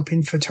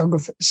helping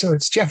photographers. So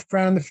it's Jeff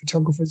Brown, the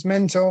photographer's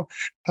mentor,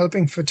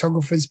 helping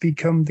photographers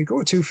become the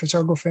go-to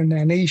photographer in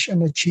their niche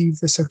and achieve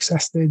the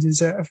success they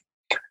deserve.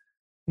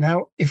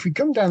 Now, if we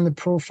come down the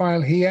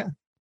profile here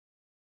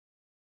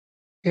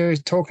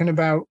is talking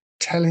about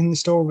telling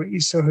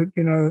stories. So,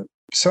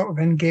 sort of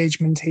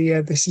engagement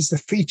here. This is the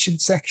featured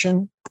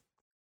section.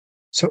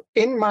 So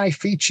in my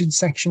featured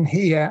section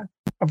here,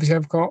 obviously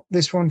I've got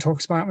this one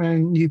talks about my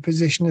new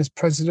position as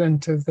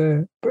president of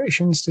the British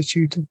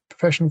Institute of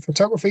Professional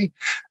Photography.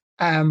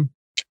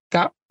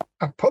 That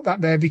I put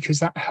that there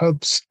because that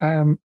helps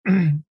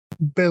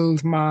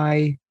build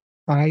my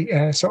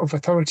sort of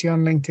authority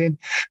on LinkedIn.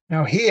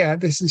 Now here,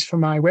 this is for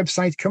my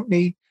website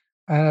company,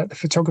 the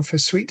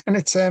Photographer's Suite, and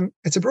it's a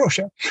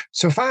brochure.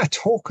 So if I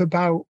talk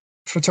about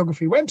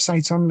photography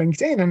websites on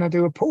LinkedIn and I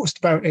do a post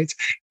about it,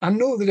 I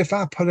know that if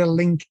I put a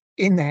link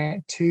in there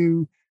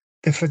to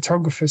the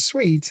Photographer's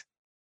Suite,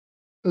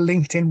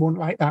 LinkedIn won't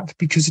like that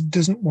because it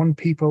doesn't want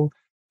people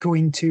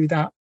going to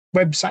that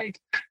website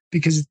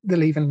because they're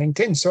leaving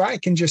LinkedIn. So I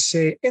can just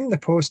say in the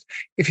post,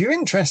 if you're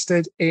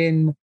interested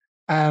in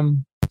a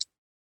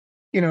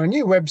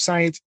new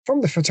website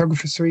from the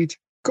Photographer's Suite,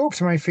 go up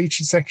to my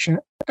featured section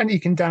and you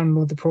can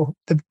download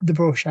the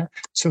brochure.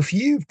 So if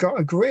you've got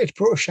a great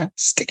brochure,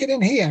 stick it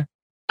in here.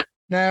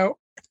 Now,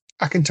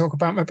 I can talk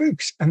about my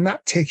books, and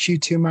that takes you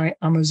to my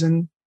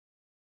Amazon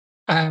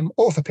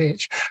author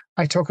page.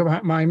 I talk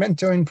about my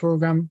mentoring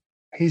program.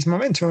 Here's my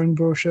mentoring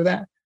brochure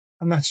there,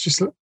 and that's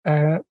just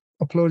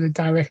uploaded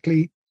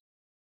directly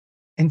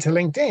into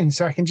LinkedIn.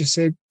 So I can just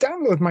say,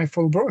 download my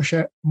full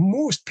brochure.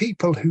 Most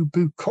people who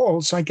book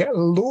calls, so I get a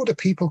load of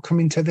people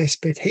coming to this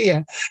bit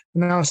here.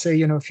 And I'll say,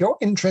 if you're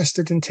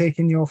interested in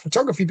taking your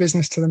photography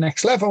business to the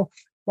next level,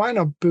 why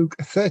not book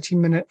a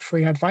 30-minute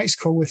free advice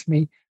call with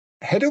me?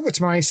 Head over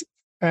to my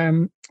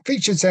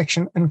featured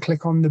section and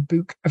click on the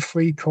book a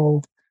free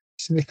call.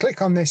 So they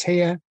click on this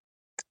here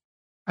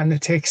and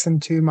it takes them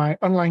to my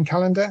online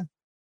calendar.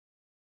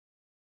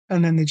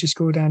 And then they just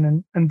go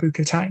down and book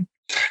a time.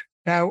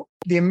 Now,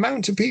 the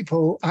amount of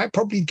people, I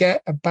probably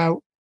get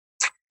about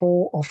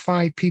 4 or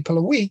 5 people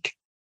a week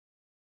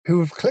who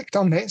have clicked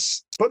on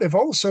this, but they've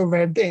also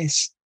read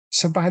this.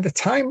 So by the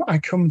time I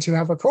come to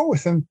have a call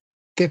with them,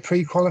 they're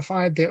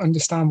pre-qualified, they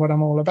understand what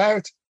I'm all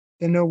about,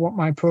 they know what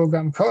my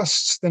program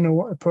costs, they know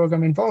what the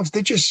program involves.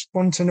 They just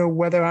want to know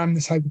whether I'm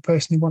the type of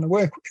person you want to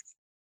work with.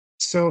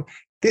 So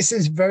this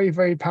is very,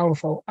 very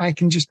powerful. I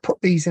can just put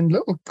these in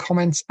little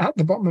comments at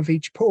the bottom of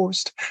each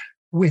post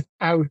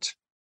without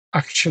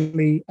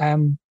actually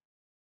doing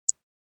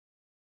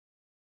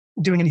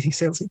anything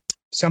salesy.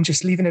 So I'm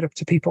just leaving it up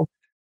to people.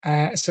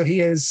 So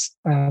here's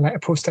like a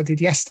post I did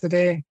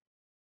yesterday,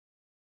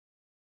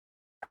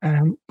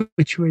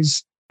 which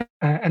was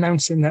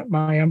announcing that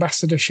my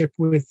ambassadorship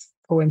with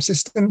OM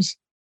Systems.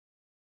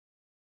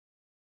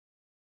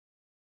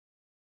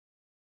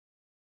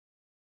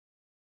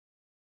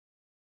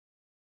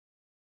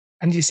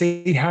 And you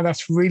see how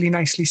that's really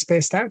nicely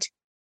spaced out.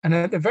 And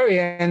at the very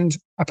end,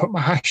 I put my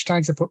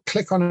hashtags. I put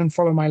click on and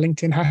follow my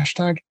LinkedIn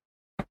hashtag.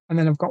 And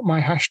then I've got my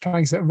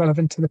hashtags that are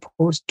relevant to the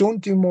post. Don't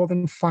do more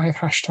than 5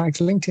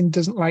 hashtags. LinkedIn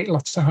doesn't like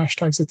lots of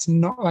hashtags. It's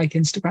not like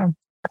Instagram.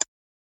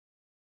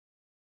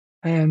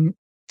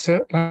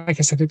 So like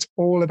I said, it's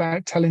all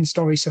about telling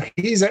stories. So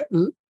here's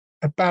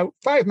about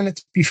 5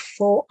 minutes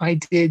before I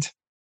did,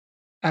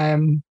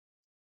 I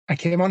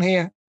came on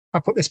here, I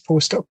put this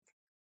post up,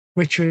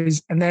 which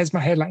was, and there's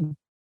my headline,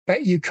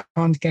 bet you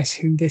can't guess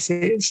who this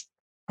is.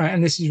 Right,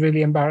 and this is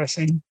really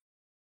embarrassing.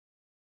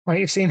 Right,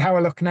 you've seen how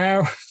I look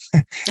now.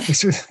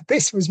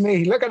 This was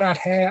me. Look at that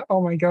hair. Oh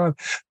my God.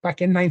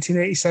 Back in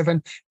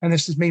 1987. And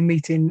this was me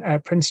meeting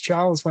Prince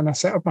Charles when I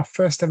set up my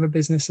first ever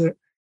business.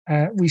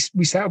 We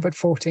set up at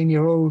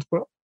 14-year-old,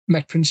 but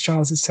met Prince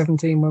Charles at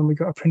 17 when we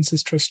got a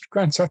Prince's Trust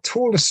grant. So I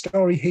told a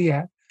story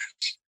here,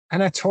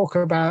 and I talk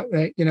about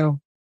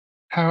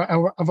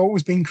how I've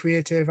always been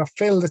creative. I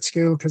failed at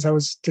school because I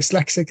was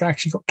dyslexic. I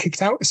actually got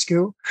kicked out of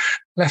school,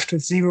 left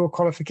with 0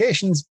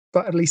 qualifications,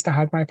 but at least I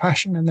had my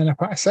passion. And then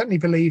I certainly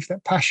believe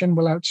that passion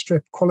will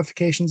outstrip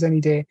qualifications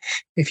any day.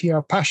 If you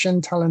have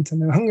passion, talent,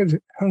 and a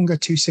hunger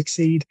to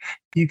succeed,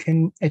 you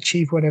can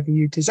achieve whatever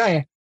you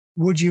desire.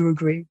 Would you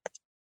agree?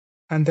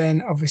 And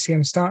then obviously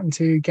I'm starting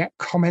to get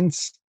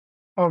comments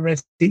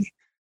already,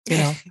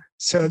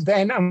 So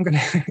then I'm going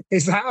to,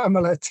 is that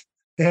amulet?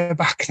 They're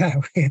back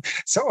now.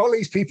 So all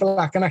these people,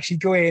 I can actually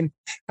go in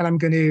and I'm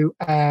going to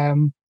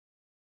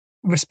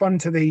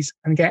respond to these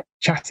and get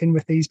chatting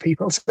with these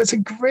people. So it's a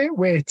great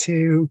way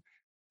to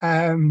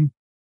have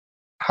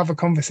a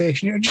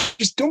conversation.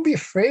 Just don't be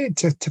afraid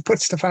to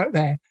put stuff out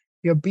there.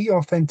 Be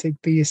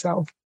authentic, be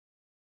yourself.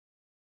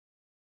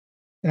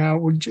 Now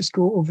we'll just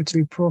go over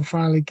to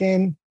profile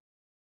again.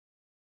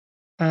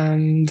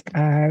 And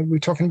we're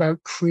talking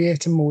about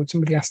creator mode.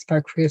 Somebody asked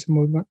about creator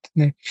mode.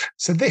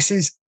 So this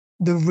is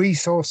the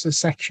resources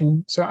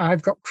section. So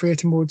I've got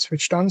creator mode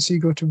switched on. So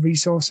you go to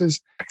resources,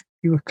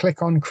 you will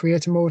click on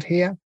creator mode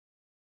here.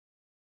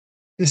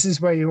 This is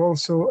where you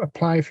also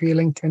apply for your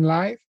LinkedIn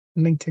Live,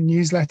 LinkedIn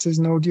newsletters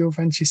and audio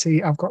events. You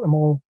see, I've got them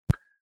all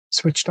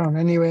switched on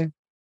anyway.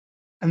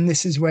 And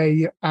this is where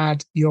you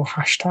add your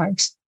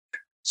hashtags.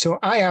 So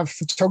I have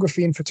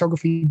photography and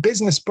photography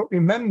business, but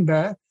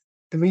remember,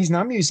 the reason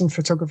I'm using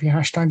photography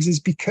hashtags is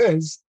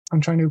because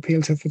I'm trying to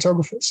appeal to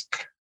photographers.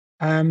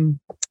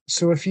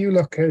 So if you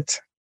look at,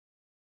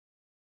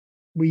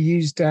 we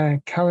used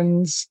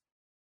Karen's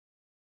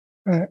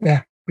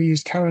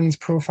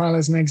profile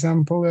as an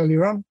example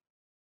earlier on.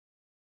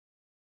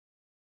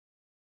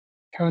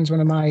 Karen's one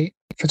of my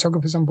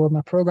photographers on board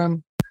my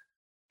program.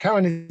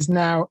 Karen is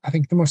now, I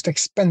think, the most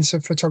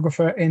expensive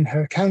photographer in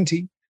her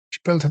county. She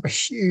built up a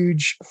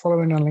huge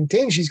following on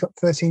LinkedIn. She's got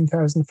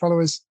 13,000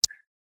 followers.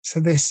 So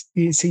this,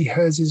 you see,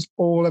 hers is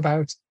all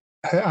about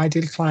her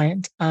ideal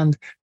client and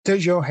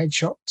does your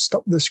headshot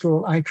stop the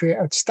scroll? I create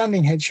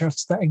outstanding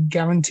headshots that are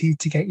guaranteed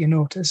to get you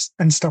noticed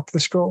and stop the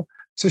scroll.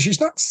 So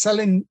she's not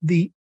selling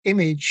the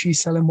image,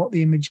 she's selling what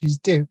the images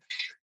do.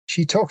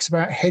 She talks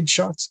about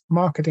headshots,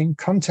 marketing,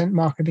 content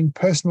marketing,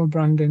 personal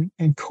branding,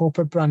 and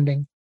corporate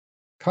branding.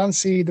 Can't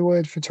see the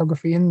word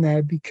photography in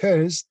there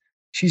because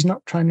she's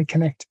not trying to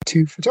connect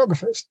to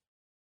photographers.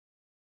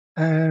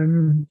 Try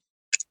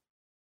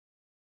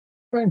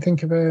and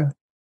think of a...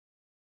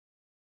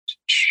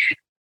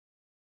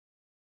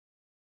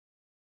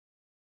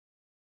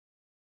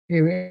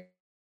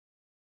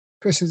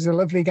 Chris is a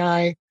lovely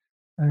guy.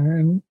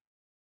 Met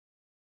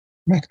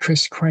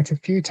Chris quite a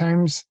few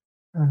times,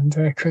 and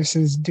Chris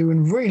is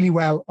doing really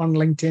well on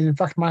LinkedIn. In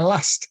fact, my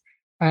last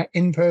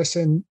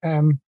in-person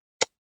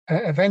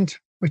event,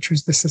 which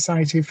was the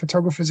Society of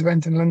Photographers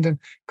event in London,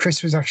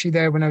 Chris was actually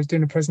there when I was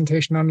doing a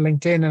presentation on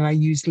LinkedIn, and I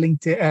used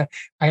LinkedIn.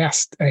 I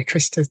asked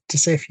Chris to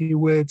say a few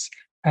words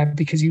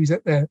because he was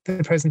at the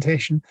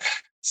presentation.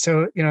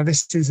 So,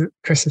 this is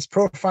Chris's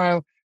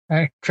profile.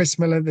 Chris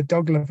Miller, the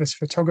dog lovers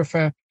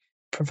photographer,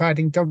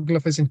 providing dog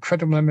lovers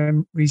incredible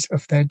memories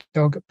of their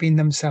dog being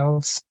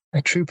themselves,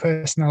 a true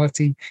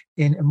personality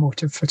in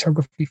emotive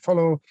photography.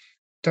 Follow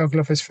Dog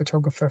Lovers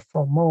Photographer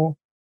for more.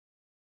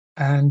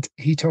 And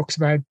he talks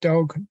about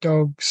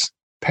dogs,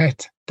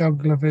 pet,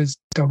 dog lovers,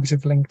 dogs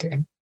of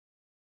LinkedIn.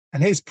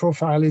 And his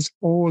profile is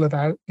all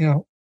about,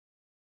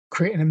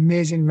 creating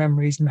amazing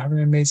memories and having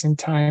an amazing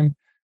time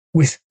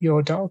with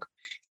your dog.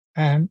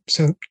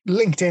 So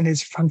LinkedIn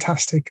is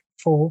fantastic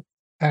for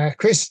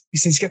Chris. He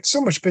says he gets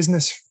so much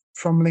business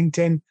from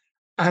LinkedIn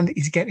and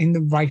he's getting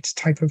the right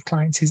type of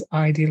clients, his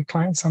ideal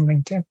clients on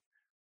LinkedIn.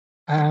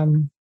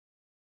 I'll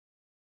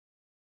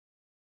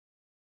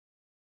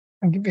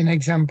give you an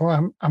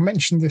example. I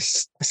mentioned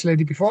this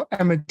lady before,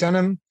 Emma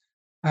Dunham.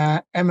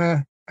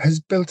 Emma has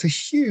built a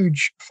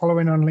huge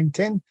following on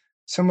LinkedIn,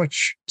 so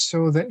much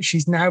so that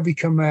she's now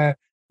become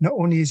not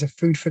only as a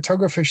food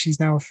photographer, she's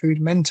now a food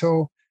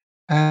mentor.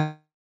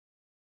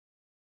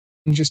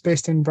 Just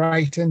based in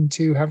Brighton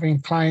to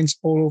having clients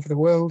all over the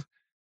world.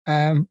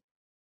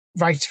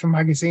 Writes for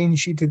magazine.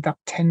 She did that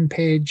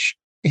 10-page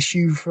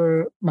issue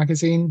for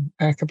magazine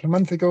a couple of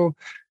months ago.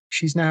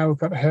 She's now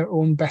got her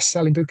own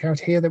best-selling book out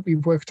here that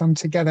we've worked on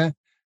together.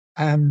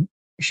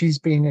 She's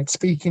been at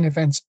speaking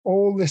events.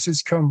 All this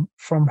has come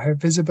from her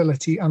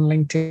visibility on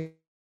LinkedIn.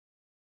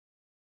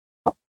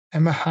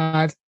 Emma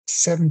had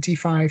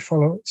 75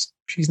 followers.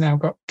 She's now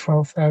got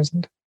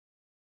 12,000.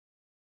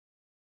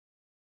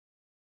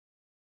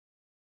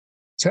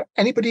 So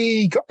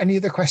anybody got any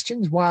other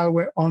questions while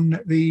we're on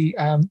the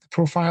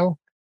profile?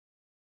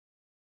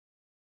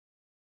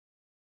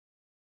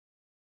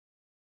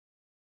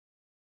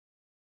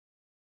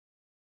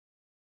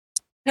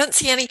 I don't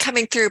see any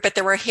coming through, but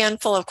there were a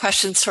handful of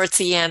questions towards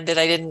the end that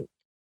I didn't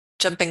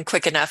jump in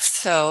quick enough.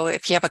 So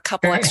if you have a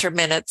couple extra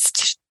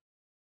minutes,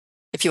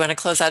 if you want to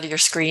close out of your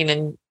screen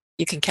and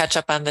you can catch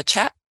up on the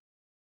chat.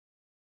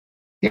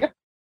 Yeah.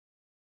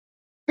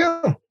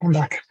 Yeah, I'm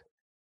back.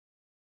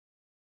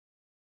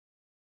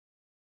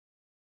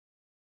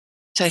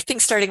 So I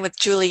think starting with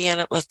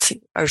Julianne, let's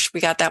see, or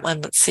we got that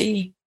one. Let's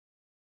see.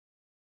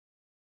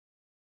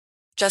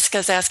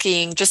 Jessica's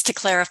asking, just to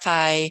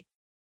clarify,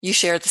 you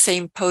shared the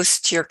same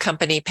post to your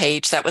company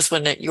page. That was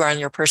when you were on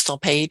your personal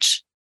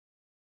page?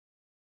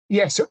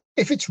 Yeah, so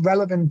if it's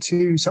relevant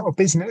to sort of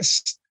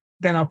business,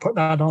 then I'll put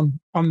that on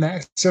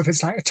there. So if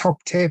it's like a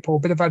top tip or a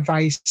bit of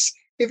advice,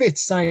 if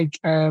it's like,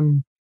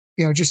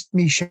 just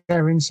me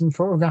sharing some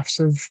photographs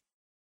of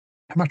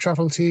my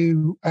travel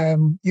to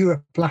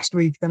Europe last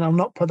week, then I'll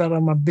not put that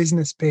on my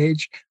business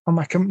page, on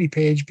my company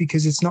page,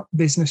 because it's not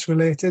business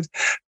related.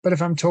 But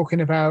if I'm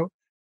talking about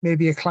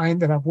maybe a client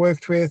that I've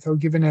worked with, or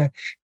given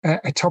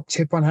a top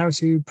tip on how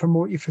to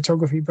promote your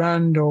photography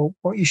brand or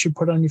what you should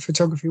put on your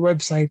photography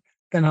website,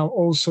 then I'll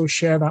also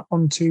share that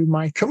onto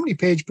my company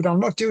page, but I'll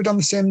not do it on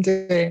the same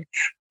day.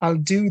 I'll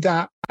do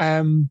that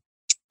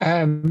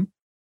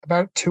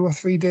about 2 or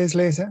 3 days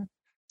later.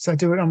 So I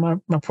do it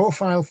on my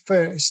profile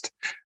first,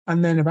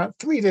 and then about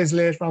 3 days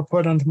later, I'll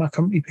put it onto my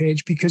company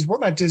page, because what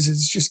that does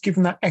is just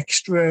giving that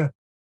extra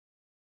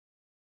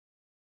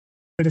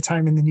bit of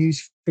time in the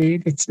news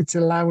feed. It's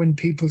allowing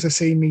people to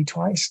see me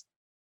twice.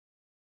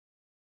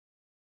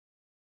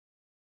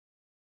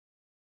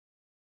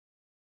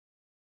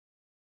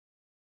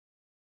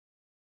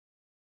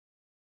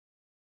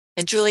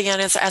 And Julianne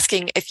is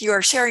asking, if you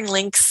are sharing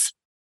links,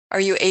 are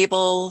you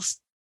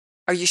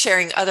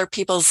sharing other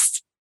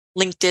people's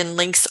LinkedIn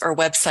links or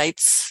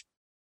websites?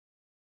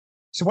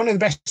 So one of the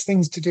best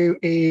things to do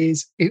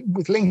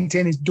with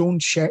LinkedIn is don't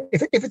share.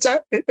 If it's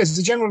out, as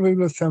a general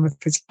rule of thumb, if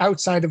it's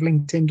outside of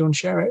LinkedIn, don't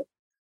share it.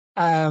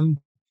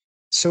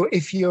 So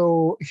if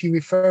you're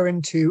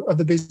referring to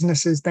other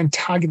businesses, then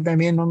tag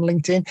them in on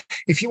LinkedIn.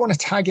 If you want to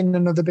tag in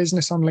another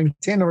business on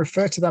LinkedIn or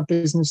refer to that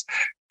business,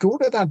 go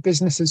to that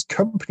business's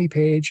company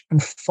page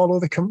and follow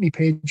the company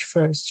page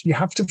first. You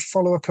have to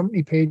follow a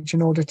company page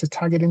in order to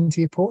tag it into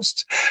your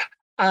post.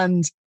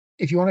 And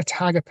if you want to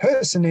tag a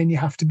person in, you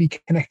have to be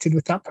connected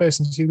with that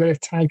person. So you've got to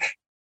tag,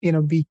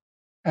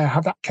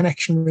 have that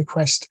connection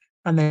request,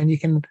 and then you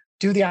can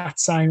do the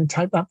 @ and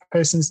type that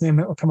person's name.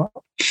 It'll come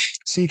up.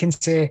 So you can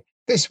say,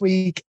 this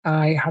week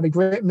I had a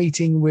great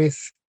meeting with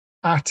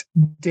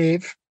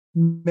 @Dave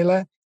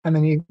Miller, and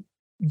then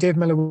Dave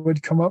Miller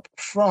would come up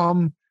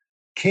from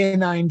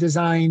K9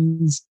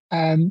 Designs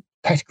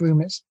Pet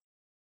Groomers.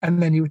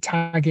 And then you would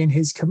tag in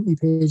his company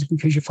page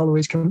because you follow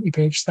his company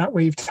page. So that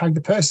way you've tagged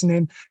the person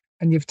in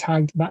and you've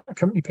tagged that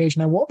company page.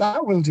 Now, what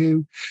that will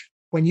do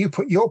when you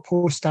put your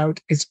post out,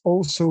 it's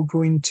also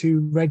going to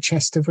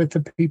register with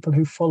the people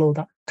who follow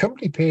that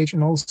company page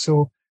and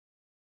also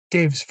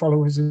Dave's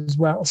followers as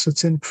well. So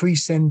it's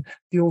increasing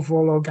the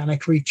overall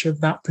organic reach of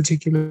that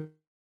particular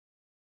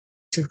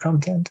piece of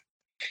content.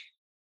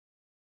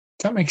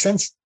 Does that make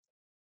sense?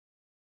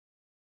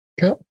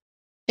 Cool.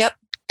 Yep.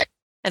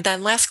 And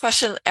then last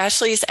question,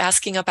 Ashley's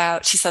asking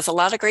about, she says, a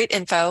lot of great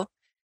info.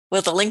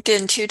 Will the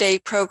LinkedIn 2-day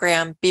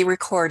program be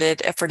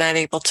recorded if we're not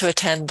able to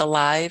attend the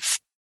live?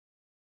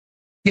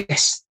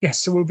 Yes.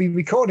 So we'll be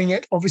recording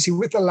it. Obviously,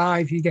 with the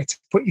live, you get to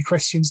put your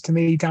questions to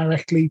me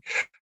directly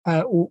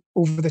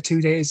over the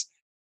 2 days.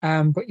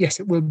 But yes,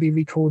 it will be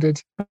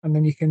recorded, and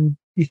then you can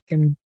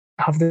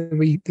have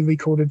the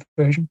recorded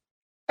version.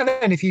 And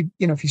then if you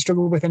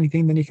struggle with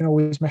anything, then you can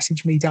always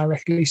message me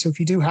directly. So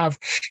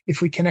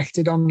if we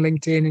connected on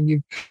LinkedIn and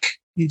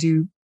you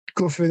do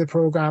go through the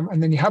program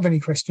and then you have any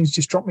questions,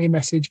 just drop me a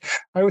message.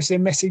 I always say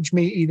message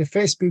me either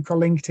Facebook or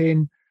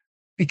LinkedIn,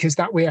 because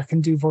that way I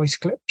can do voice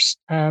clips.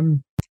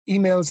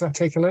 Emails that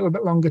take a little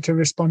bit longer to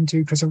respond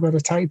to because I've got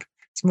to type.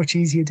 It's much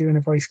easier doing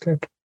a voice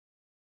clip.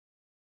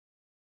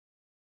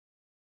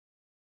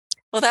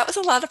 Well, that was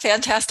a lot of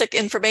fantastic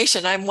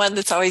information. I'm one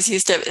that's always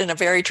used it in a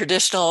very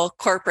traditional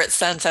corporate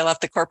sense. I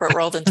left the corporate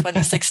world in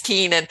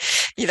 2016, and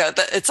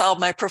it's all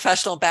my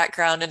professional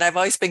background, and I've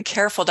always been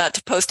careful not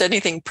to post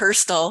anything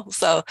personal.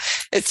 So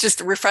it's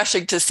just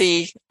refreshing to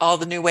see all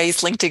the new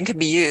ways LinkedIn can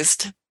be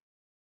used.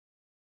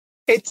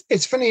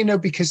 It's funny,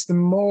 because the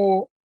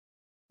more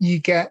you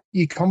get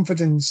your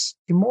confidence,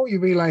 the more you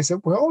realize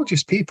that we're all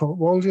just people,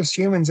 we're all just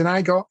humans. And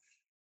I got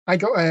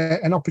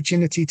an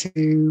opportunity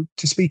to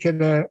speak at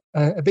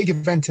a big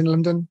event in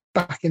London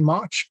back in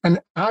March. And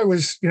I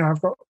was,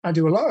 I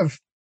do a lot of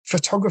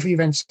photography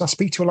events. I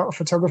speak to a lot of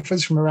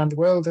photographers from around the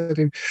world. I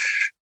do,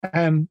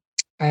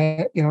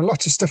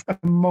 lots of stuff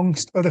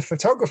amongst other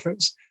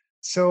photographers.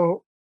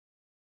 So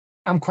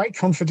I'm quite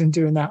confident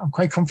doing that. I'm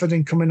quite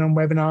confident coming on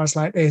webinars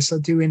like this or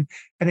doing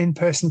an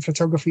in-person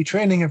photography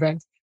training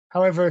event.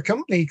 However, a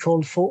company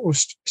called Photo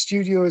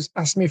Studios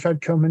asked me if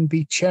I'd come and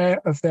be chair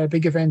of their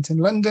big event in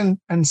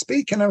London and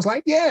speak. And I was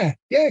like, yeah,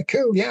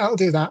 cool. Yeah, I'll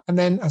do that. And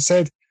then I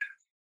said,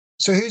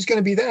 so who's going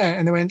to be there?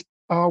 And they went,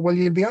 oh, well,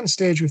 you'll be on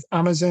stage with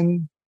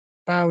Amazon,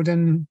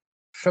 Bowden,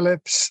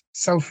 Philips,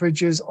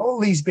 Selfridges,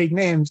 all these big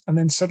names. And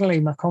then suddenly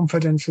my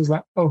confidence was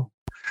like, oh,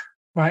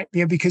 right?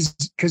 Yeah, because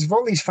of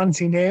all these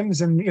fancy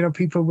names and,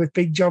 people with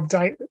big job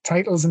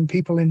titles and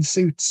people in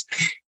suits,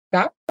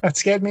 that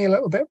scared me a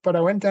little bit. But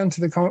I went down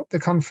to the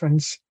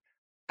conference,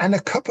 and a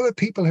couple of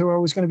people who I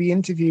was going to be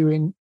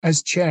interviewing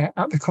as chair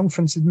at the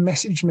conference had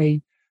messaged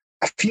me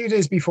a few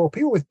days before,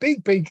 people with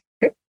big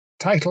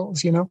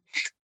titles, and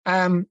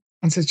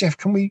says, Jeff,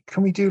 can we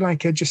do like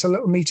just a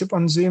little meetup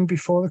on Zoom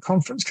before the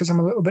conference? Because I'm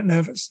a little bit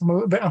nervous. I'm a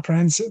little bit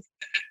apprehensive,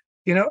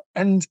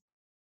 and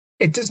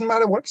it doesn't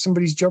matter what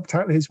somebody's job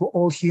title is. We're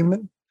all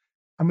human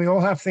and we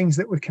all have things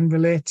that we can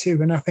relate to.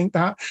 And I think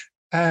that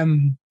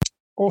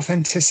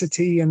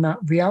authenticity and that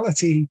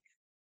reality,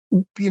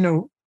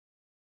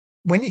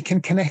 when you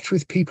can connect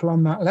with people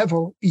on that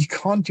level, you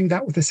can't do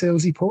that with a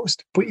salesy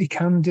post, but you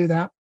can do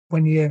that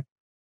when you're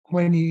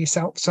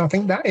yourself. So I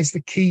think that is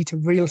the key to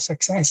real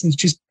success, is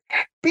just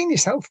being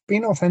yourself,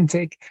 being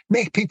authentic,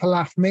 make people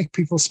laugh, make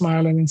people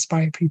smile and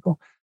inspire people.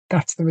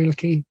 That's the real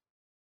key.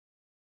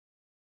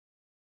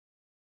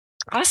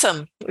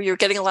 Awesome. You're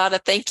getting a lot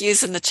of thank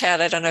yous in the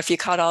chat. I don't know if you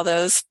caught all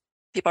those.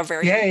 People are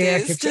very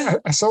enthused. Yeah.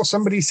 I saw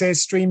somebody say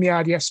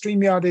StreamYard. Yeah,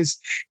 StreamYard is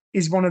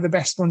one of the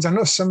best ones. I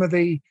know some of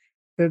the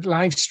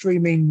live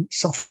streaming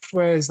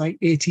software is like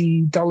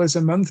 $80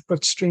 a month,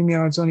 but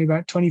StreamYard's only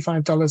about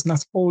 $25, and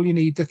that's all you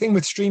need. The thing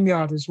with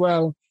StreamYard as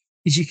well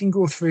is you can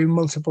go through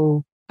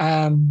multiple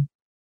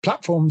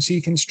platforms. So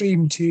you can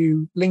stream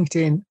to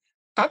LinkedIn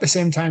at the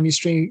same time you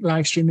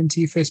live stream into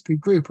your Facebook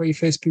group or your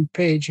Facebook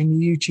page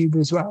and your YouTube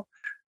as well.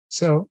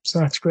 So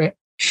that's great.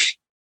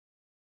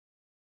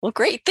 Well,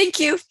 great. Thank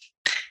you.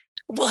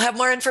 We'll have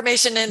more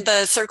information in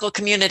the Circle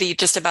community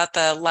just about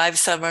the live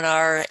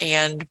seminar,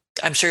 and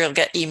I'm sure you'll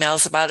get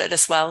emails about it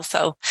as well.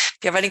 So if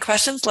you have any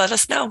questions, let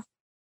us know.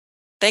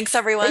 Thanks,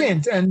 everyone.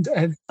 Brilliant. And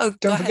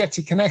don't forget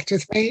to connect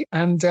with me,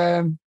 and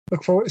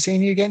look forward to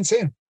seeing you again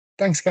soon.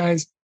 Thanks,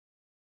 guys.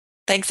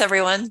 Thanks,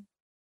 everyone.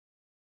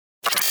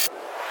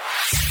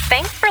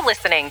 Thanks for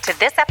listening to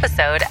this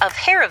episode of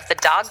Hair of the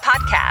Dog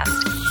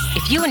podcast.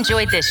 If you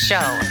enjoyed this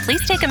show,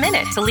 please take a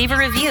minute to leave a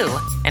review.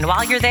 And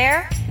while you're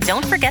there,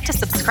 don't forget to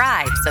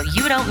subscribe so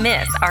you don't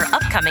miss our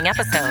upcoming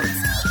episodes.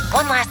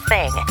 One last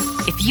thing,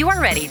 if you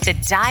are ready to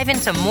dive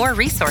into more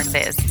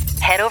resources,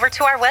 head over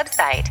to our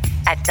website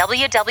at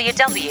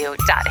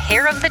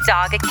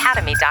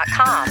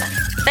www.hairofthedogacademy.com.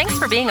 Thanks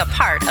for being a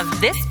part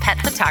of this pet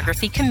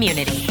photography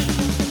community.